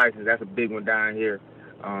suspended license. That's a big one down here.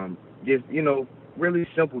 Just, really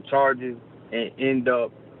simple charges and end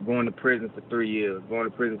up going to prison for 3 years, going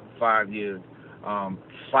to prison for 5 years,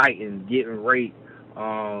 fighting, getting raped,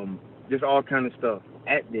 just all kind of stuff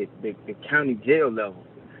at the county jail level.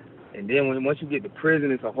 And then once you get to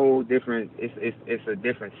prison, it's a whole different, it's a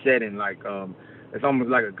different setting. Like, it's almost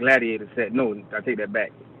like a gladiator set. No, I take that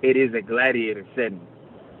back. It is a gladiator setting.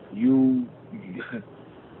 You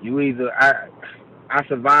either, I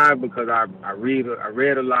survived because I read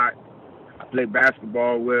a lot. I played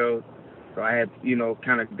basketball well, so I had,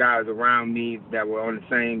 kind of guys around me that were on the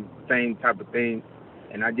same type of thing,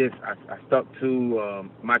 and I stuck to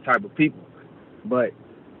my type of people. But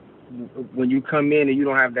when you come in and you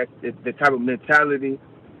don't have the type of mentality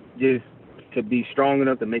just to be strong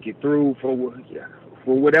enough to make it through for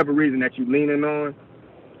whatever reason that you're leaning on,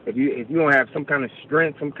 if you don't have some kind of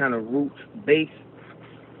strength, some kind of root base,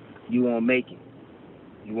 you won't make it.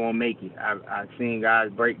 You won't make it. I've seen guys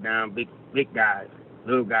break down, big guys,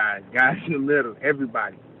 little guys, guys in the middle,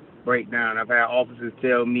 everybody break down. I've had officers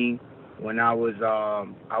tell me when I was a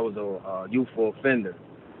youthful offender,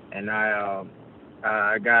 and I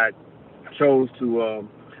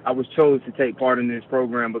was chosen to take part in this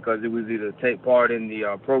program because it was either take part in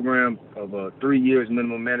the program of a 3 years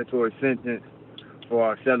minimum mandatory sentence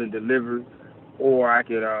for selling delivery, or I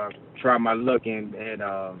could try my luck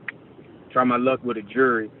with a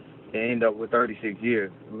jury and end up with 36 years.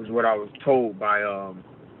 It was what I was told by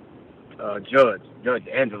Judge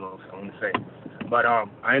Angelos, I want to say. But I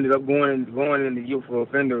ended up going in the youthful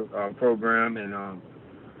offender program, and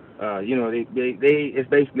it's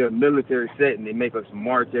basically a military setting. They make us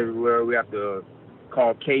march everywhere. We have to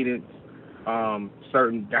call cadence,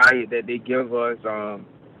 certain diet that they give us,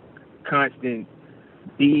 constant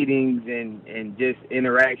beatings and just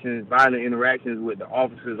interactions, violent interactions with the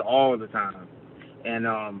officers all the time. And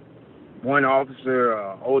one officer,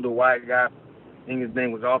 older white guy, I think his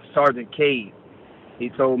name was Sergeant Cade, he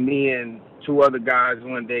told me and two other guys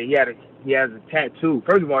one day he has a tattoo.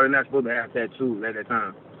 First of all, they're not supposed to have tattoos at that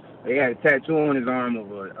time. He had a tattoo on his arm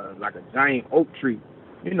of like a giant oak tree,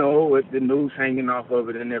 with the noose hanging off of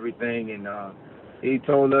it and everything. And he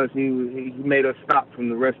told us he made us stop from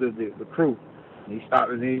the rest of the crew. And he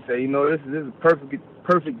stopped us and he said, this is a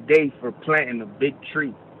perfect day for planting a big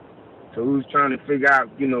tree. So we was trying to figure out,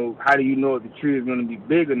 how do you know if the tree is going to be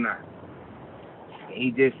big or not?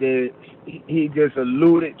 He just said, he just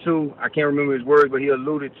alluded to, I can't remember his words, but he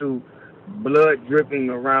alluded to blood dripping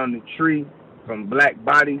around the tree from black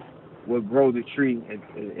bodies will grow the tree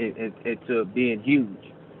into being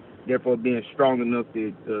huge, therefore being strong enough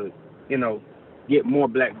to get more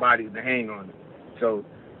black bodies to hang on it. So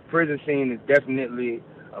prison scene is definitely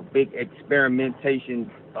a big experimentation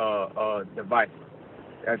device.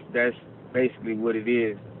 That's basically what it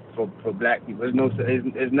is for black people.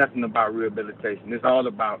 There's nothing about rehabilitation. It's all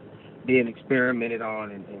about being experimented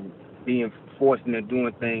on and being forced into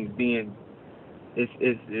doing things. It's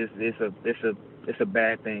a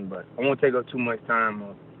bad thing. But I won't take up too much time.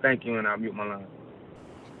 Thank you, and I'll mute my line.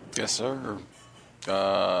 Yes, sir.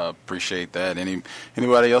 Appreciate that.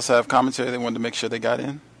 Anybody else have commentary they wanted to make sure they got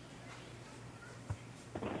in?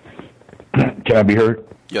 Can I be heard?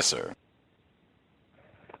 Yes, sir.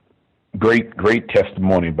 Great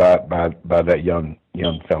testimony by that young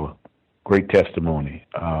fella. Great testimony.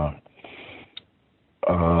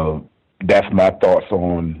 That's my thoughts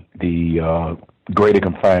on the greater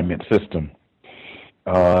confinement system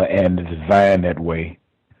and the design that way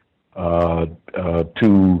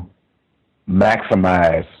to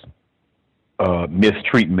maximize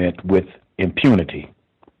mistreatment with impunity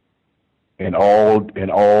in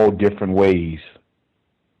all different ways,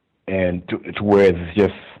 and to where it's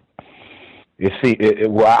just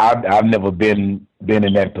I've never been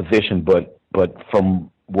in that position, but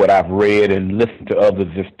from what I've read and listened to others,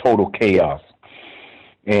 it's total chaos.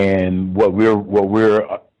 And what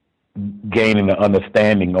we're gaining an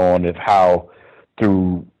understanding on is how,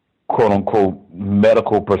 through quote unquote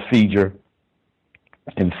medical procedure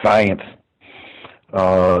and science,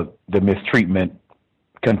 the mistreatment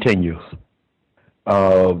continues.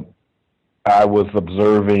 I was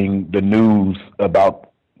observing the news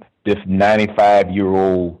about this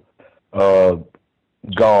 95-year-old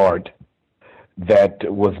guard that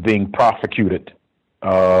was being prosecuted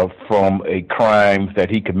from a crime that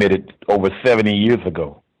he committed over 70 years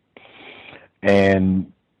ago.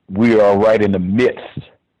 And we are right in the midst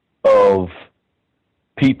of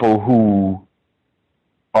people who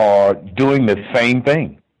are doing the same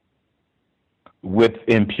thing with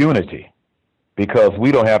impunity, because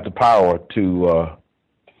we don't have the power to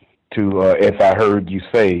as I heard you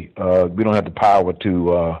say, we don't have the power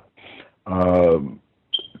to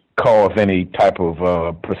cause any type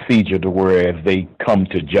of procedure to whereas they come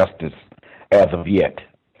to justice as of yet.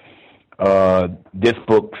 This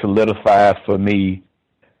book solidifies for me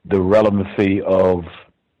the relevancy of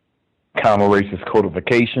counter-racist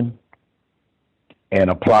codification and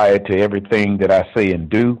apply it to everything that I say and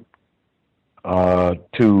do,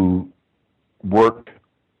 to work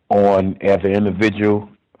on as an individual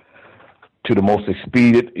to the most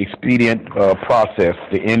expedient process,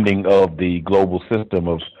 the ending of the global system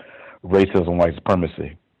of racism and white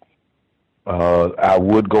supremacy. I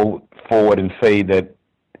would go forward and say that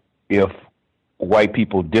if white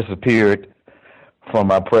people disappeared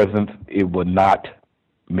from our presence, it would not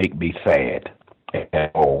make me sad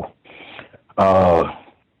at all.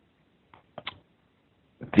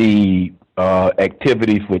 The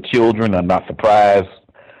activities with children, I'm not surprised.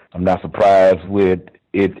 I'm not surprised with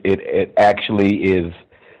it. It actually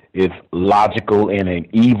is logical in an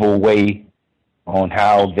evil way on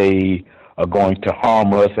how they are going to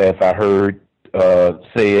harm us, as I heard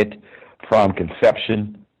said, from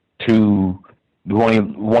conception to won't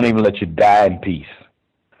even let you die in peace,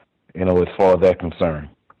 as far as that's concerned.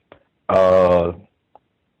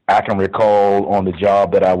 I can recall on the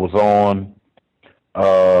job that I was on,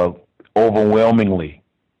 overwhelmingly,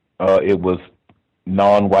 it was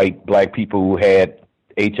non-white black people who had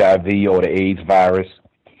HIV or the AIDS virus.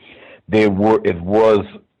 It was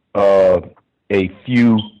a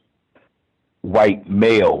few white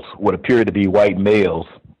males, what appeared to be white males,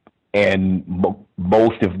 and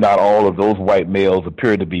most, if not all, of those white males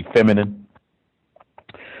appeared to be feminine.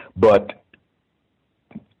 But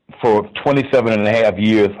for 27 and a half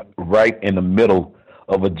years, right in the middle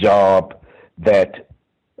of a job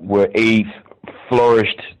where AIDS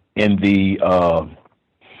flourished in the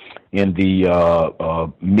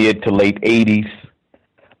mid to late 80s,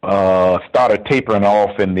 started tapering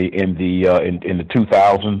off in the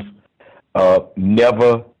 2000s.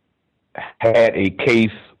 Never had a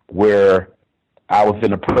case where I was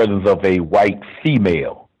in the presence of a white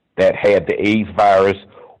female that had the AIDS virus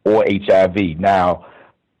or HIV. Now,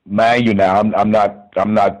 mind you, I'm not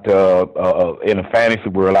in a fantasy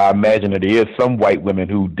world. I imagine that there is some white women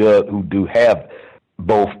who do have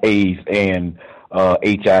both AIDS and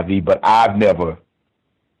HIV, but I've never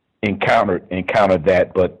encountered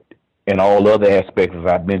that. But in all other aspects, as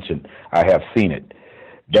I mentioned, I have seen it.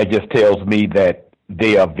 That just tells me that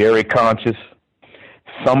they are very conscious.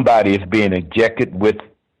 Somebody is being injected with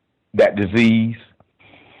that disease.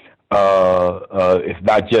 It's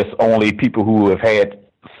not just only people who have had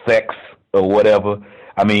sex or whatever.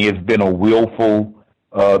 I mean, it's been a willful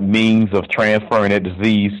means of transferring that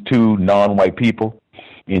disease to non-white people.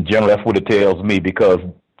 In general, that's what it tells me, because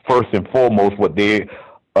first and foremost, what they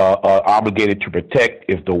are obligated to protect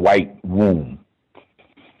is the white womb.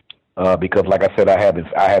 Because, like I said, I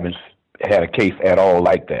haven't had a case at all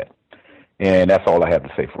like that, and that's all I have to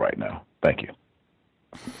say for right now. Thank you.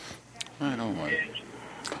 All right.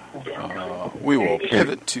 We will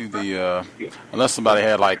pivot to the unless somebody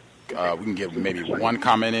had we can get maybe one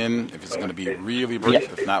comment in if it's going to be really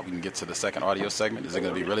brief. If not, we can get to the second audio segment. Is it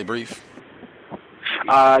going to be really brief?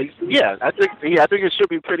 I think it should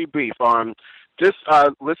be pretty brief. Just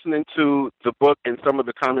listening to the book and some of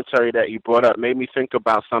the commentary that you brought up made me think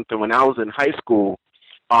about something. When I was in high school,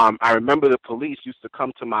 I remember the police used to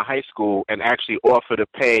come to my high school and actually offer to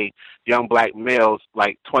pay young black males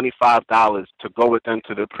like $25 to go with them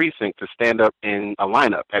to the precinct to stand up in a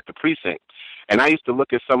lineup at the precinct. And I used to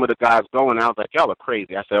look at some of the guys going, and I was like, y'all are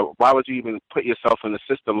crazy. I said, why would you even put yourself in a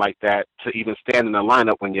system like that to even stand in a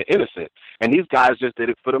lineup when you're innocent? And these guys just did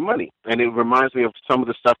it for the money. And it reminds me of some of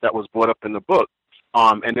the stuff that was brought up in the book.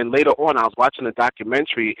 And then later on, I was watching a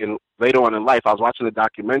documentary, and later on in life, I was watching a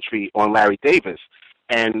documentary on Larry Davis.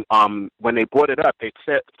 And when they brought it up, they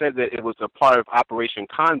said that it was a part of Operation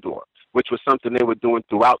Condor, which was something they were doing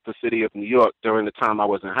throughout the city of New York during the time I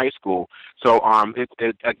was in high school. So,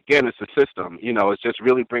 again, it's a system. You know, it just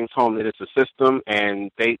really brings home that it's a system,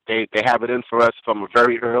 and they have it in for us from a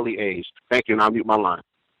very early age. Thank you, and I'll mute my line.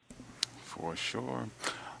 For sure.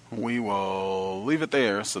 We will leave it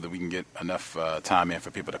there so that we can get enough time in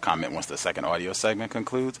for people to comment once the second audio segment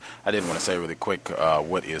concludes. I did want to say really quick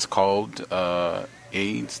what is called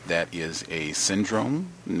AIDS. That is a syndrome,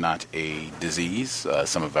 not a disease.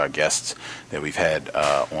 Some of our guests that we've had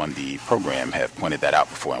on the program have pointed that out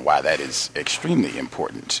before, and why that is extremely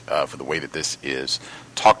important for the way that this is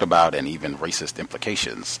talked about, and even racist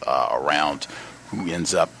implications around who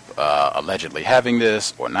ends up allegedly having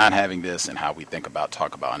this or not having this, and how we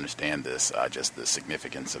talk about, understand this, just the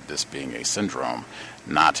significance of this being a syndrome,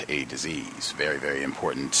 not a disease. Very, very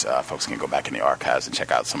important. Folks can go back in the archives and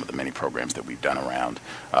check out some of the many programs that we've done around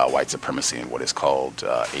white supremacy and what is called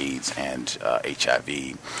AIDS and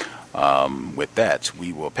HIV. With that,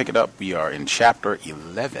 we will pick it up. We are in Chapter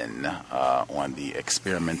 11 on the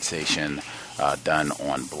experimentation done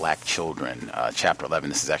on black children. Chapter 11,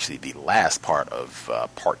 this is actually the last part of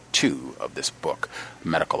Part 2 of this book,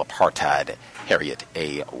 Medical Apartheid, Harriet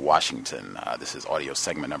A. Washington. This is audio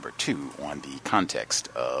segment number 2 on the context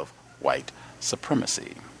of white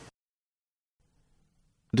supremacy.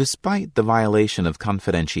 Despite the violation of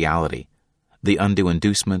confidentiality, the undue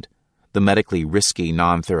inducement, the medically risky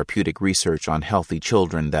non-therapeutic research on healthy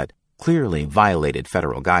children that clearly violated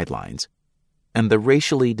federal guidelines, and the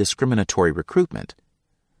racially discriminatory recruitment,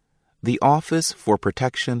 the Office for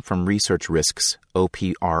Protection from Research Risks,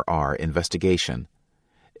 OPRR investigation,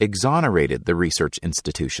 exonerated the research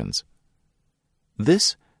institutions.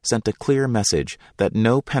 This sent a clear message that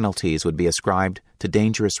no penalties would be ascribed to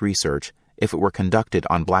dangerous research if it were conducted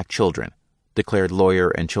on black children, declared lawyer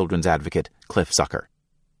and children's advocate Cliff Zucker.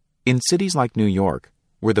 In cities like New York,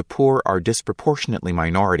 where the poor are disproportionately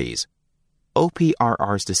minorities,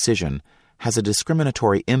 OPRR's decision has a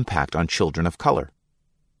discriminatory impact on children of color.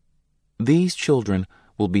 These children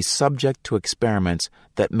will be subject to experiments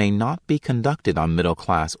that may not be conducted on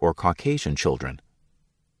middle-class or Caucasian children.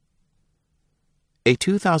 A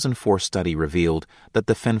 2004 study revealed that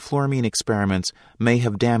the fenfluramine experiments may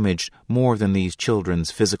have damaged more than these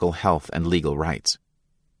children's physical health and legal rights.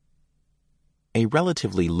 A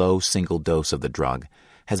relatively low single dose of the drug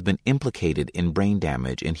has been implicated in brain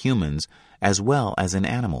damage in humans as well as in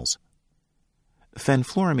animals.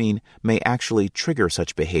 Fenfluramine may actually trigger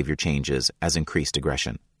such behavior changes as increased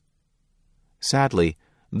aggression. Sadly,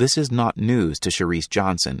 this is not news to Sharice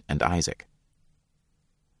Johnson and Isaac.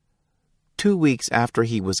 2 weeks after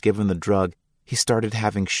he was given the drug, he started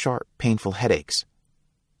having sharp, painful headaches.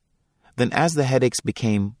 Then as the headaches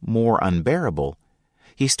became more unbearable,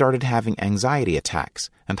 he started having anxiety attacks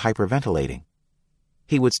and hyperventilating.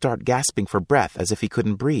 He would start gasping for breath as if he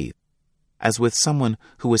couldn't breathe, as with someone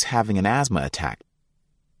who was having an asthma attack.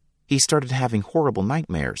 He started having horrible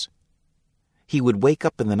nightmares. He would wake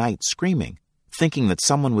up in the night screaming, thinking that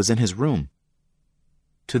someone was in his room.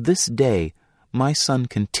 To this day, my son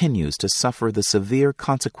continues to suffer the severe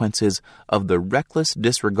consequences of the reckless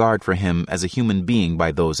disregard for him as a human being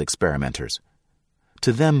by those experimenters.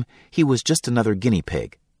 To them, he was just another guinea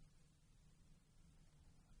pig.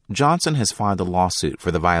 Johnson has filed a lawsuit for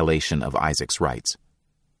the violation of Isaac's rights.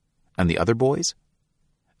 And the other boys?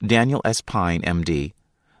 Daniel S. Pine, M.D.,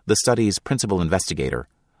 the study's principal investigator,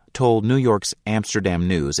 told New York's Amsterdam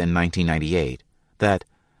News in 1998 that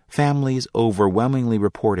families overwhelmingly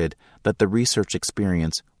reported that the research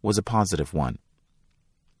experience was a positive one.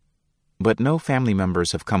 But no family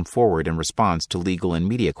members have come forward in response to legal and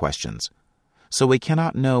media questions, so we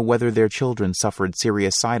cannot know whether their children suffered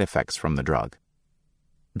serious side effects from the drug.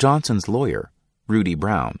 Johnson's lawyer, Rudy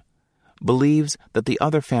Brown, believes that the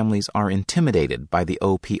other families are intimidated by the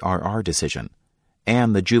OPRR decision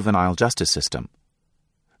and the juvenile justice system,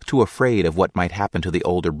 too afraid of what might happen to the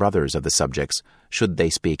older brothers of the subjects should they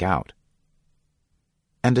speak out.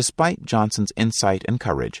 And despite Johnson's insight and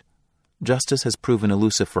courage, justice has proven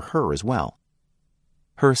elusive for her as well.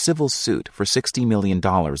 Her civil suit for $60 million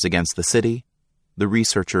against the city, the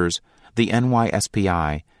researchers, the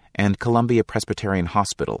NYSPI, and Columbia Presbyterian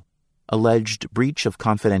Hospital alleged breach of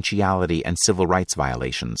confidentiality and civil rights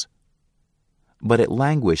violations. But it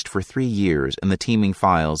languished for 3 years in the teeming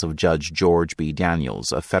files of Judge George B.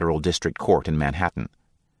 Daniels of Federal District Court in Manhattan.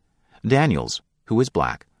 Daniels, who is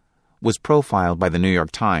black, was profiled by the New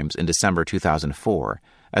York Times in December 2004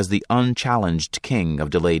 as the unchallenged king of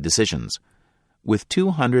delayed decisions, with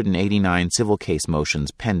 289 civil case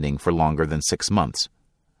motions pending for longer than 6 months,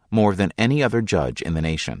 more than any other judge in the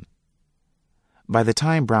nation. By the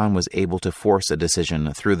time Brown was able to force a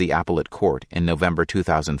decision through the appellate court in November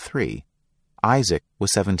 2003, Isaac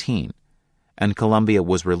was 17, and Columbia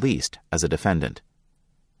was released as a defendant.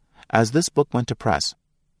 As this book went to press,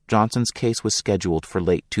 Johnson's case was scheduled for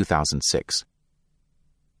late 2006.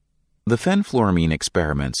 The fenfluramine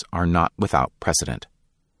experiments are not without precedent.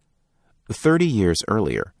 30 years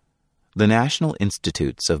earlier, the National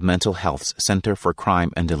Institutes of Mental Health's Center for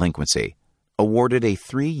Crime and Delinquency awarded a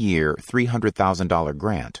 3-year, $300,000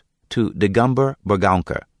 grant to Digumber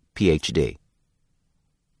Burgaonkar, Ph.D.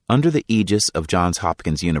 Under the aegis of Johns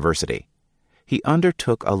Hopkins University, he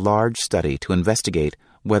undertook a large study to investigate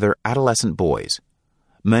whether adolescent boys,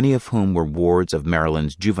 many of whom were wards of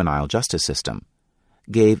Maryland's juvenile justice system,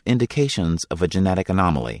 gave indications of a genetic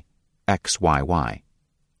anomaly, XYY.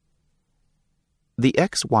 The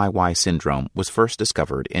XYY syndrome was first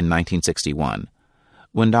discovered in 1961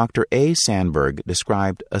 when Dr. A. Sandberg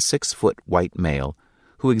described a 6-foot white male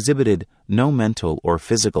who exhibited no mental or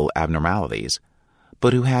physical abnormalities,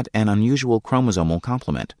 but who had an unusual chromosomal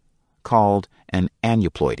complement, called an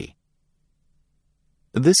aneuploidy.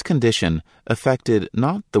 This condition affected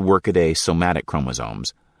not the workaday somatic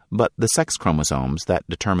chromosomes, but the sex chromosomes that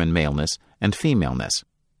determine maleness and femaleness.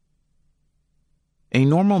 A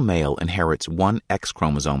normal male inherits one X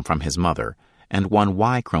chromosome from his mother and one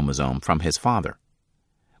Y chromosome from his father.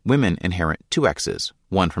 Women inherit 2 X's,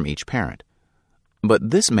 one from each parent. But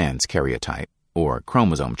this man's karyotype, or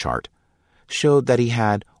chromosome chart, showed that he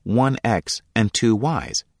had 1 X and 2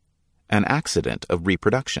 Ys, an accident of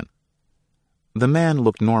reproduction. The man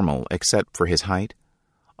looked normal except for his height,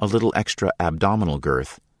 a little extra abdominal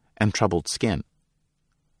girth, and troubled skin.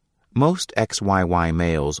 Most XYY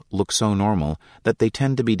males look so normal that they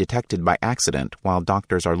tend to be detected by accident while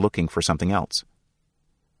doctors are looking for something else.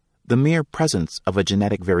 The mere presence of a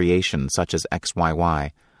genetic variation such as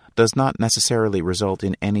XYY does not necessarily result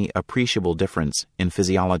in any appreciable difference in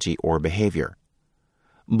physiology or behavior.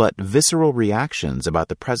 But visceral reactions about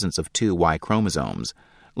the presence of 2 Y chromosomes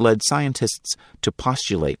led scientists to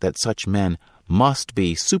postulate that such men must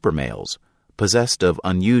be supermales, possessed of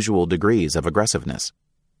unusual degrees of aggressiveness.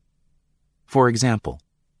 For example,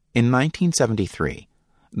 in 1973,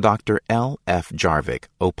 Dr. L. F. Jarvik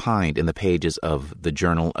opined in the pages of the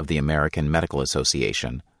Journal of the American Medical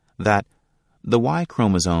Association that the Y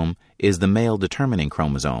chromosome is the male determining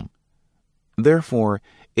chromosome. Therefore,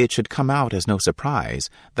 it should come out as no surprise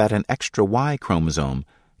that an extra Y chromosome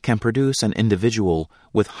can produce an individual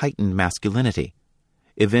with heightened masculinity,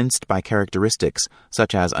 evinced by characteristics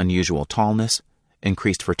such as unusual tallness,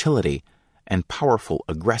 increased fertility, and powerful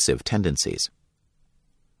aggressive tendencies.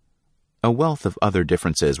 A wealth of other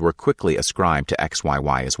differences were quickly ascribed to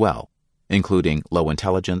XYY as well, including low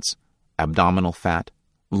intelligence, abdominal fat,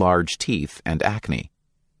 large teeth, and acne.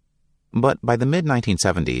 But by the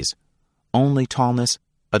mid-1970s, only tallness,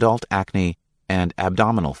 adult acne, and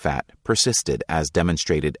abdominal fat persisted as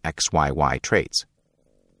demonstrated XYY traits.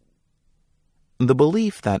 The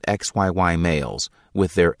belief that XYY males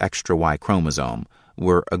with their extra Y chromosome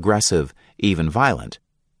were aggressive, even violent,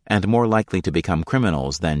 and more likely to become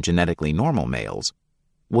criminals than genetically normal males,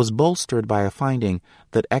 was bolstered by a finding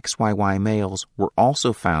that XYY males were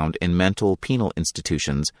also found in mental penal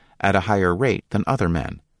institutions at a higher rate than other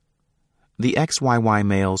men. The XYY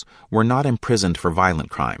males were not imprisoned for violent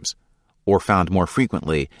crimes, or found more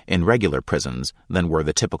frequently in regular prisons than were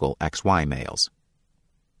the typical XY males.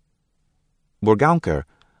 Burgaonkar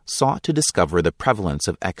sought to discover the prevalence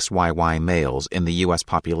of XYY males in the U.S.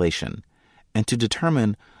 population and to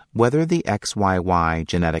determine whether the XYY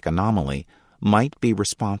genetic anomaly might be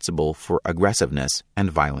responsible for aggressiveness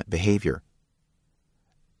and violent behavior.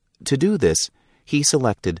 To do this, he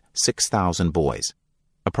selected 6,000 boys,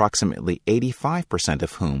 approximately 85%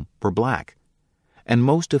 of whom were black, and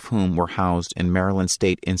most of whom were housed in Maryland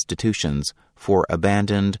state institutions for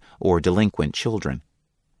abandoned or delinquent children.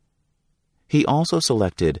 He also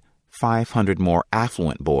selected 500 more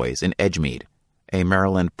affluent boys in Edgemead, a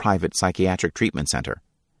Maryland private psychiatric treatment center,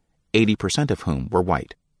 80% of whom were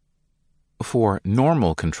white. For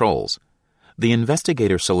normal controls, the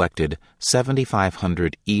investigator selected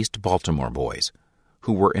 7,500 East Baltimore boys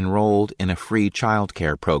who were enrolled in a free child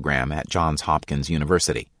care program at Johns Hopkins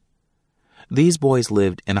University. These boys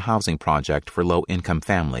lived in a housing project for low-income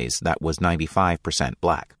families that was 95%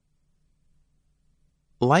 black.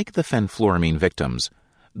 Like the fenfluramine victims,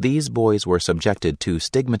 these boys were subjected to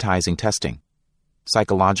stigmatizing testing,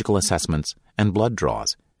 psychological assessments, and blood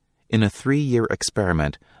draws in a 3-year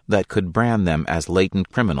experiment that could brand them as latent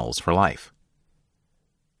criminals for life.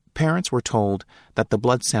 Parents were told that the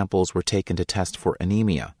blood samples were taken to test for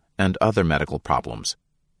anemia and other medical problems,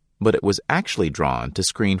 but it was actually drawn to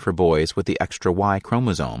screen for boys with the extra Y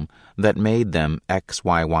chromosome that made them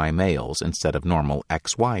XYY males instead of normal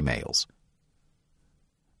XY males.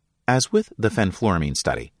 As with the fenfluramine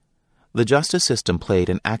study, the justice system played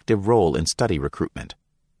an active role in study recruitment.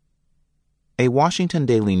 A Washington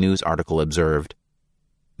Daily News article observed,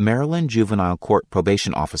 "Maryland juvenile court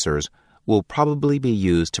probation officers will probably be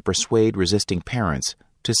used to persuade resisting parents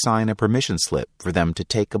to sign a permission slip for them to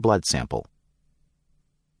take a blood sample."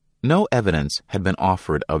 No evidence had been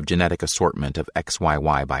offered of genetic assortment of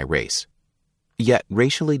XYY by race, yet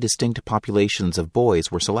racially distinct populations of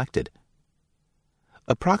boys were selected.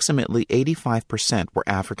 Approximately 85% were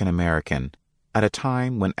African American at a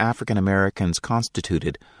time when African Americans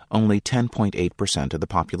constituted only 10.8% of the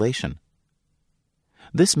population.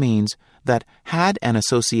 This means that had an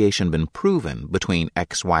association been proven between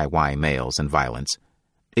XYY males and violence,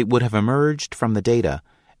 it would have emerged from the data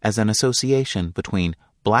as an association between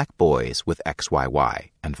black boys with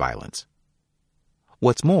XYY and violence.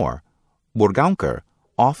 What's more, Bourgaonkar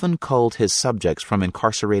often culled his subjects from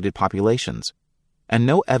incarcerated populations, and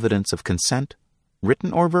no evidence of consent,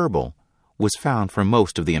 written or verbal, was found for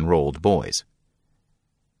most of the enrolled boys.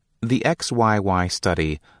 The XYY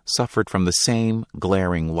study suffered from the same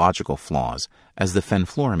glaring logical flaws as the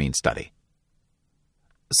fenfluramine study.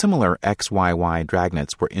 Similar XYY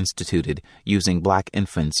dragnets were instituted using black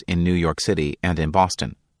infants in New York City and in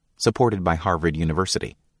Boston, supported by Harvard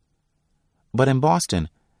University. But in Boston,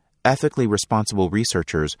 ethically responsible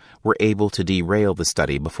researchers were able to derail the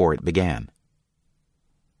study before it began.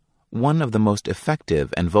 One of the most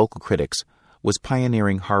effective and vocal critics was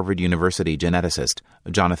pioneering Harvard University geneticist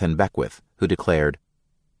Jonathan Beckwith, who declared,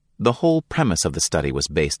 "The whole premise of the study was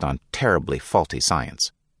based on terribly faulty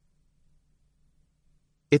science."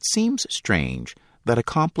 It seems strange that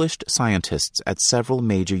accomplished scientists at several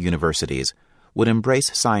major universities would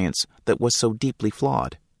embrace science that was so deeply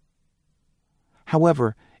flawed.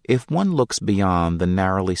 However, if one looks beyond the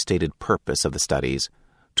narrowly stated purpose of the studies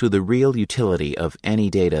to the real utility of any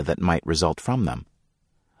data that might result from them,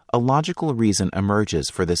 a logical reason emerges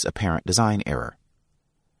for this apparent design error,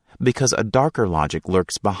 because a darker logic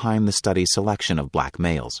lurks behind the study's selection of black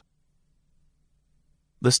males.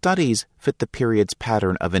 The studies fit the period's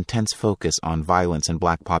pattern of intense focus on violence in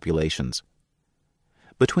black populations.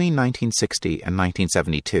 Between 1960 and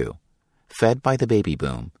 1972, fed by the baby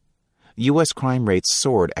boom, U.S. crime rates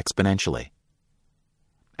soared exponentially.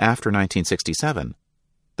 After 1967,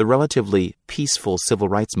 the relatively peaceful civil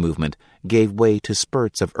rights movement gave way to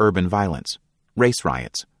spurts of urban violence, race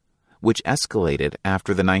riots, which escalated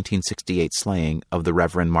after the 1968 slaying of the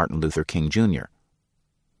Reverend Martin Luther King Jr.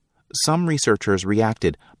 Some researchers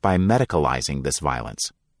reacted by medicalizing this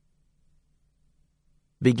violence.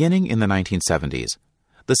 Beginning in the 1970s,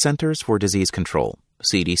 the Centers for Disease Control,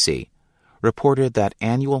 CDC, reported that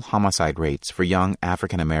annual homicide rates for young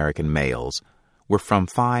African American males were from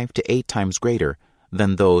 5 to 8 times greater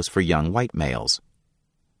than those for young white males.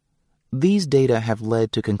 These data have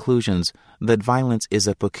led to conclusions that violence is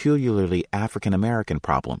a peculiarly African American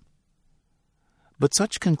problem. But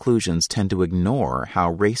such conclusions tend to ignore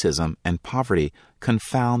how racism and poverty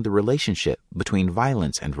confound the relationship between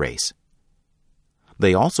violence and race.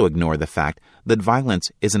 They also ignore the fact that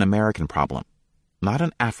violence is an American problem, not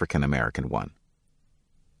an African American one.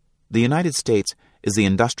 The United States is the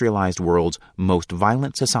industrialized world's most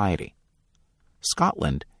violent society.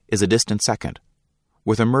 Scotland is a distant second,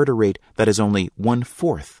 with a murder rate that is only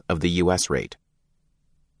 1/4 of the U.S. rate.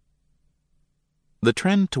 The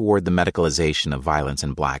trend toward the medicalization of violence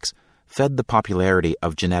in blacks fed the popularity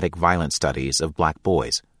of genetic violence studies of black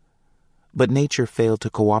boys. But nature failed to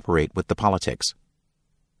cooperate with the politics.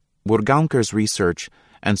 Burgaunker's research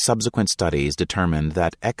and subsequent studies determined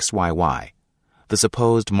that XYY, the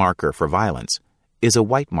supposed marker for violence, is a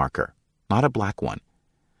white marker, not a black one,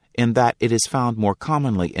 in that it is found more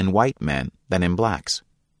commonly in white men than in blacks.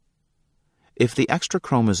 If the extra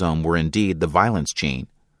chromosome were indeed the violence gene,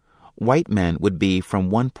 white men would be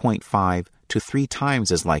from 1.5 to 3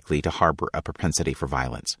 times as likely to harbor a propensity for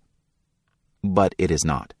violence. But it is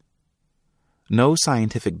not. No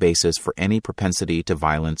scientific basis for any propensity to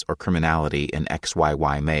violence or criminality in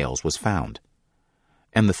XYY males was found,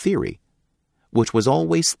 and the theory, which was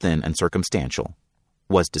always thin and circumstantial,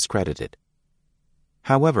 was discredited.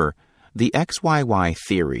 However, the XYY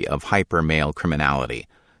theory of hyper-male criminality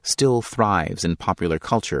still thrives in popular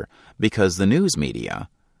culture because the news media,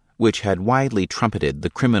 which had widely trumpeted the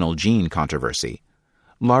criminal gene controversy,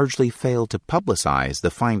 largely failed to publicize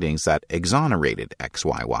the findings that exonerated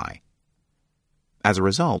XYY. As a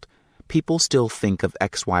result, people still think of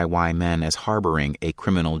XYY men as harboring a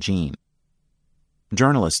criminal gene.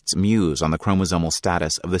 Journalists muse on the chromosomal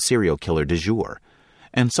status of the serial killer du jour,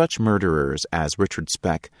 and such murderers as Richard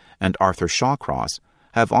Speck and Arthur Shawcross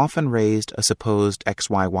have often raised a supposed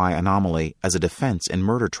XYY anomaly as a defense in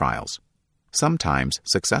murder trials, sometimes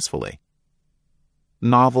successfully.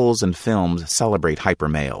 Novels and films celebrate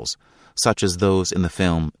hypermales, such as those in the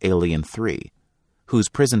film Alien 3, whose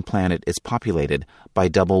prison planet is populated by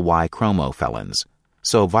double Y chromo felons,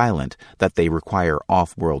 so violent that they require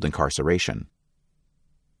off-world incarceration.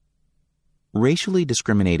 Racially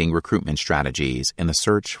discriminating recruitment strategies in the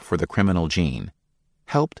search for the criminal gene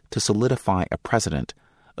helped to solidify a precedent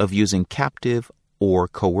of using captive or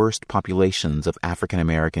coerced populations of African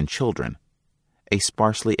American children, a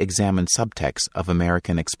sparsely examined subtext of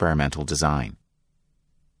American experimental design.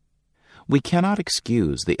 We cannot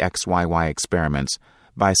excuse the XYY experiments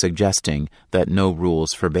by suggesting that no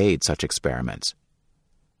rules forbade such experiments.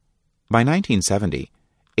 By 1970,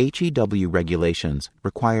 HEW regulations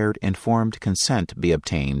required informed consent be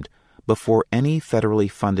obtained before any federally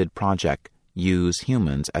funded project use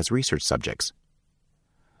humans as research subjects.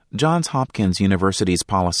 Johns Hopkins University's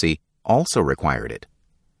policy also required it.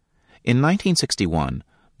 In 1961,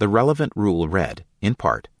 the relevant rule read, in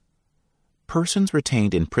part, persons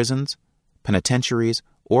retained in prisons, penitentiaries,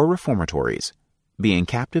 or reformatories, being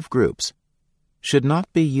captive groups, should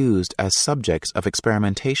not be used as subjects of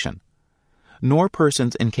experimentation, nor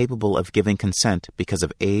persons incapable of giving consent because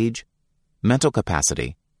of age, mental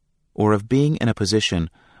capacity, or of being in a position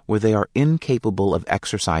where they are incapable of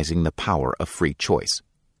exercising the power of free choice.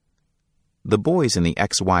 The boys in the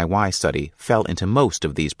XYY study fell into most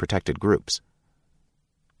of these protected groups.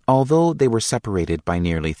 Although they were separated by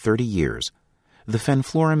nearly 30 years, the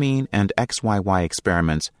fenfluramine and XYY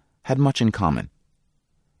experiments had much in common.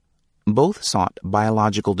 Both sought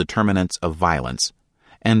biological determinants of violence,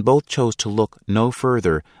 and both chose to look no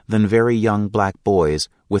further than very young black boys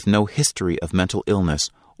with no history of mental illness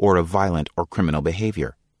or of violent or criminal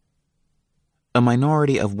behavior. A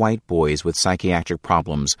minority of white boys with psychiatric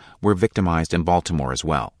problems were victimized in Baltimore as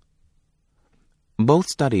well. Both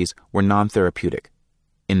studies were non-therapeutic,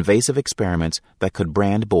 invasive experiments that could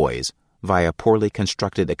brand boys, via poorly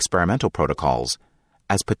constructed experimental protocols,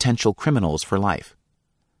 as potential criminals for life.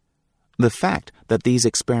 The fact that these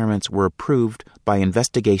experiments were approved by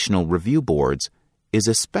investigational review boards is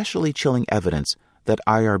especially chilling evidence that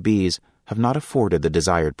IRBs have not afforded the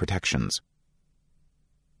desired protections.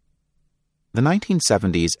 The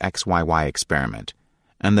 1970s XYY experiment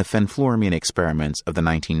and the fenfluramine experiments of the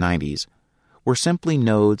 1990s were simply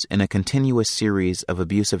nodes in a continuous series of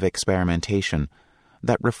abusive experimentation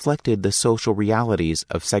that reflected the social realities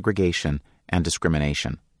of segregation and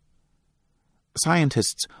discrimination.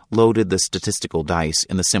 Scientists loaded the statistical dice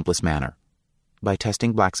in the simplest manner, by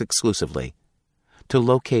testing blacks exclusively, to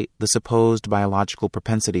locate the supposed biological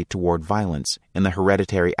propensity toward violence in the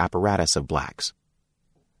hereditary apparatus of blacks.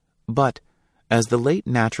 But, as the late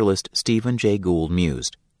naturalist Stephen Jay Gould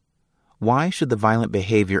mused, why should the violent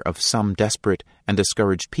behavior of some desperate and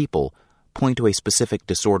discouraged people point to a specific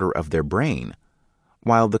disorder of their brain,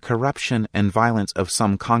 while the corruption and violence of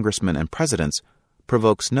some congressmen and presidents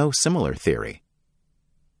provokes no similar theory?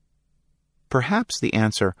 Perhaps the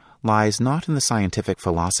answer lies not in the scientific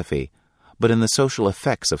philosophy, but in the social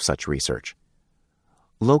effects of such research.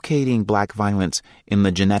 Locating black violence in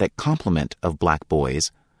the genetic complement of black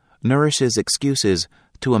boys nourishes excuses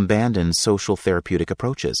to abandon social therapeutic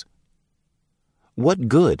approaches. What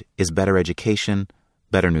good is better education,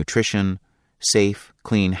 better nutrition, safe,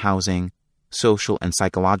 clean housing, social and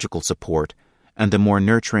psychological support, and a more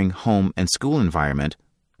nurturing home and school environment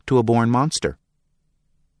to a born monster?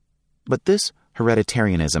 But this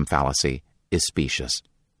hereditarianism fallacy is specious.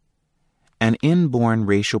 An inborn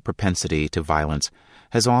racial propensity to violence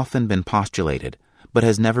has often been postulated, but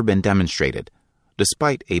has never been demonstrated,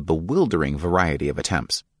 despite a bewildering variety of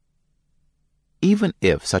attempts. Even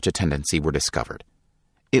if such a tendency were discovered,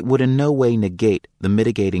 it would in no way negate the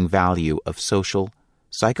mitigating value of social,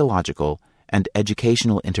 psychological, and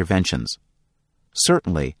educational interventions,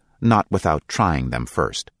 certainly not without trying them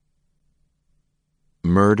first.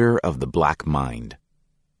 Murder of the black mind.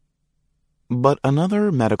 But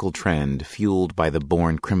another medical trend fueled by the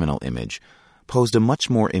born criminal image posed a much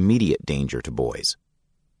more immediate danger to boys.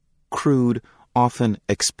 Crude, often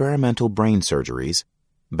experimental brain surgeries,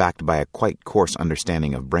 backed by a quite coarse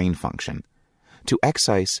understanding of brain function, to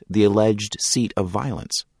excise the alleged seat of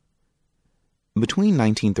violence. Between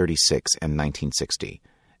 1936 and 1960,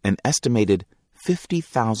 an estimated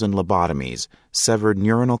 50,000 lobotomies severed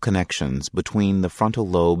neuronal connections between the frontal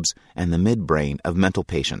lobes and the midbrain of mental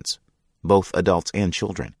patients, both adults and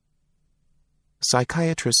children.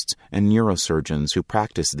 Psychiatrists and neurosurgeons who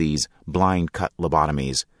practice these blind-cut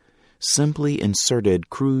lobotomies simply inserted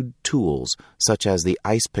crude tools such as the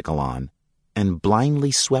ice picolon and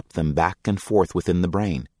blindly swept them back and forth within the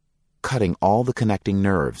brain, cutting all the connecting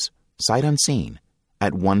nerves, sight unseen,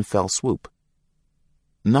 at one fell swoop.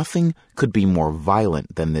 Nothing could be more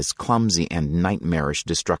violent than this clumsy and nightmarish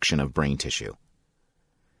destruction of brain tissue.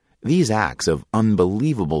 These acts of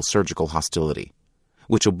unbelievable surgical hostility,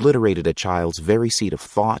 which obliterated a child's very seat of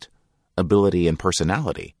thought, ability, and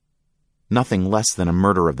personality, nothing less than a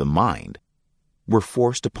murder of the mind, were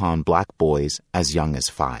forced upon black boys as young as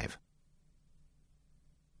 5.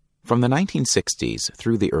 From the 1960s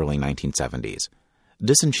through the early 1970s,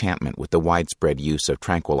 disenchantment with the widespread use of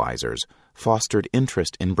tranquilizers fostered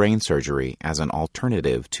interest in brain surgery as an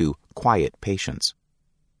alternative to quiet patients.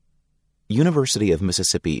 University of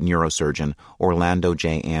Mississippi neurosurgeon Orlando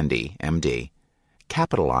J. Andy, MD,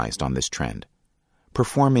 capitalized on this trend,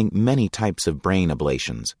 performing many types of brain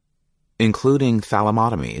ablations, including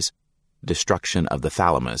thalamotomies, destruction of the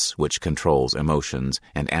thalamus, which controls emotions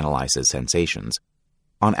and analyzes sensations,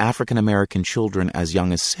 on African American children as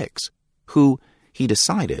young as 6, who, he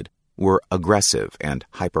decided, were aggressive and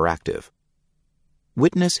hyperactive.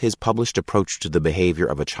 Witness his published approach to the behavior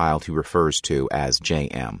of a child he refers to as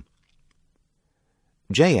J.M.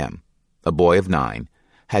 J.M., a boy of 9,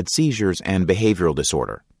 had seizures and behavioral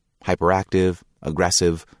disorder, hyperactive,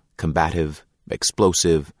 aggressive, combative,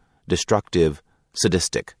 explosive, destructive,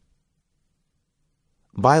 sadistic.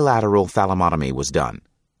 Bilateral thalamotomy was done,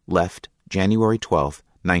 left January 12,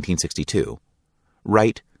 1962,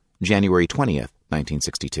 right January 20th,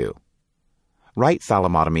 1962. Right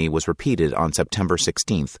thalamotomy was repeated on September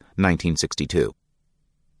 16, 1962.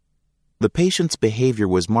 The patient's behavior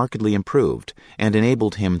was markedly improved and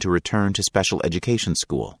enabled him to return to special education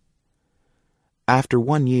school. After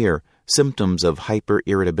 1 year, symptoms of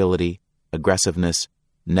hyper-irritability, aggressiveness,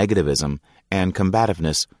 negativism, and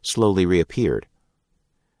combativeness slowly reappeared.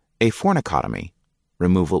 A fornicotomy,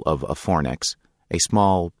 removal of a fornix, a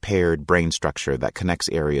small paired brain structure that connects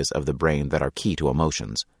areas of the brain that are key to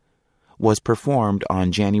emotions, was performed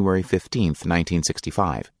on January 15,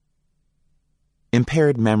 1965.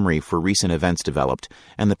 Impaired memory for recent events developed,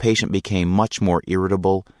 and the patient became much more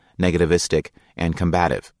irritable, negativistic, and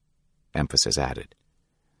combative, emphasis added.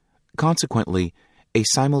 Consequently, a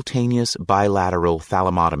simultaneous bilateral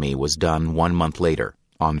thalamotomy was done 1 month later,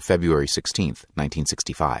 on February 16,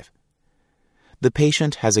 1965. The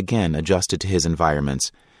patient has again adjusted to his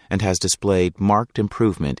environments and has displayed marked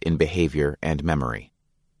improvement in behavior and memory.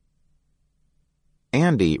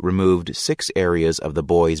 Andy removed 6 areas of the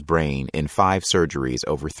boy's brain in 5 surgeries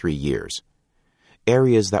over 3 years,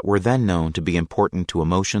 areas that were then known to be important to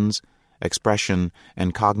emotions, expression,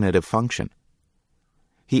 and cognitive function.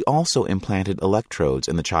 He also implanted electrodes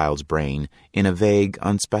in the child's brain in a vague,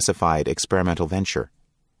 unspecified experimental venture.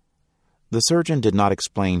 The surgeon did not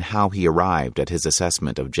explain how he arrived at his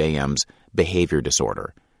assessment of J.M.'s behavior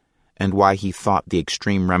disorder and why he thought the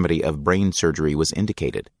extreme remedy of brain surgery was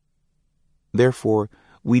indicated. Therefore,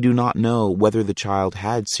 we do not know whether the child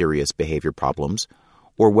had serious behavior problems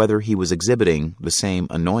or whether he was exhibiting the same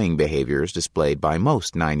annoying behaviors displayed by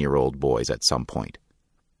most 9-year-old boys at some point.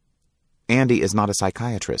 Andy is not a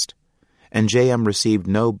psychiatrist, and J.M. received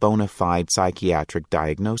no bona fide psychiatric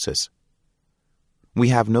diagnosis. We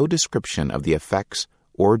have no description of the effects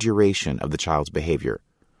or duration of the child's behavior,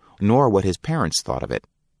 nor what his parents thought of it.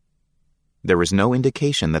 There was no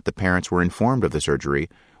indication that the parents were informed of the surgery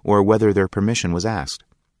or whether their permission was asked.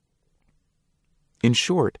 In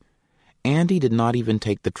short, Andy did not even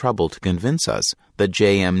take the trouble to convince us that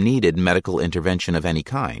J.M. needed medical intervention of any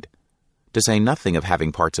kind, to say nothing of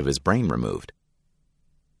having parts of his brain removed.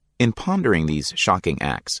 In pondering these shocking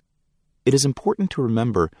acts, it is important to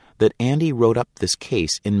remember that Andy wrote up this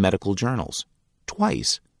case in medical journals,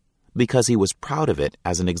 twice, because he was proud of it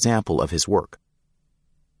as an example of his work.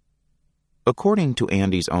 According to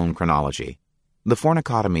Andy's own chronology, the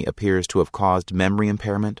fornicotomy appears to have caused memory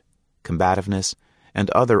impairment, combativeness, and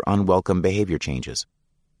other unwelcome behavior changes.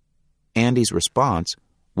 Andy's response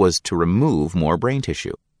was to remove more brain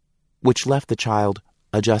tissue, which left the child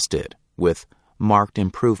adjusted with marked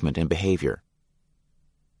improvement in behavior.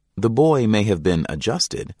 The boy may have been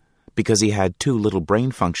adjusted because he had too little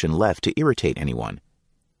brain function left to irritate anyone.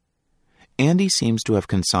 Andy seems to have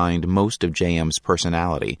consigned most of J.M.'s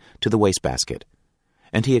personality to the wastebasket,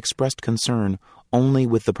 and he expressed concern only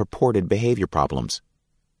with the purported behavior problems.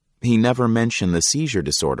 He never mentioned the seizure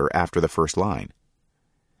disorder after the first line.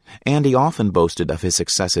 Andy often boasted of his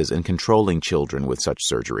successes in controlling children with such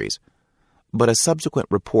surgeries, but a subsequent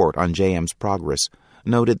report on J.M.'s progress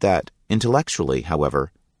noted that, intellectually,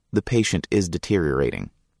 however, the patient is deteriorating.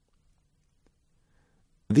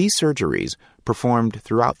 These surgeries, performed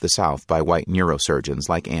throughout the South by white neurosurgeons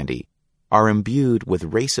like Andy, are imbued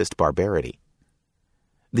with racist barbarity.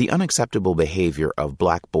 The unacceptable behavior of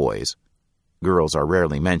black boys — girls are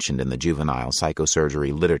rarely mentioned in the juvenile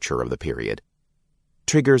psychosurgery literature of the period —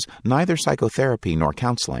 triggers neither psychotherapy nor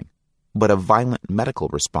counseling, but a violent medical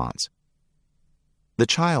response. The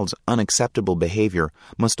child's unacceptable behavior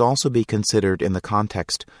must also be considered in the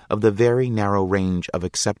context of the very narrow range of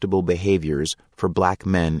acceptable behaviors for black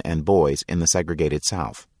men and boys in the segregated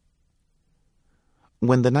South.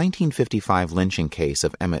 When the 1955 lynching case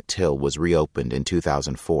of Emmett Till was reopened in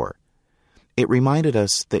 2004, it reminded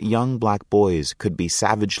us that young black boys could be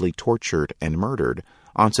savagely tortured and murdered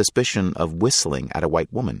on suspicion of whistling at a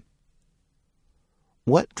white woman.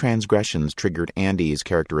 What transgressions triggered Andy's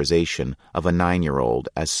characterization of a 9-year-old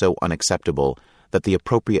as so unacceptable that the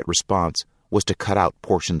appropriate response was to cut out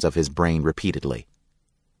portions of his brain repeatedly?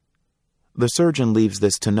 The surgeon leaves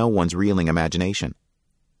this to no one's reeling imagination.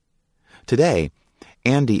 Today,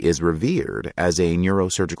 Andy is revered as a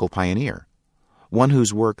neurosurgical pioneer, one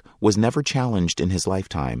whose work was never challenged in his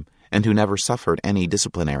lifetime and who never suffered any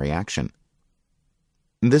disciplinary action.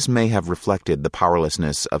 This may have reflected the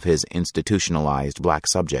powerlessness of his institutionalized black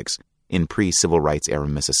subjects in pre-civil rights era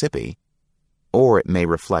Mississippi, or it may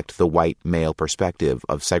reflect the white male perspective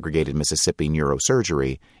of segregated Mississippi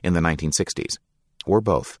neurosurgery in the 1960s, or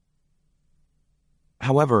both.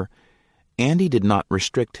 However, Andy did not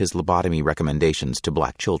restrict his lobotomy recommendations to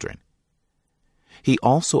black children. He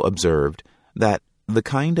also observed that the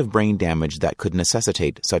kind of brain damage that could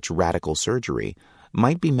necessitate such radical surgery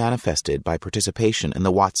might be manifested by participation in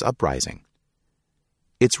the Watts Uprising.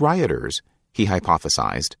 Its rioters, he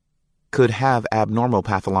hypothesized, could have abnormal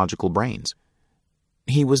pathological brains.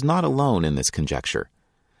 He was not alone in this conjecture,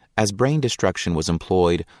 as brain destruction was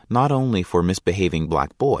employed not only for misbehaving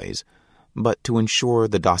black boys, but to ensure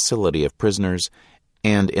the docility of prisoners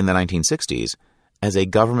and, in the 1960s, as a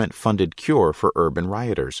government-funded cure for urban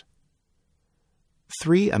rioters.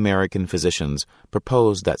 3 American physicians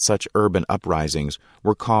proposed that such urban uprisings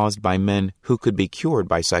were caused by men who could be cured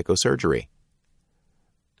by psychosurgery.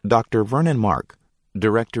 Dr. Vernon Mark,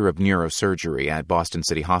 director of neurosurgery at Boston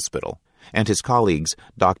City Hospital, and his colleagues,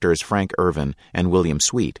 Drs. Frank Irvin and William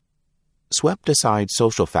Sweet, swept aside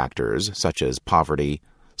social factors such as poverty,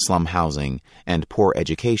 slum housing, and poor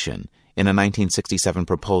education in a 1967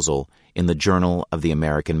 proposal in the Journal of the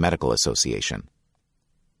American Medical Association.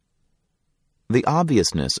 The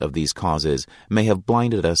obviousness of these causes may have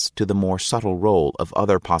blinded us to the more subtle role of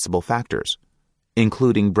other possible factors,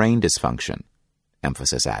 including brain dysfunction,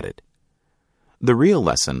 emphasis added. The real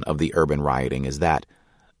lesson of the urban rioting is that,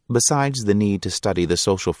 besides the need to study the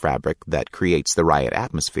social fabric that creates the riot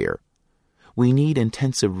atmosphere, we need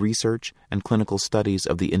intensive research and clinical studies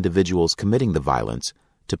of the individuals committing the violence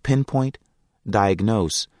to pinpoint,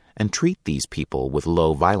 diagnose, and treat these people with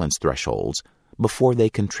low violence thresholds before they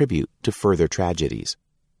contribute to further tragedies.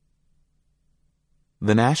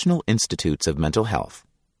 The National Institutes of Mental Health,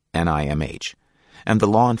 NIMH, and the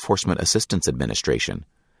Law Enforcement Assistance Administration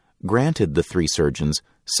granted the 3 surgeons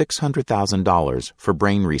 $600,000 for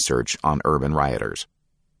brain research on urban rioters.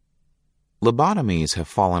 Lobotomies have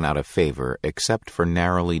fallen out of favor except for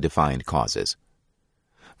narrowly defined causes.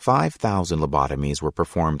 5,000 lobotomies were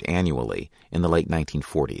performed annually in the late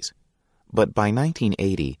 1940s, but by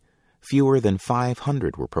 1980, fewer than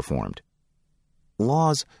 500 were performed,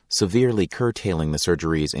 laws severely curtailing the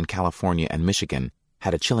surgeries in California and Michigan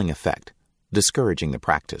had a chilling effect, discouraging the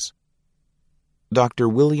practice. Dr.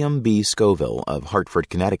 William B. Scoville of Hartford,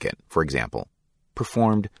 Connecticut, for example,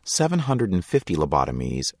 performed 750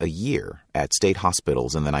 lobotomies a year at state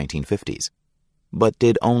hospitals in the 1950s, but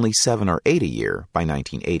did only 7 or 8 a year by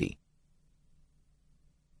 1980.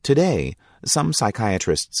 Today, some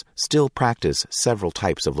psychiatrists still practice several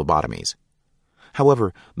types of lobotomies.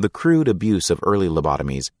 However, the crude abuse of early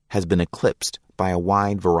lobotomies has been eclipsed by a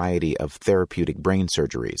wide variety of therapeutic brain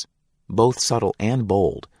surgeries, both subtle and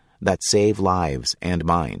bold, that save lives and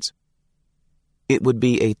minds. It would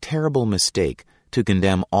be a terrible mistake to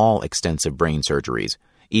condemn all extensive brain surgeries,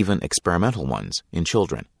 even experimental ones, in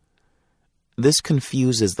children. This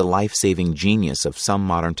confuses the life-saving genius of some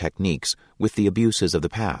modern techniques with the abuses of the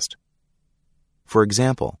past. For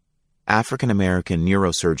example, African-American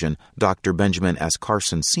neurosurgeon Dr. Benjamin S.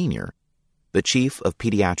 Carson Sr., the chief of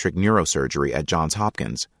pediatric neurosurgery at Johns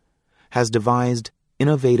Hopkins, has devised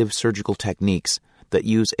innovative surgical techniques that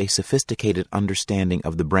use a sophisticated understanding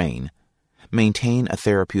of the brain, maintain a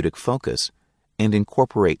therapeutic focus, and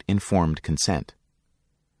incorporate informed consent.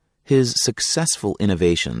 His successful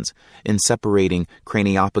innovations in separating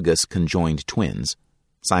craniopagus conjoined twins,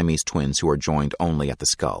 Siamese twins who are joined only at the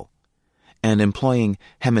skull, and employing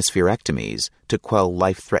hemispherectomies to quell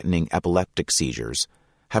life-threatening epileptic seizures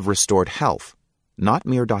have restored health, not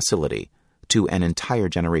mere docility, to an entire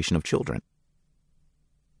generation of children.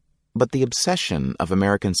 But the obsession of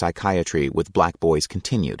American psychiatry with black boys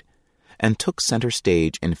continued and took center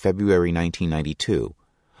stage in February 1992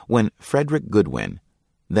 when Frederick Goodwin,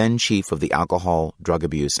 then chief of the Alcohol, Drug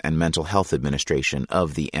Abuse, and Mental Health Administration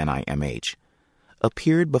of the NIMH,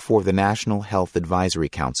 appeared before the National Health Advisory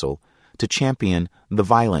Council to champion the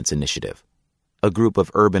Violence Initiative, a group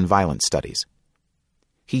of urban violence studies.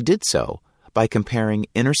 He did so by comparing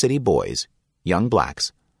inner-city boys, young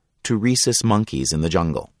blacks, to rhesus monkeys in the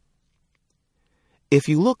jungle. If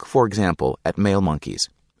you look, for example, at male monkeys,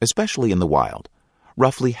 especially in the wild,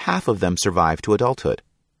 roughly half of them survive to adulthood.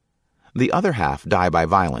 The other half die by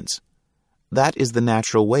violence. That is the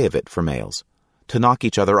natural way of it for males, to knock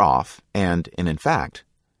each other off, and in fact,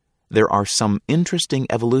 there are some interesting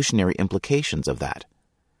evolutionary implications of that,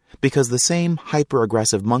 because the same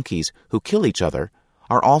hyper-aggressive monkeys who kill each other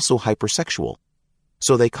are also hypersexual,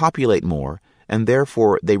 so they copulate more, and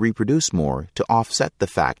therefore they reproduce more to offset the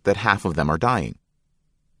fact that half of them are dying.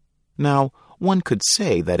 Now, one could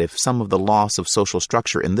say that if some of the loss of social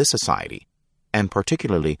structure in this society, and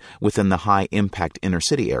particularly within the high-impact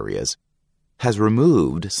inner-city areas, has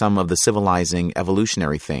removed some of the civilizing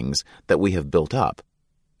evolutionary things that we have built up,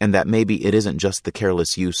 and that maybe it isn't just the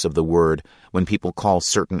careless use of the word when people call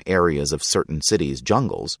certain areas of certain cities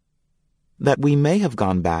jungles, that we may have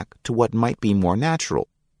gone back to what might be more natural,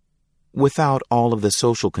 without all of the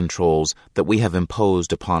social controls that we have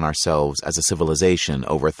imposed upon ourselves as a civilization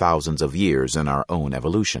over thousands of years in our own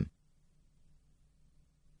evolution.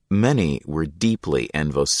 Many were deeply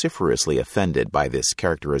and vociferously offended by this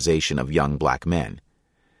characterization of young black men,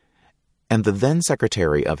 and the then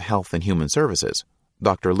Secretary of Health and Human Services,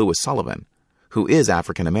 Dr. Lewis Sullivan, who is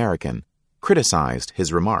African American, criticized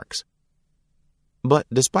his remarks. But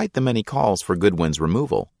despite the many calls for Goodwin's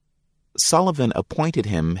removal, Sullivan appointed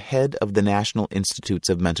him head of the National Institutes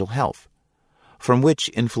of Mental Health, from which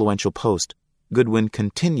influential post Goodwin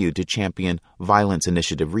continued to champion violence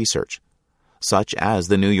initiative research, such as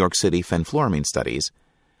the New York City fenfluramine studies,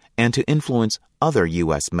 and to influence other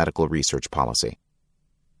U.S. medical research policy.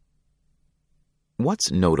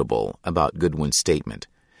 What's notable about Goodwin's statement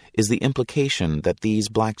is the implication that these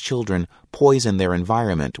black children poison their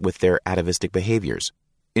environment with their atavistic behaviors,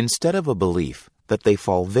 instead of a belief that they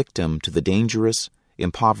fall victim to the dangerous,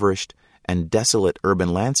 impoverished, and desolate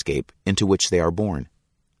urban landscape into which they are born.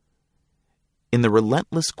 In the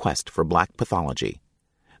relentless quest for black pathology,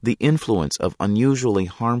 the influence of unusually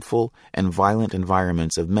harmful and violent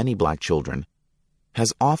environments of many black children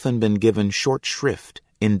has often been given short shrift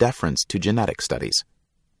in deference to genetic studies.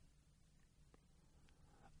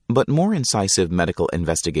 But more incisive medical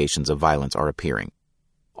investigations of violence are appearing,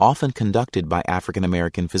 often conducted by African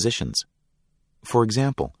American physicians. For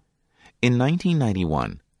example, in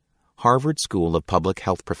 1991, Harvard School of Public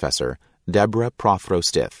Health professor Deborah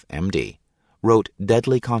Prothro-Stith, M.D., wrote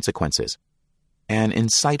Deadly Consequences, an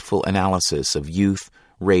insightful analysis of youth,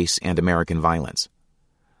 race, and American violence.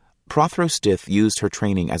 Prothro-Stith used her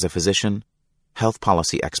training as a physician, health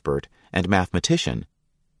policy expert, and mathematician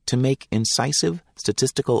to make incisive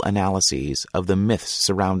statistical analyses of the myths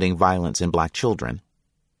surrounding violence in black children,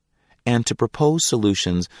 and to propose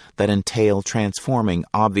solutions that entail transforming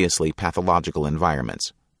obviously pathological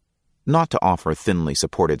environments, not to offer thinly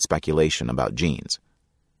supported speculation about genes.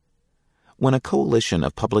 When a coalition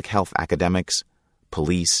of public health academics,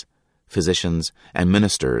 police, physicians, and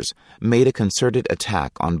ministers made a concerted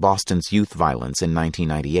attack on Boston's youth violence in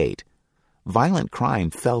 1998, violent crime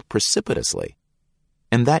fell precipitously.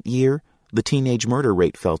 And that year, the teenage murder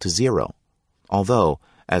rate fell to 0, although,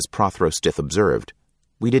 as Prothero Stith observed,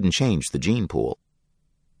 we didn't change the gene pool.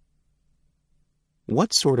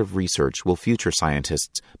 What sort of research will future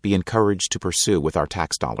scientists be encouraged to pursue with our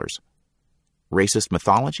tax dollars? Racist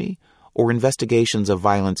mythology or investigations of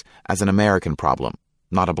violence as an American problem,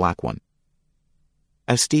 not a black one?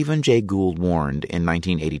 As Stephen Jay Gould warned in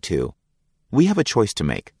 1982, we have a choice to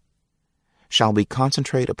make. Shall we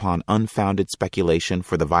concentrate upon unfounded speculation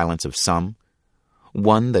for the violence of some,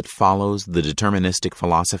 one that follows the deterministic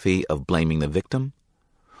philosophy of blaming the victim?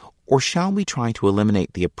 Or shall we try to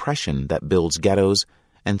eliminate the oppression that builds ghettos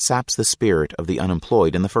and saps the spirit of the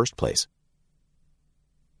unemployed in the first place?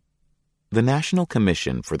 The National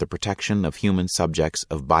Commission for the Protection of Human Subjects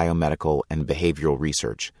of Biomedical and Behavioral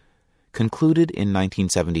Research concluded in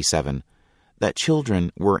 1977 that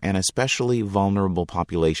children were an especially vulnerable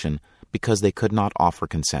population because they could not offer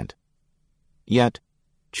consent. Yet,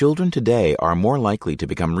 children today are more likely to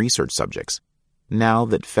become research subjects, now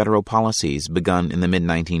that federal policies begun in the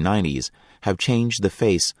mid-1990s have changed the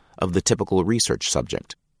face of the typical research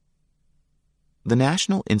subject. The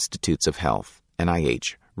National Institutes of Health,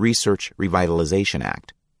 NIH, Research Revitalization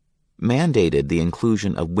Act mandated the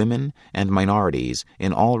inclusion of women and minorities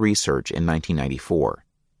in all research in 1994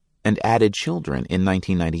 and added children in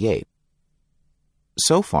 1998.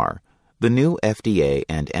 So far, the new FDA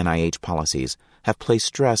and NIH policies have placed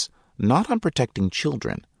stress not on protecting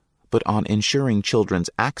children, but on ensuring children's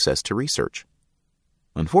access to research.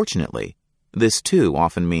 Unfortunately, this too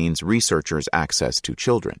often means researchers' access to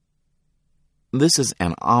children. This is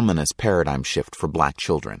an ominous paradigm shift for black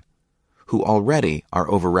children, who already are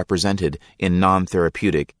overrepresented in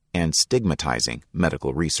non-therapeutic and stigmatizing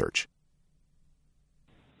medical research.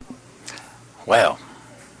 Well,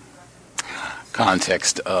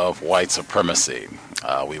 context of white supremacy.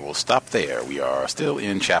 We will stop there. We are still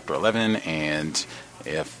in Chapter 11, and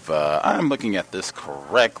if I'm looking at this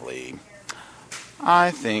correctly,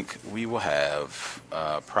 I think we will have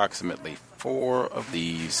approximately 4 of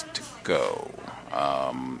these to go.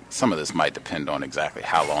 Some of this might depend on exactly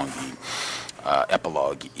how long the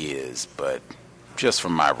epilogue is, but just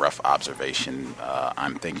from my rough observation,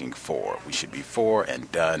 I'm thinking 4. We should be 4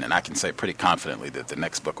 and done, and I can say pretty confidently that the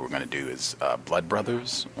next book we're going to do is Blood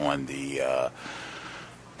Brothers, on the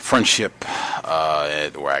friendship,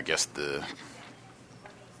 or I guess the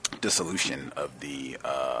dissolution of the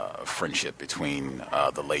friendship between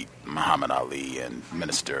the late Muhammad Ali and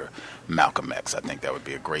Minister Malcolm X. I think that would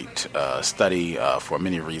be a great study for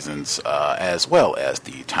many reasons, as well as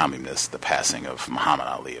the timeliness, the passing of Muhammad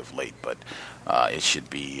Ali of late. But it should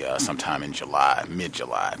be sometime in July,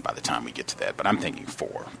 mid-July, by the time we get to that. But I'm thinking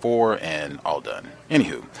 4 and all done.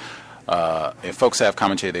 Anywho, if folks have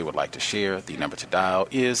commentary they would like to share, the number to dial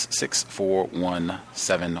is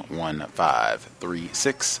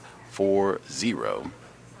 641-715-3640.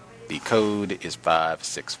 The code is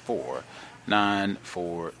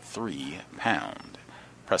 564-943#.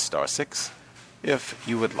 Press *6 if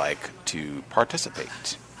you would like to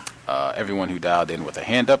participate. Everyone who dialed in with a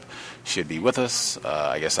hand up should be with us.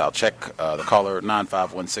 I guess I'll check the caller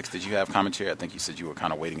 9516. Did you have commentary? I think you said you were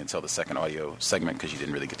kind of waiting until the second audio segment because you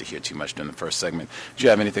didn't really get to hear too much during the first segment. Did you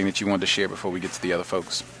have anything that you wanted to share before we get to the other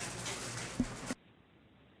folks?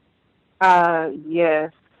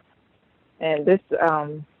 Yes. And this,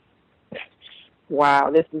 wow,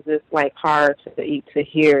 this is just like hard to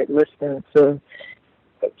hear, listening to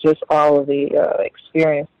just all of the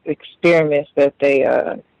experiments that they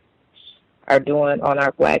are doing on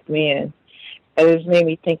our black men. It just made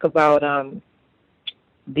me think about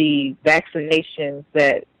the vaccinations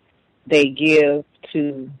that they give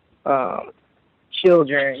to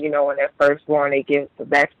children. You know, when they're first born, they give the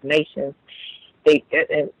vaccinations.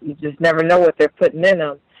 And you just never know what they're putting in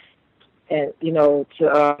them. And you know,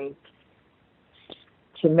 to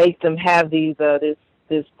make them have these this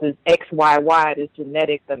XYY, this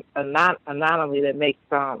genetic anomaly that makes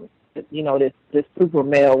this super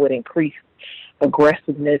male with increased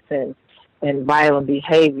aggressiveness and violent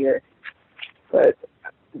behavior. But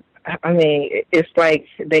I mean, it's like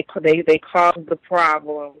they cause the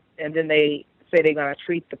problem and then they say they're going to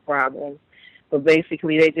treat the problem. But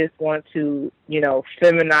basically, they just want to,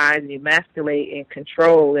 feminize and emasculate and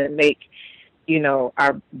control and make,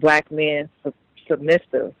 our black men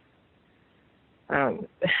submissive.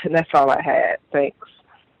 That's all I had. Thanks.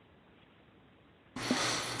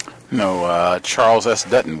 No, Charles S.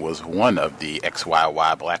 Dutton was one of the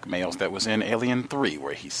XYY black males that was in Alien 3,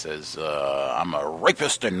 where he says, I'm a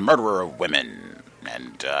rapist and murderer of women.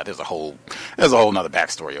 And there's a whole nother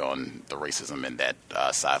backstory on the racism in that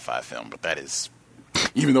sci-fi film. But that is,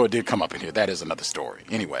 even though it did come up in here, that is another story.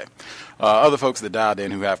 Anyway, other folks that dialed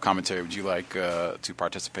in who have commentary, would you like to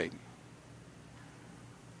participate?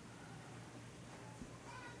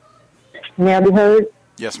 May I be heard?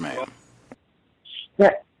 Yes, ma'am.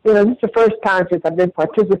 Yeah. This is the first time since I've been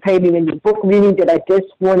participating in the book reading that I just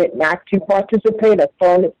wanted not to participate. I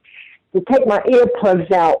thought to take my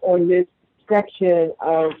earplugs out on this section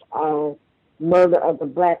of murder of the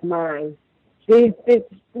black mind. These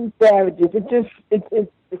savages,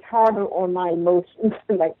 it's harder on my emotions,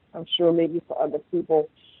 like I'm sure maybe for other people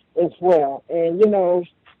as well. And,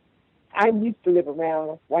 I used to live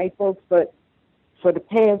around white folks, but for the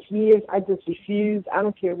past years, I just refuse. I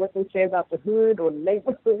don't care what they say about the hood or the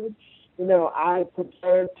neighborhood. I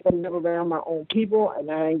prefer to live around my own people,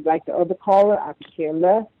 and I like the other caller. I could care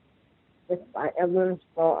less if I ever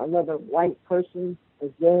saw another white person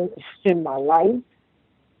again in my life.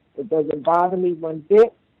 It doesn't bother me one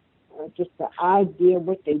bit. Just the idea of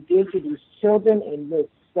what they did to these children and this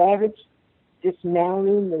savage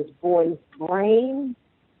dismantling this boy's brain,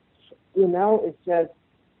 it's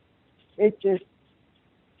just,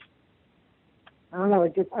 I don't know,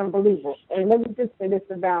 it's just unbelievable. And let me just say this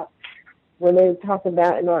about when they talk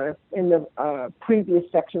about in the previous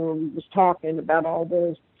section when we was talking about all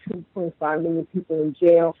those 2.5 million people in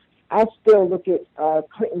jail. I still look at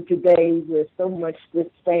Clinton today with so much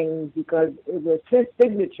disdain because it was his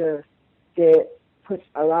signature that puts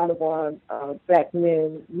a lot of our black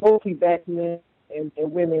men, mostly black men and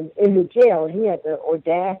women, in the jail. And he had the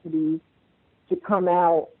audacity to come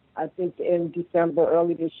out, I think, in December,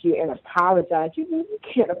 early this year, and apologize. You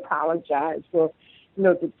can't apologize for,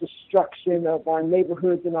 the destruction of our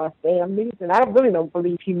neighborhoods and our families. And I really don't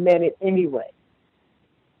believe he meant it anyway,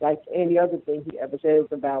 like any other thing he ever says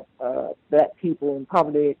about black people. And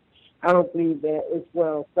probably, I don't believe that as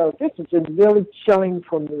well. So this is just really chilling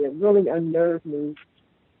for me. It really unnerved me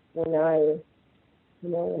when I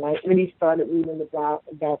really started reading about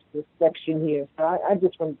this section here. So I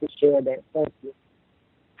just wanted to share that. Thank you.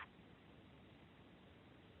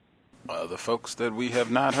 The folks that we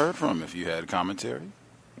have not heard from, if you had commentary. Can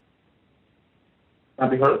I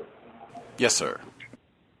be heard? Yes, sir.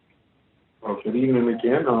 Good evening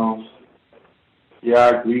again. I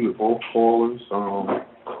agree with both callers,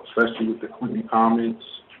 especially with the Clinton comments.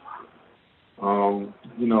 I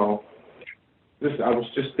was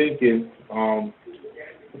just thinking,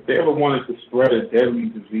 if they ever wanted to spread a deadly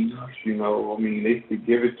disease, they could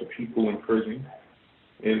give it to people in prison.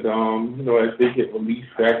 And, as they get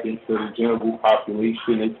released back into the general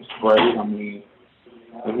population, they can spread it. And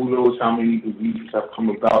who knows how many diseases have come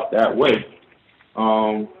about that way.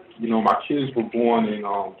 My kids were born in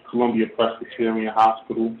Columbia Presbyterian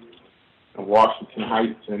Hospital in Washington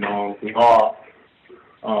Heights, and there are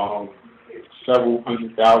several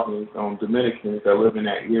 100,000 Dominicans that live in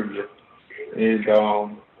that area. And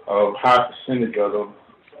a high percentage of them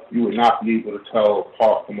you would not be able to tell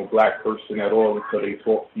apart from a black person at all until they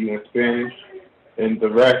talk to you in Spanish. And the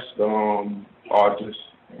rest are just,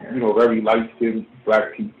 very light-skinned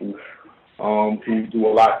black people who do a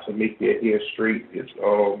lot to make their hair straight,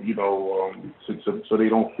 so they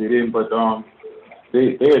don't fit in. But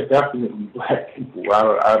they are definitely black people.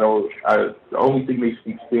 The only thing they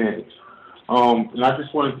speak Spanish. And I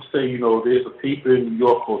just wanted to say, there's a paper in New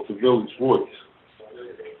York called The Village Voice.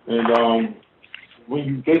 And when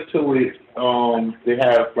you get to it, they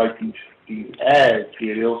have like these ads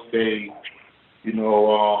where they'll say,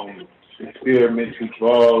 experimental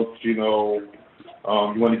drugs, you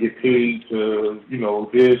want to get paid to,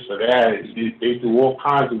 this or that. They do all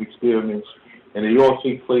kinds of experiments, and they all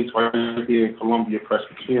take place right here in Columbia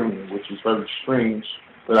Presbyterian, which is very strange.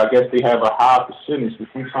 But I guess they have a high percentage. But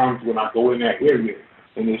sometimes when I go in that area,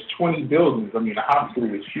 and there's 20 buildings, the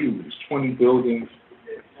hospital is huge. There's 20 buildings.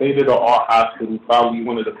 State-of-the-art hospital, probably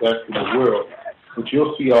one of the best in the world. But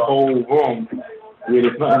you'll see a whole room where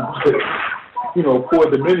there's nothing but, poor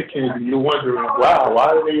Dominicans, and you're wondering, wow, why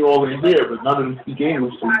are they all in here? But none of them speak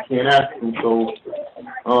English, so you can't ask them. So,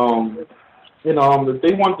 if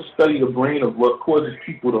they want to study the brain of what causes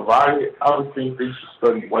people to riot, I would think they should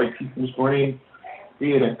study white people's brain,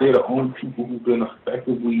 being that they're the only people who've been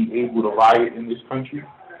effectively able to riot in this country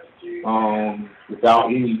without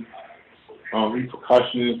any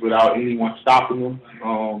repercussions, without anyone stopping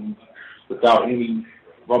them, without any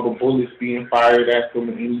rubber bullets being fired at them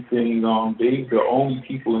or anything. They're the only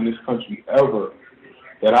people in this country ever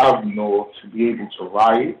that I know of to be able to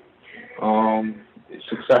riot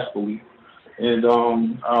successfully. And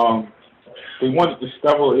they wanted to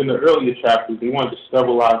in the earlier chapters, they wanted to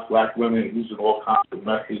sterilize black women using all kinds of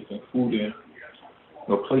methods, including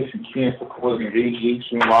placing cancer-causing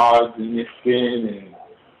radiation rods in their skin and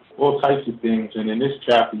all types of things. And in this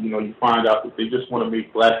chapter, you find out that they just want to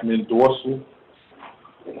make black men dorsal,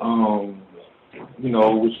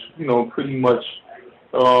 which, pretty much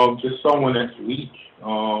just someone that's weak,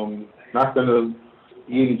 not going to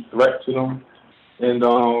be any threat to them. And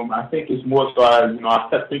I think it's more so, I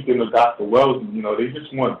kept thinking of Dr. Wells, they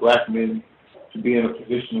just want black men to be in a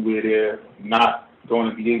position where they're not going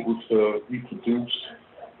to be able to reproduce,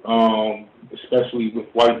 especially with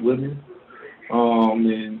white women.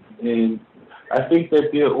 And I think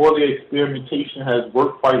that all their experimentation has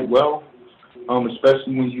worked quite well,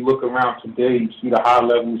 especially when you look around today, you see the high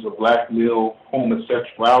levels of black male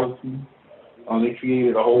homosexuality. They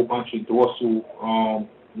created a whole bunch of dorsal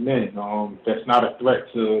men. That's not a threat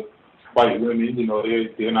to white women.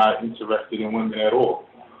 They're not interested in women at all.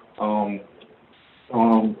 And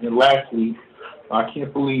lastly, I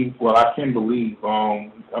can believe,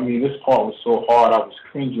 this part was so hard, I was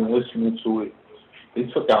cringing listening to it. They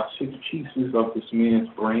took out 6 pieces of this man's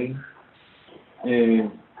brain, and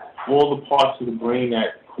all the parts of the brain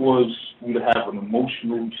that cause you to have an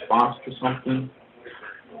emotional response to something.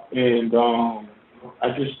 And I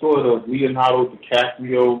just thought of Leonardo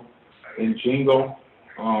DiCaprio in Django.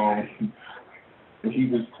 He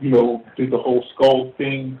was, did the whole skull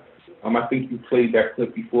thing. I think you played that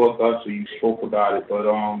clip before, Gus, or you spoke about it. But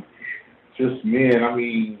just, man,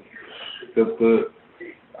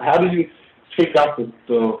 how do you take out the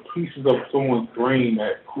pieces of someone's brain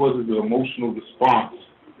that causes an emotional response?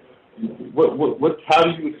 How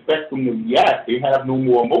do you expect them to react? They have no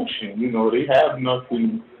more emotion. They have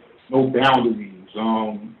nothing, no boundaries.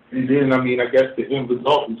 And then, I guess the end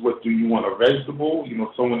result is, what do you want, a vegetable?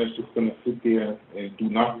 Someone that's just going to sit there and do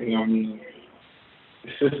nothing.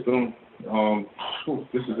 The system,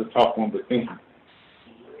 this is a tough one, but thank you.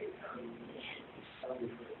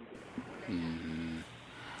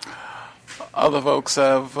 Other folks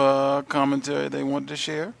have commentary they want to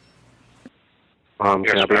share?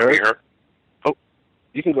 Can I be heard? Oh,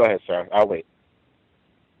 you can go ahead, sir. I'll wait.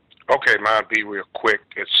 Okay, mine be real quick.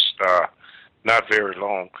 It's not very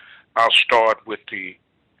long. I'll start with the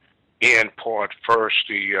end part first.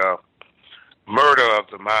 The murder of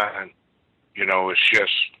the mind, it's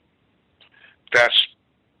just, that's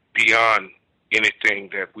beyond anything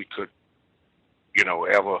that we could,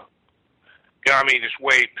 ever. It's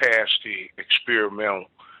way past the experimental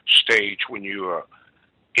stage when you are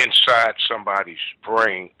inside somebody's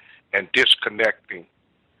brain and disconnecting,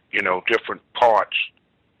 different parts.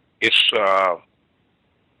 It's,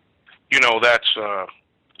 that's,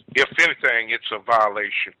 if anything, it's a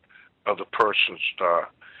violation of the person's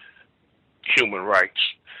human rights.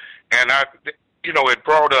 And it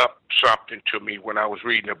brought up something to me when I was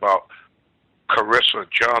reading about Carissa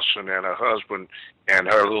Johnson and her husband and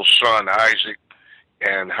her little son, Isaac,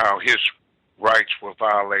 and how his rights were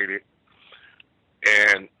violated.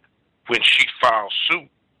 And when she filed suit,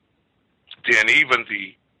 then even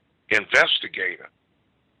the investigator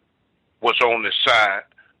was on the side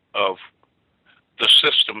of the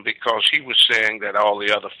system, because he was saying that all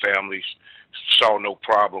the other families saw no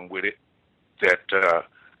problem with it, that,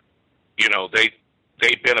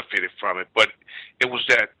 they benefited from it. But it was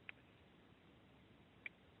that,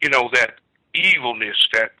 that evilness,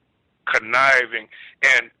 that conniving.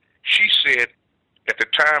 And she said at the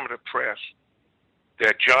time of the press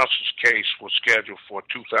that Johnson's case was scheduled for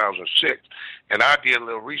 2006. And I did a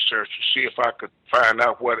little research to see if I could find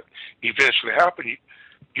out what eventually happened.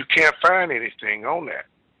 You can't find anything on that.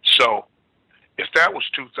 So if that was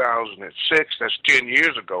 2006, that's 10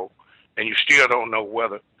 years ago, and you still don't know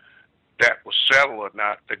whether that was settled or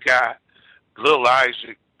not. The guy, little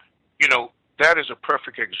Isaac, that is a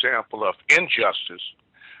perfect example of injustice,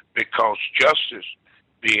 because justice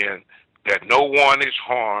being that no one is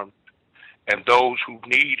harmed and those who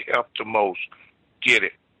need help the most get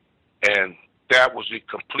it. And that was the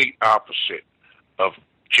complete opposite of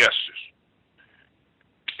justice.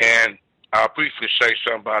 And I'll briefly say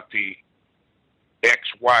something about the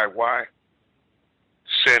XYY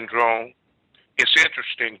syndrome. It's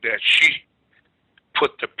interesting that she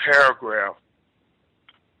put the paragraph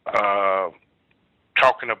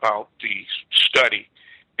talking about the study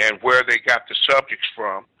and where they got the subjects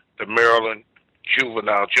from, the Maryland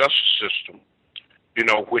juvenile justice system,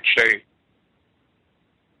 which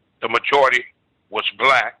the majority was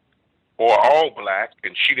black or all black,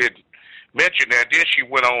 and she didn't mention that. Then she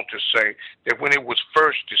went on to say that when it was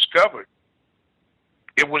first discovered,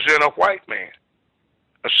 it was in a white man,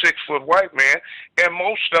 a 6-foot white man, and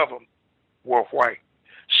most of them were white.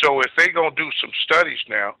 So if they're going to do some studies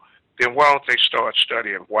now, then why don't they start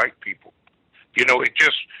studying white people? You know, it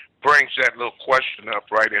just brings that little question up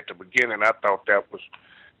right at the beginning. I thought that was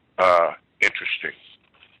interesting.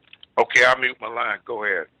 Okay, I'll mute my line. Go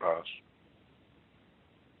ahead, Ross.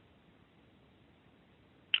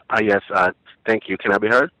 Yes, thank you. Can I be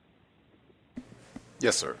heard?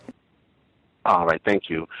 Yes, sir. All right, thank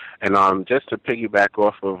you. And just to piggyback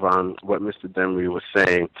off of what Mr. Demery was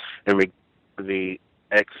saying, in the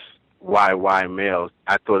XYY males,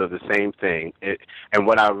 I thought of the same thing. And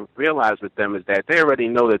what I realized with them is that they already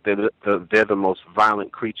know that they're the most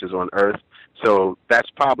violent creatures on earth, so that's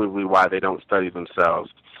probably why they don't study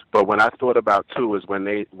themselves. But when I thought about, too, is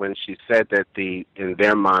when she said that in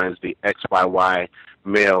their minds, the XYY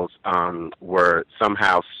males were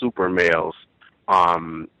somehow super males,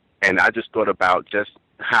 and I just thought about just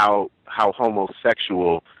how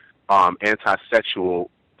homosexual,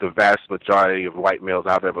 anti-sexual the vast majority of white males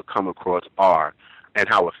I've ever come across are, and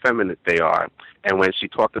how effeminate they are. And when she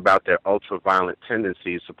talked about their ultra-violent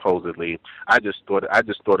tendencies, supposedly, I just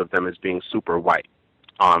thought of them as being super white.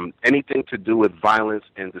 Anything to do with violence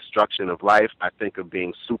and destruction of life, I think of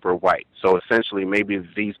being super white. So essentially, maybe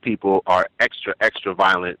these people are extra, extra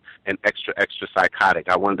violent and extra, extra psychotic.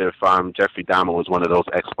 I wonder if Jeffrey Dahmer was one of those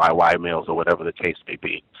XYY males or whatever the case may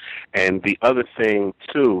be. And the other thing,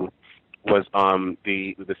 too, was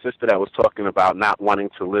the sister that was talking about not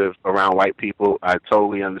wanting to live around white people. I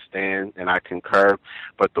totally understand and I concur.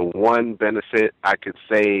 But the one benefit I could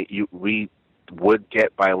say we would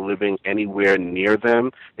get by living anywhere near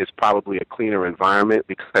them is probably a cleaner environment,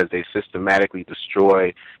 because they systematically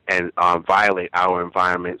destroy and violate our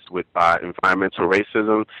environments with environmental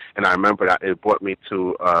racism. And I remember that it brought me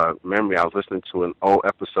to memory. I was listening to an old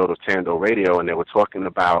episode of Tando Radio, and they were talking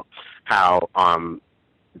about how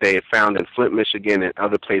they found in Flint, Michigan, and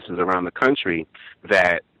other places around the country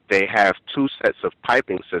that they have 2 sets of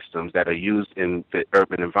piping systems that are used in the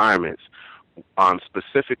urban environments,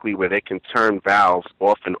 specifically where they can turn valves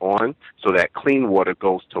off and on so that clean water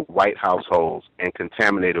goes to white households and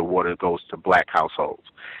contaminated water goes to black households.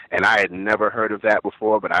 And I had never heard of that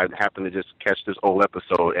before, but I happened to just catch this old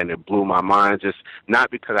episode, and it blew my mind, just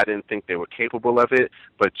not because I didn't think they were capable of it,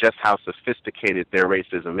 but just how sophisticated their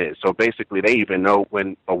racism is. So basically, they even know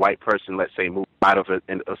when a white person, let's say, moves out of a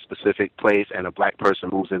specific place and a black person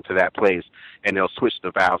moves into that place, and they'll switch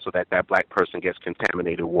the valve so that that black person gets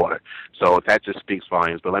contaminated water. So that just speaks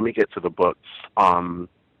volumes. But let me get to the book.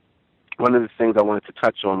 One of the things I wanted to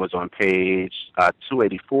touch on was on page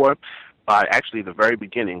 284. Actually, the very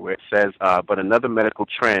beginning, where it says, but another medical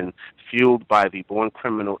trend fueled by the born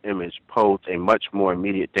criminal image posed a much more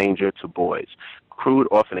immediate danger to boys. Crude,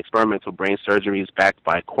 often experimental brain surgeries backed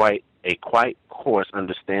by quite coarse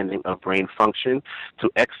understanding of brain function to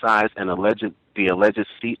excise the alleged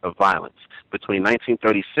seat of violence. Between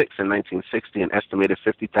 1936 and 1960, an estimated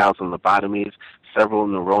 50,000 lobotomies, several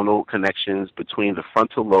neuronal connections between the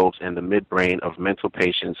frontal lobes and the midbrain of mental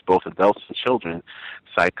patients, both adults and children,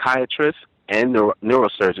 psychiatrists and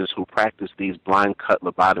neurosurgeons who practiced these blind cut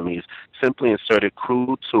lobotomies simply inserted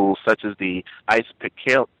crude tools such as the ice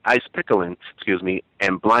pickling,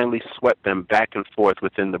 and blindly swept them back and forth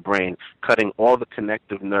within the brain, cutting all the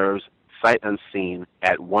connective nerves sight unseen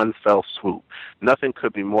at one fell swoop. Nothing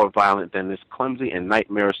could be more violent than this clumsy and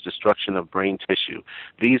nightmarish destruction of brain tissue.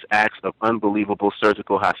 These acts of unbelievable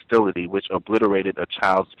surgical hostility, which obliterated a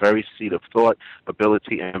child's very seat of thought,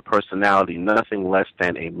 ability, and personality, nothing less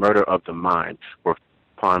than a murder of the mind, were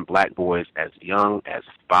upon black boys as young as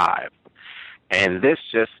 5. And this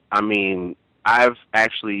just, I've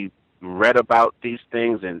actually read about these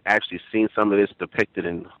things and actually seen some of this depicted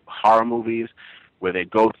in horror movies, where they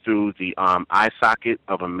go through the eye socket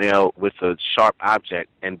of a male with a sharp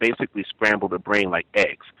object and basically scramble the brain like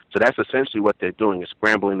eggs. So that's essentially what they're doing, is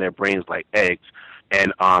scrambling their brains like eggs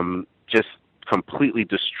and just completely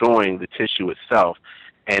destroying the tissue itself.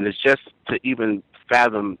 And it's just to even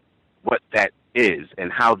fathom what that is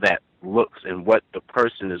and how that looks and what the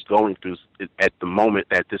person is going through at the moment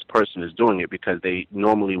that this person is doing it, because they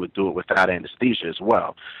normally would do it without anesthesia as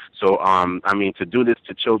well. So, to do this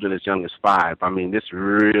to children as young as 5, this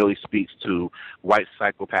really speaks to white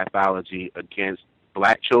psychopathology against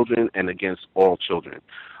black children and against all children.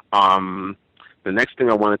 The next thing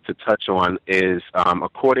I wanted to touch on is,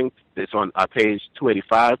 it's on page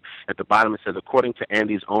 285. At the bottom it says, according to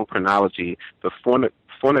Andy's own chronology, the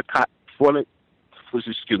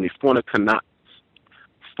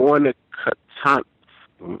fornicotomy,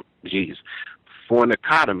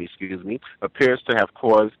 appears to have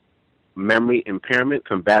caused memory impairment,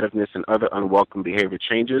 combativeness, and other unwelcome behavior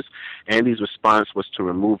changes. Andy's response was to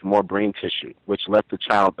remove more brain tissue, which left the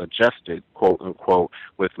child adjusted, quote unquote,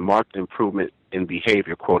 with marked improvement in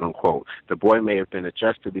behavior, quote unquote. The boy may have been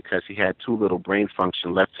adjusted because he had too little brain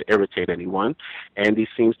function left to irritate anyone. Andy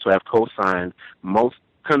seems to have consigned most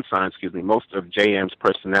of JM's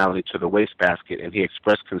personality to the wastebasket, and he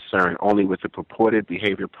expressed concern only with the purported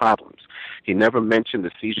behavior problems. He never mentioned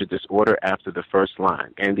the seizure disorder after the first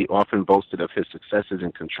line. Andy often boasted of his successes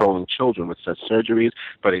in controlling children with such surgeries,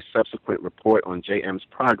 but a subsequent report on JM's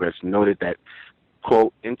progress noted that,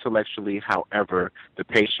 quote, intellectually, however, the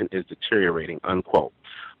patient is deteriorating, unquote.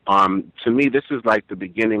 To me, this is like the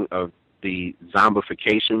beginning of the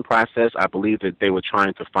zombification process. I believe that they were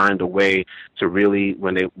trying to find a way to really,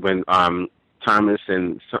 when Thomas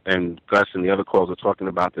and Gus and the other calls were talking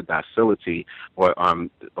about the docility or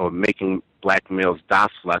making black males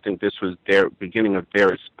docile, I think this was their beginning of their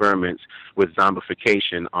experiments with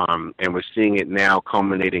zombification, and we're seeing it now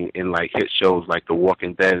culminating in like hit shows like The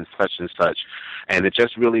Walking Dead and such. And it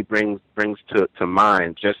just really brings to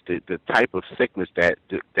mind just the type of sickness that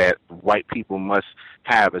white people must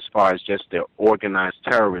have as far as just their organized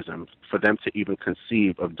terrorism for them to even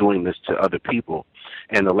conceive of doing this to other people.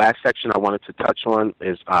 And the last section I wanted to touch on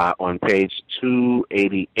is on page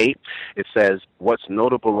 288. It says, what's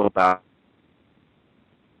notable about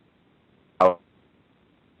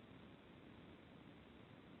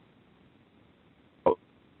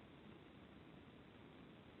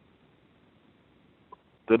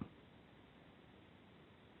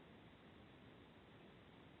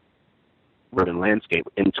urban landscape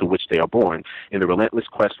into which they are born. In the relentless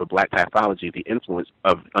quest for black pathology, the influence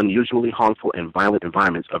of unusually harmful and violent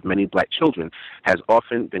environments of many black children has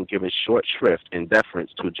often been given short shrift in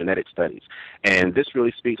deference to genetic studies. And this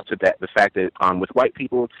really speaks to the fact that with white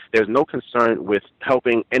people, there's no concern with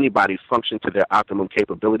helping anybody function to their optimum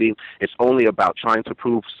capability. It's only about trying to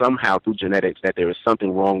prove somehow through genetics that there is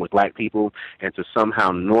something wrong with black people and to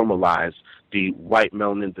somehow normalize the white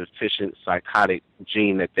melanin deficient psychotic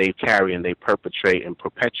gene that they carry and they perpetrate and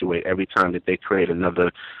perpetuate every time that they create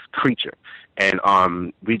another creature. And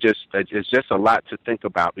it's just a lot to think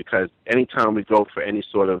about, because anytime we go for any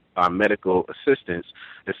sort of medical assistance,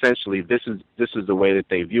 essentially this is the way that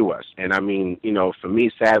they view us. And I mean, for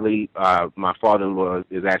me, sadly, my father-in-law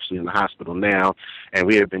is actually in the hospital now, and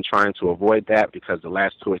we have been trying to avoid that because the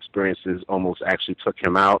last two experiences almost actually took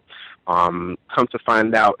him out. Come to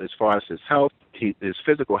find out, as far as his health, his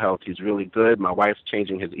physical health, he's really good. My wife's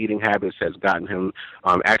changing his eating habits has gotten him,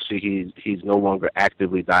 actually he's no longer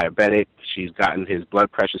actively diabetic. She's gotten his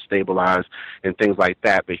blood pressure stabilized and things like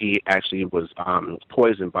that, but he actually was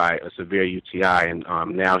poisoned by a severe UTI, and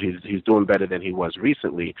now he's doing better than he was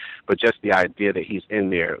recently. But just the idea that he's in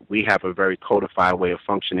there, we have a very codified way of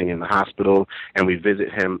functioning in the hospital, and we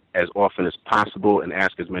visit him as often as possible and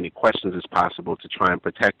ask as many questions as possible to try and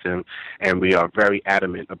protect him, and we are very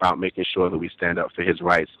adamant about making sure that we stand up for his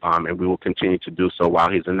rights, and we will continue to do so while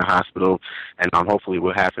he's in the hospital, and hopefully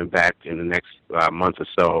we'll have him back in the next month or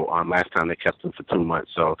so. Last time they kept him for 2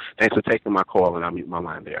 months. So thanks for taking my call, and I'll mute my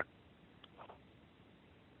line there.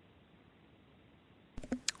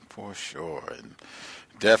 For sure. And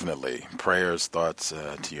definitely prayers, thoughts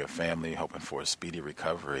to your family, hoping for a speedy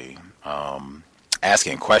recovery.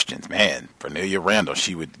 Asking questions, man. Cornelia Randall,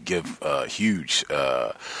 she would give a huge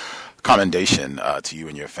commendation to you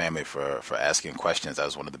and your family for asking questions. That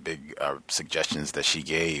was one of the big suggestions that she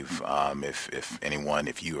gave.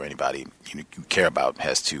 If you or anybody you care about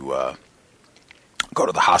has to go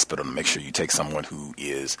to the hospital, to make sure you take someone who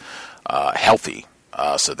is healthy,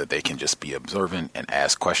 so that they can just be observant and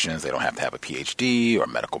ask questions. They don't have to have a PhD or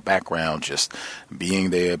medical background. Just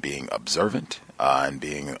being there, being observant, and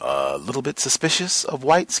being a little bit suspicious of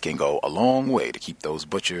whites can go a long way to keep those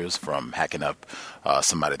butchers from hacking up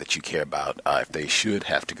somebody that you care about if they should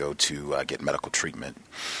have to go to get medical treatment.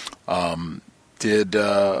 Did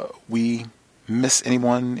we miss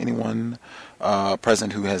anyone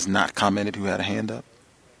present who has not commented, who had a hand up?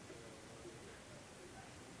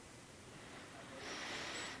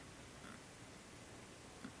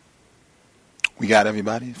 We got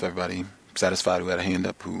everybody? Is everybody satisfied who had a hand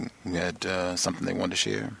up, who had something they wanted to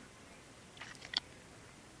share?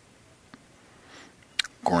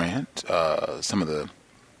 Grant, some of the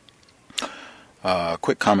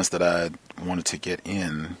quick comments that I wanted to get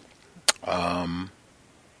in.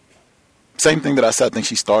 Same thing that I said. I think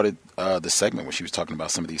she started the segment when she was talking about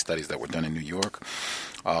some of these studies that were done in New York,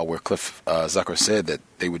 where Cliff Zucker said that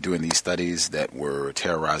they were doing these studies that were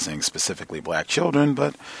terrorizing specifically black children.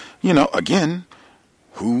 But, again,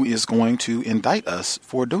 who is going to indict us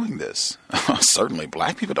for doing this? Certainly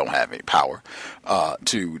black people don't have any power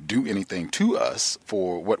to do anything to us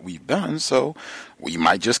for what we've done. So we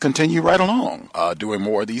might just continue right along doing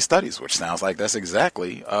more of these studies, which sounds like that's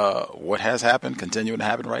exactly what has happened, continuing to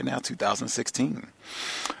happen right now, 2016.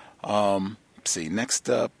 See, next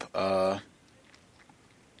up,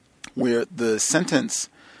 where the sentence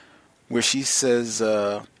where she says,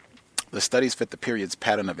 the studies fit the period's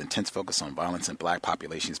pattern of intense focus on violence in black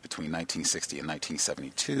populations between 1960 and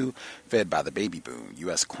 1972, fed by the baby boom.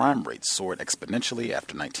 U.S. crime rates soared exponentially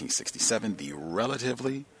after 1967. The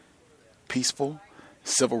relatively peaceful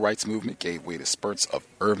civil rights movement gave way to spurts of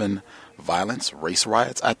urban violence, race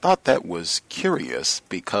riots. I thought that was curious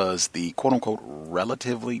because the quote-unquote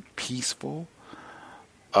relatively peaceful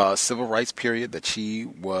civil rights period that she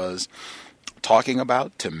was talking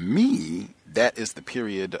about, to me, that is the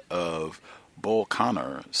period of Bull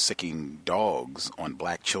Connor sicking dogs on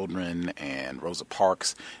black children and Rosa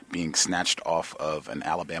Parks being snatched off of an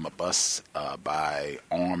Alabama bus by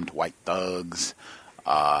armed white thugs,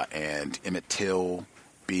 and Emmett Till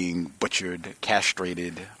being butchered,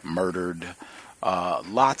 castrated, murdered.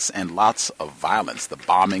 Lots and lots of violence. The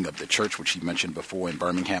bombing of the church, which you mentioned before in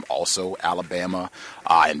Birmingham, also Alabama,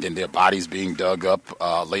 and then their bodies being dug up.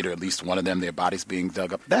 Later, at least one of them, their bodies being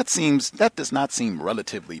dug up. That does not seem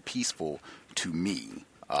relatively peaceful to me.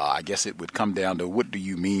 I guess it would come down to what do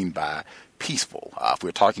you mean by peaceful? If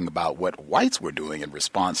we're talking about what whites were doing in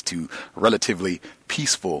response to relatively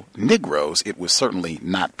peaceful Negroes, it was certainly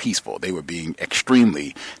not peaceful. They were being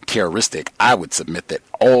extremely terroristic. I would submit that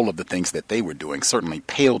all of the things that they were doing certainly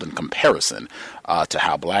paled in comparison to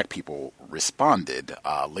how black people responded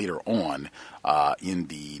later on in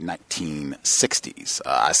the 1960s.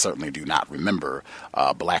 I certainly do not remember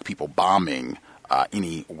black people bombing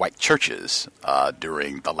any white churches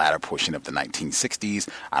during the latter portion of the 1960s.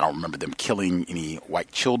 I don't remember them killing any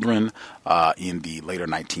white children in the later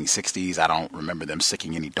 1960s. I don't remember them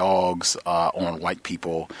sicking any dogs on white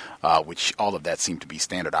people, which all of that seemed to be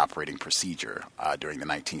standard operating procedure during the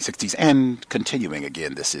 1960s. And continuing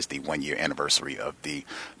again, this is the 1-year anniversary of the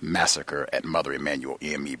massacre at Mother Emanuel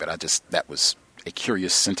EME. But that was a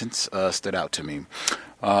curious sentence, stood out to me.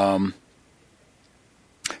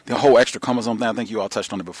 The whole extra chromosome thing, I think you all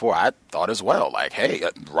touched on it before. I thought as well, like, hey,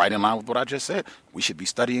 right in line with what I just said, we should be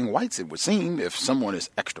studying whites. It would seem if someone is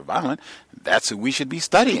extra violent, that's who we should be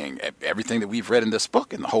studying. Everything that we've read in this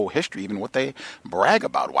book and the whole history, even what they brag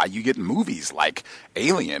about, why you get movies like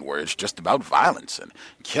Alien, where it's just about violence and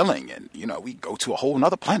killing. And, we go to a whole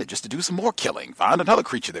nother planet just to do some more killing, find another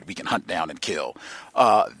creature that we can hunt down and kill.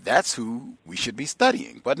 That's who we should be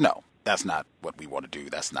studying. But no, that's not what we want to do.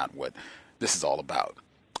 That's not what this is all about.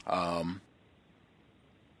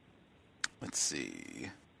 Let's see.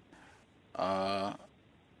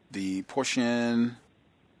 The portion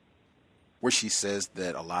where she says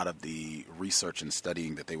that a lot of the research and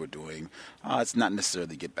studying that they were doing, it's not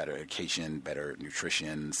necessarily get better education, better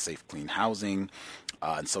nutrition, safe, clean housing,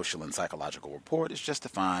 and social and psychological report. It's just to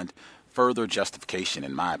find further justification,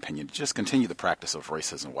 in my opinion, to just continue the practice of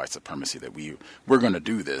racism, white supremacy, that we're going to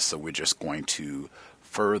do this, so we're just going to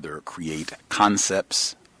further create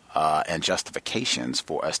concepts and justifications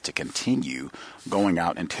for us to continue going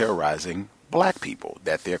out and terrorizing black people,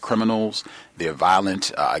 that they're criminals, they're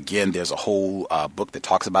violent. Again, there's a whole book that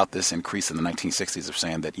talks about this increase in the 1960s of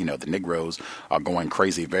saying that, the Negroes are going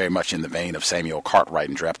crazy, very much in the vein of Samuel Cartwright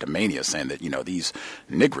and Drapetomania, saying that, these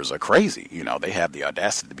Negroes are crazy. They have the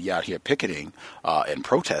audacity to be out here picketing and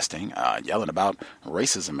protesting, yelling about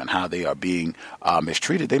racism and how they are being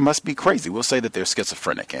mistreated. They must be crazy. We'll say that they're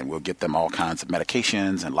schizophrenic, and we'll get them all kinds of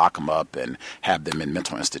medications and lock them up and have them in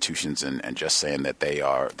mental institutions, and just saying that they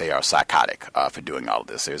are psychotic for doing all of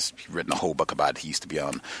this. There's written a whole book about it. He used to be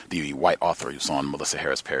on the white author. He was on Melissa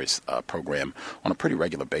Harris Perry's program on a pretty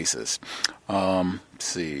regular basis. Let's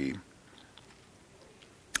see.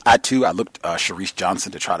 I looked Sharice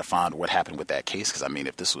Johnson to try to find what happened with that case, because,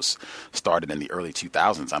 if this was started in the early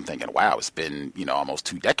 2000s, I'm thinking, wow, it's been, almost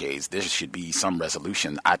 2 decades. There should be some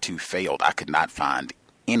resolution. I, too, failed. I could not find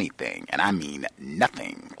anything, and I mean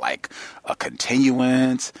nothing, like a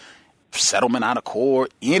continuance, settlement out of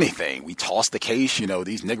court, anything. We tossed the case, these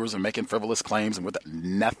niggers are making frivolous claims, and with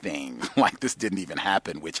nothing, like this didn't even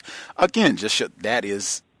happen, which, again, just that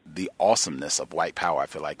is the awesomeness of white power. I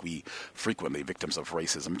feel like we frequently victims of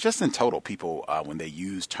racism, just in total. People, when they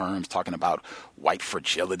use terms talking about white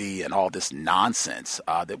fragility and all this nonsense,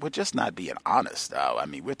 that we're just not being honest. I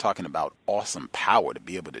mean, we're talking about awesome power to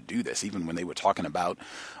be able to do this. Even when they were talking about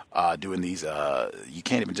doing these, you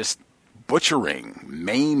can't even just butchering,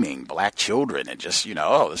 maiming black children and just,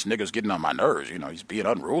 oh, this nigga's getting on my nerves. He's being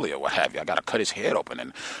unruly or what have you. I got to cut his head open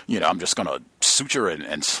and, I'm just going to suture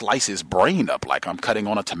and slice his brain up like I'm cutting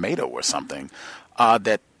on a tomato or something.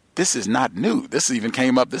 That this is not new. This even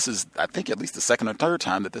came up. This is, I think, at least the second or third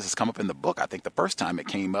time that this has come up in the book. I think the first time it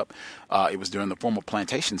came up, it was during the formal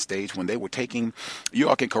plantation stage when they were taking, you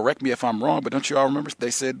all can correct me if I'm wrong, but don't you all remember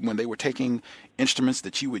they said when they were taking instruments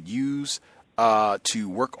that you would use to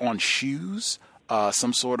work on shoes,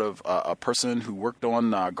 some sort of a person who worked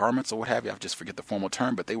on garments or what have you. I just forget the formal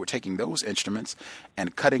term, but they were taking those instruments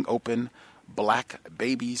and cutting open black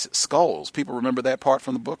babies' skulls. People remember that part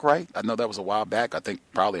from the book, right? I know that was a while back. I think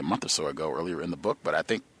probably a month or so ago earlier in the book, but I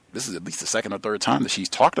think this is at least the second or third time that she's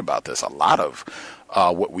talked about this. A lot of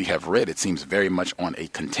what we have read, it seems very much on a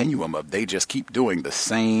continuum of they just keep doing the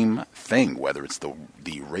same thing, whether it's the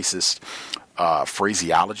racist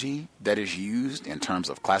phraseology that is used in terms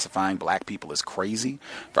of classifying black people as crazy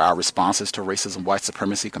for our responses to racism, white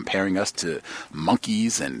supremacy, comparing us to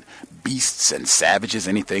monkeys and beasts and savages,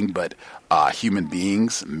 anything but human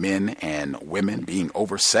beings, men and women being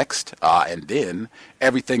oversexed, and then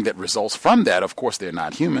everything that results from that. Of course, they're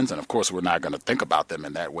not humans, and of course, we're not going to think about them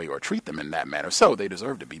in that way or treat them in that manner. So they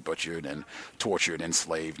deserve to be butchered and tortured,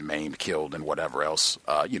 enslaved, maimed, killed, and whatever else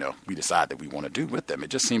we decide that we want to do with them. It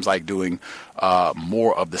just seems like doing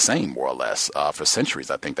more of the same, more or less, for centuries.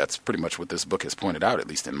 I think that's pretty much what this book has pointed out, at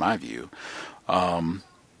least in my view. I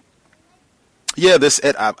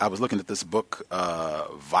was looking at this book,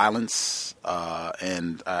 Violence,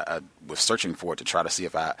 and I was searching for it to try to see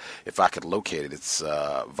if I could locate it. It's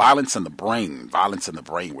Violence in the Brain,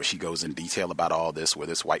 where she goes in detail about all this, where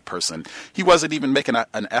this white person, he wasn't even making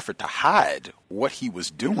an effort to hide what he was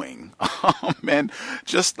doing, and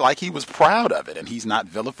just like he was proud of it, and he's not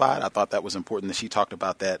vilified. I thought that was important that she talked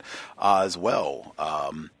about that as well.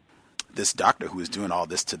 This doctor who is doing all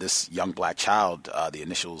this to this young black child, the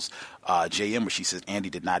initials JM, where she says Andy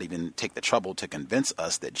did not even take the trouble to convince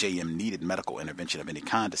us that JM needed medical intervention of any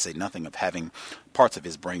kind, to say nothing of having parts of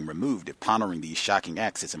his brain removed. If pondering these shocking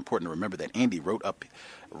acts, it's important to remember that Andy wrote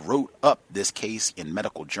up this case in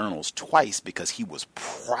medical journals twice because he was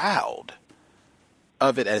proud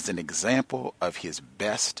of it as an example of his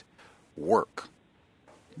best work.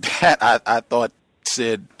 That I thought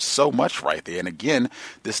said so much right there. And again,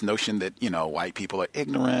 this notion that, white people are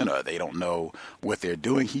ignorant or they don't know what they're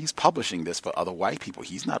doing. He's publishing this for other white people.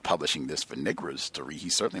 He's not publishing this for niggers to read.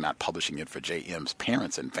 He's certainly not publishing it for JM's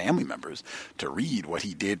parents and family members to read what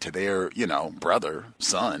he did to their, brother,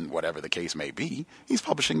 son, whatever the case may be. He's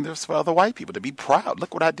publishing this for other white people to be proud.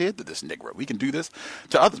 Look what I did to this nigger. We can do this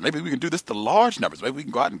to others. Maybe we can do this to large numbers. Maybe we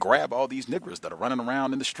can go out and grab all these niggers that are running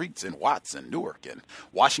around in the streets in Watts and Newark and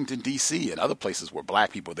Washington, D.C. and other places where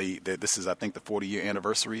black people, this is, I think, the 40-year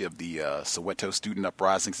anniversary of the C.O.W.S student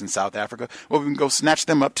uprisings in South Africa. Well, we can go snatch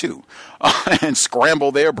them up too and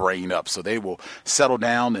scramble their brain up so they will settle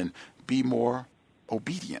down and be more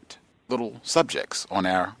obedient little subjects on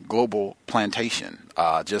our global plantation.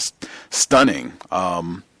 Just stunning.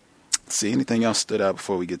 See, anything else stood out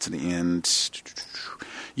before we get to the end?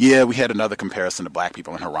 Yeah, we had another comparison to black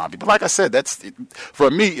people and Harambe. But like I said, for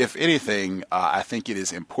me, if anything, I think it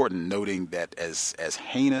is important noting that as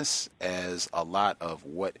heinous as a lot of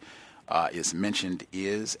what is mentioned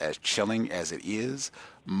is, as chilling as it is,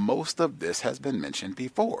 most of this has been mentioned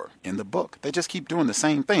before in the book. They just keep doing the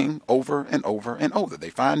same thing over and over and over.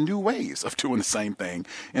 They find new ways of doing the same thing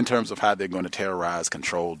in terms of how they're going to terrorize,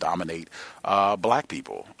 control, dominate black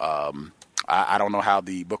people. I don't know how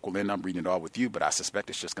the book will end. I'm reading it all with you, but I suspect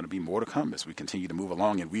it's just going to be more to come as we continue to move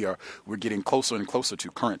along, and we're getting closer and closer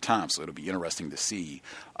to current time. So it'll be interesting to see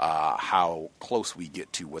how close we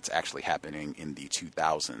get to what's actually happening in the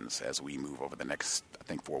 2000s as we move over the next, I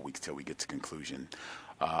think, 4 weeks till we get to conclusion.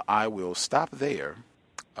 I will stop there.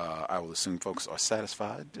 I will assume folks are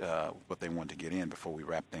satisfied with what they want to get in before we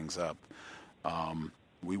wrap things up.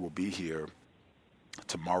 We will be here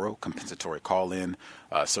tomorrow, compensatory call-in.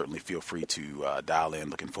 Certainly feel free to dial in.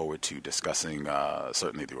 Looking forward to discussing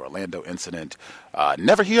certainly the Orlando incident.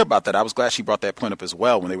 Never hear about that. I was glad she brought that point up as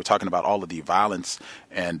well when they were talking about all of the violence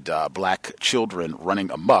and black children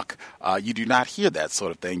running amok. You do not hear that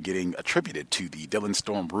sort of thing getting attributed to the Dylan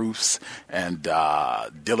Storm Roofs and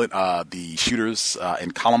the shooters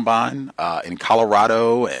in Columbine, in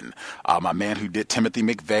Colorado, and my man who did Timothy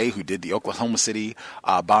McVeigh, who did the Oklahoma City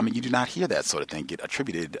bombing. You do not hear that sort of thing get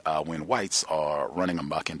attributed when whites are running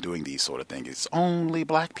amok and doing these sort of things. It's only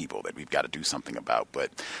black people that we've got to do something about. But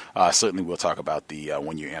certainly we'll talk about the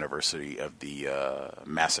 1-year anniversary of the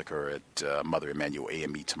massacre at Mother Emanuel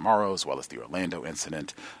AME tomorrow, as well as the Orlando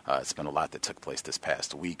incident. It's been a lot that took place this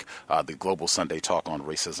past week. The Global Sunday Talk on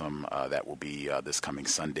Racism, that will be this coming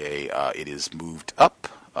Sunday. It is moved up.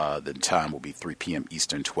 The time will be 3 p.m.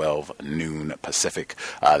 Eastern, 12 noon Pacific.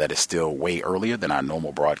 That is still way earlier than our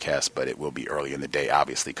normal broadcast, but it will be early in the day,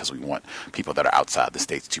 obviously, because we want people that are outside the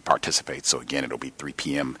states to participate. So, again, it'll be 3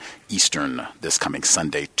 p.m. Eastern this coming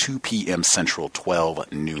Sunday, 2 p.m. Central,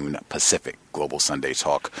 12 noon Pacific. Global Sunday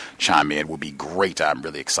Talk chime in will be great. I'm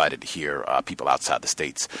really excited to hear people outside the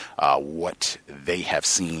states, what they have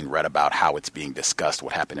seen, read about, how it's being discussed,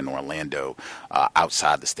 what happened in Orlando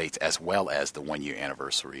outside the states, as well as the 1-year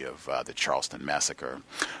anniversary of the Charleston massacre.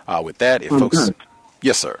 With that, if folks...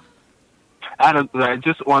 Yes, sir. I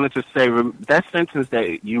just wanted to say that sentence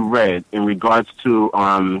that you read in regards to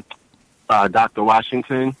Dr.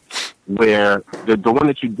 Washington, where the one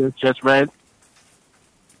that you just read.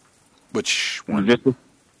 Which one?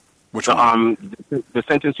 Which one? The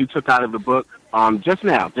sentence you took out of the book just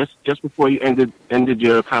now, just before you ended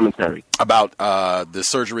your commentary about the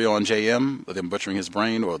surgery on JM, them butchering his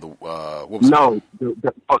brain, or the what was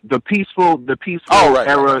the peaceful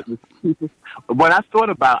era. What I thought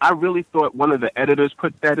about, I really thought one of the editors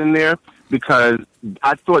put that in there because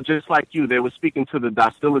I thought, just like you, they were speaking to the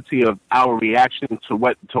docility of our reaction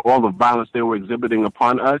to all the violence they were exhibiting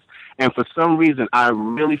upon us. And for some reason, I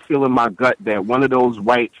really feel in my gut that one of those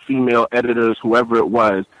white female editors, whoever it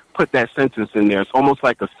was, put that sentence in there. It's almost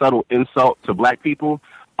like a subtle insult to black people.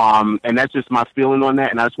 And that's just my feeling on that.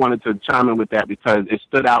 And I just wanted to chime in with that because it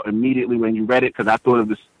stood out immediately when you read it, because I thought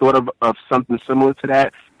of something similar to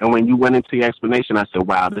that. And when you went into your explanation, I said,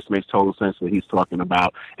 wow, this makes total sense what he's talking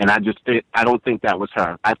about. And I don't think that was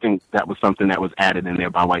her. I think that was something that was added in there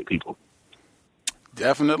by white people.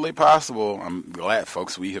 Definitely possible. I'm glad,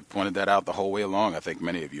 folks, we have pointed that out the whole way along. I think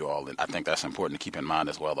many of you all, and I think that's important to keep in mind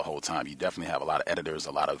as well the whole time. You definitely have a lot of editors,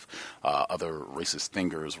 a lot of other racist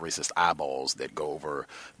fingers, racist eyeballs that go over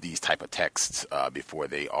these type of texts before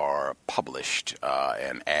they are published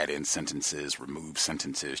and add in sentences, remove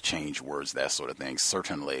sentences, change words, that sort of thing.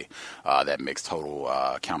 Certainly that makes total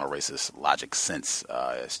counter-racist logic sense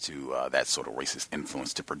as to that sort of racist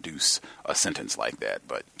influence to produce a sentence like that.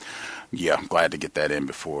 But, yeah, I'm glad to get that in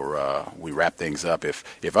before we wrap things up.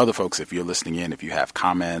 If other folks, if you're listening in, if you have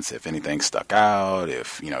comments, if anything stuck out,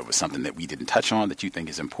 if it was something that we didn't touch on that you think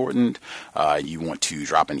is important, you want to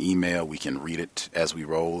drop an email, we can read it as we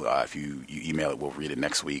roll. If you email it, we'll read it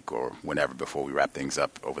next week or whenever before we wrap things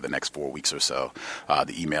up over the next 4 weeks or so.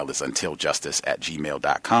 The email is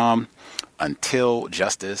untiljustice@gmail.com.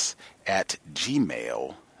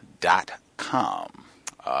 untiljustice@gmail.com.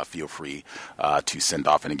 Feel free to send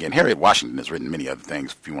off. And again, Harriet Washington has written many other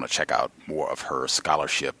things. If you want to check out more of her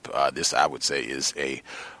scholarship, this, I would say, is a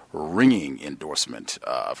ringing endorsement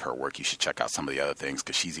of her work. You should check out some of the other things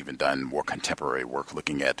because she's even done more contemporary work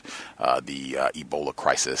looking at the Ebola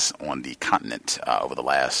crisis on the continent over the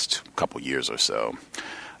last couple years or so.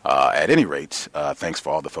 At any rate, thanks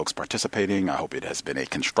for all the folks participating. I hope it has been a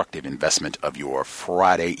constructive investment of your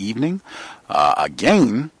Friday evening.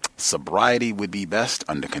 Again, sobriety would be best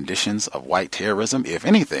under conditions of white terrorism. If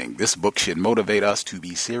anything, this book should motivate us to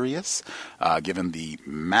be serious, given the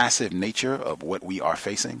massive nature of what we are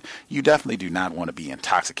facing. You definitely do not want to be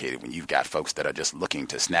intoxicated when you've got folks that are just looking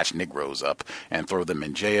to snatch Negroes up and throw them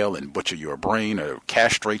in jail and butcher your brain or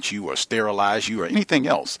castrate you or sterilize you or anything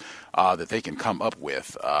else that they can come up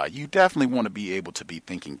with. You definitely want to be able to be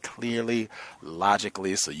thinking clearly,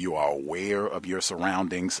 logically, so you are aware of your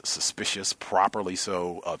surroundings, suspicious, properly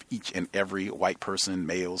so, of each and every white person,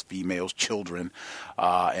 males, females, children.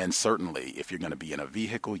 And certainly, if you're going to be in a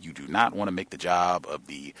vehicle, you do not want to make the job of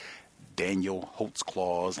the Daniel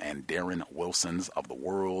Holtzclaws and Darren Wilsons of the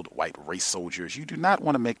world, white race soldiers, you do not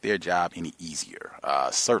want to make their job any easier.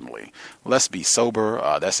 Certainly. Let's be sober.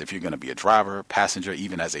 That's if you're going to be a driver, passenger,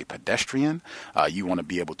 even as a pedestrian. You want to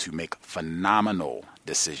be able to make phenomenal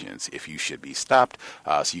decisions if you should be stopped,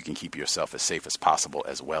 so you can keep yourself as safe as possible,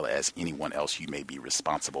 as well as anyone else you may be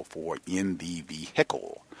responsible for in the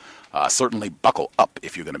vehicle. Certainly buckle up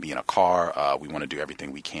if you're going to be in a car. We want to do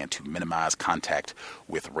everything we can to minimize contact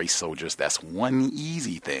with race soldiers. That's one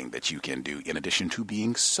easy thing that you can do in addition to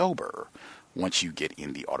being sober once you get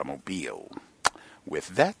in the automobile.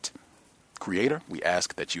 With that, Creator, we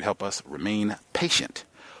ask that you help us remain patient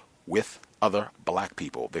with other black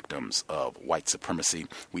people, victims of white supremacy.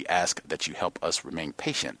 We ask that you help us remain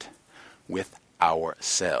patient with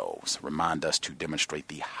ourselves. Remind us to demonstrate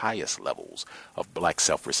the highest levels of black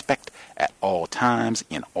self-respect at all times,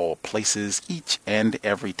 in all places, each and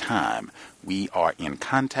every time we are in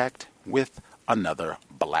contact with another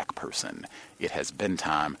black person. It has been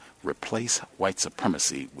time. Replace white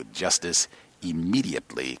supremacy with justice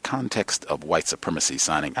immediately. Context of White Supremacy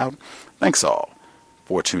signing out. Thanks all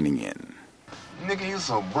for tuning in. Nigga, you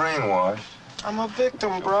so brainwashed. I'm a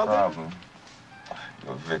victim, brother. Problem.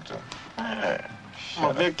 You're a victim. I'm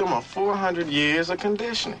a victim of 400 years of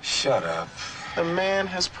conditioning. Shut up. The man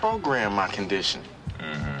has programmed my conditioning.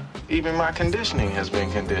 Even my conditioning has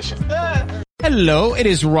been conditioned. Hello, it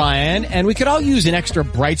is Ryan, and we could all use an extra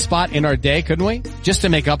bright spot in our day, couldn't we? Just to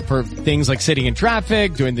make up for things like sitting in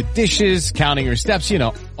traffic, doing the dishes, counting your steps, you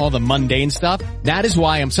know, all the mundane stuff. That is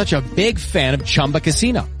why I'm such a big fan of Chumba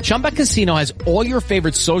Casino. Chumba Casino has all your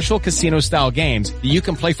favorite social casino-style games that you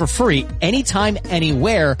can play for free anytime,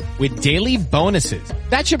 anywhere with daily bonuses.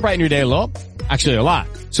 That should brighten your day a little. Actually, a lot.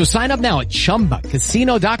 So sign up now at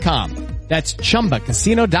ChumbaCasino.com. That's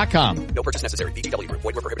ChumbaCasino.com. No purchase necessary. VGW Group.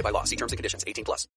 Void where prohibited by law. See terms and conditions. 18+.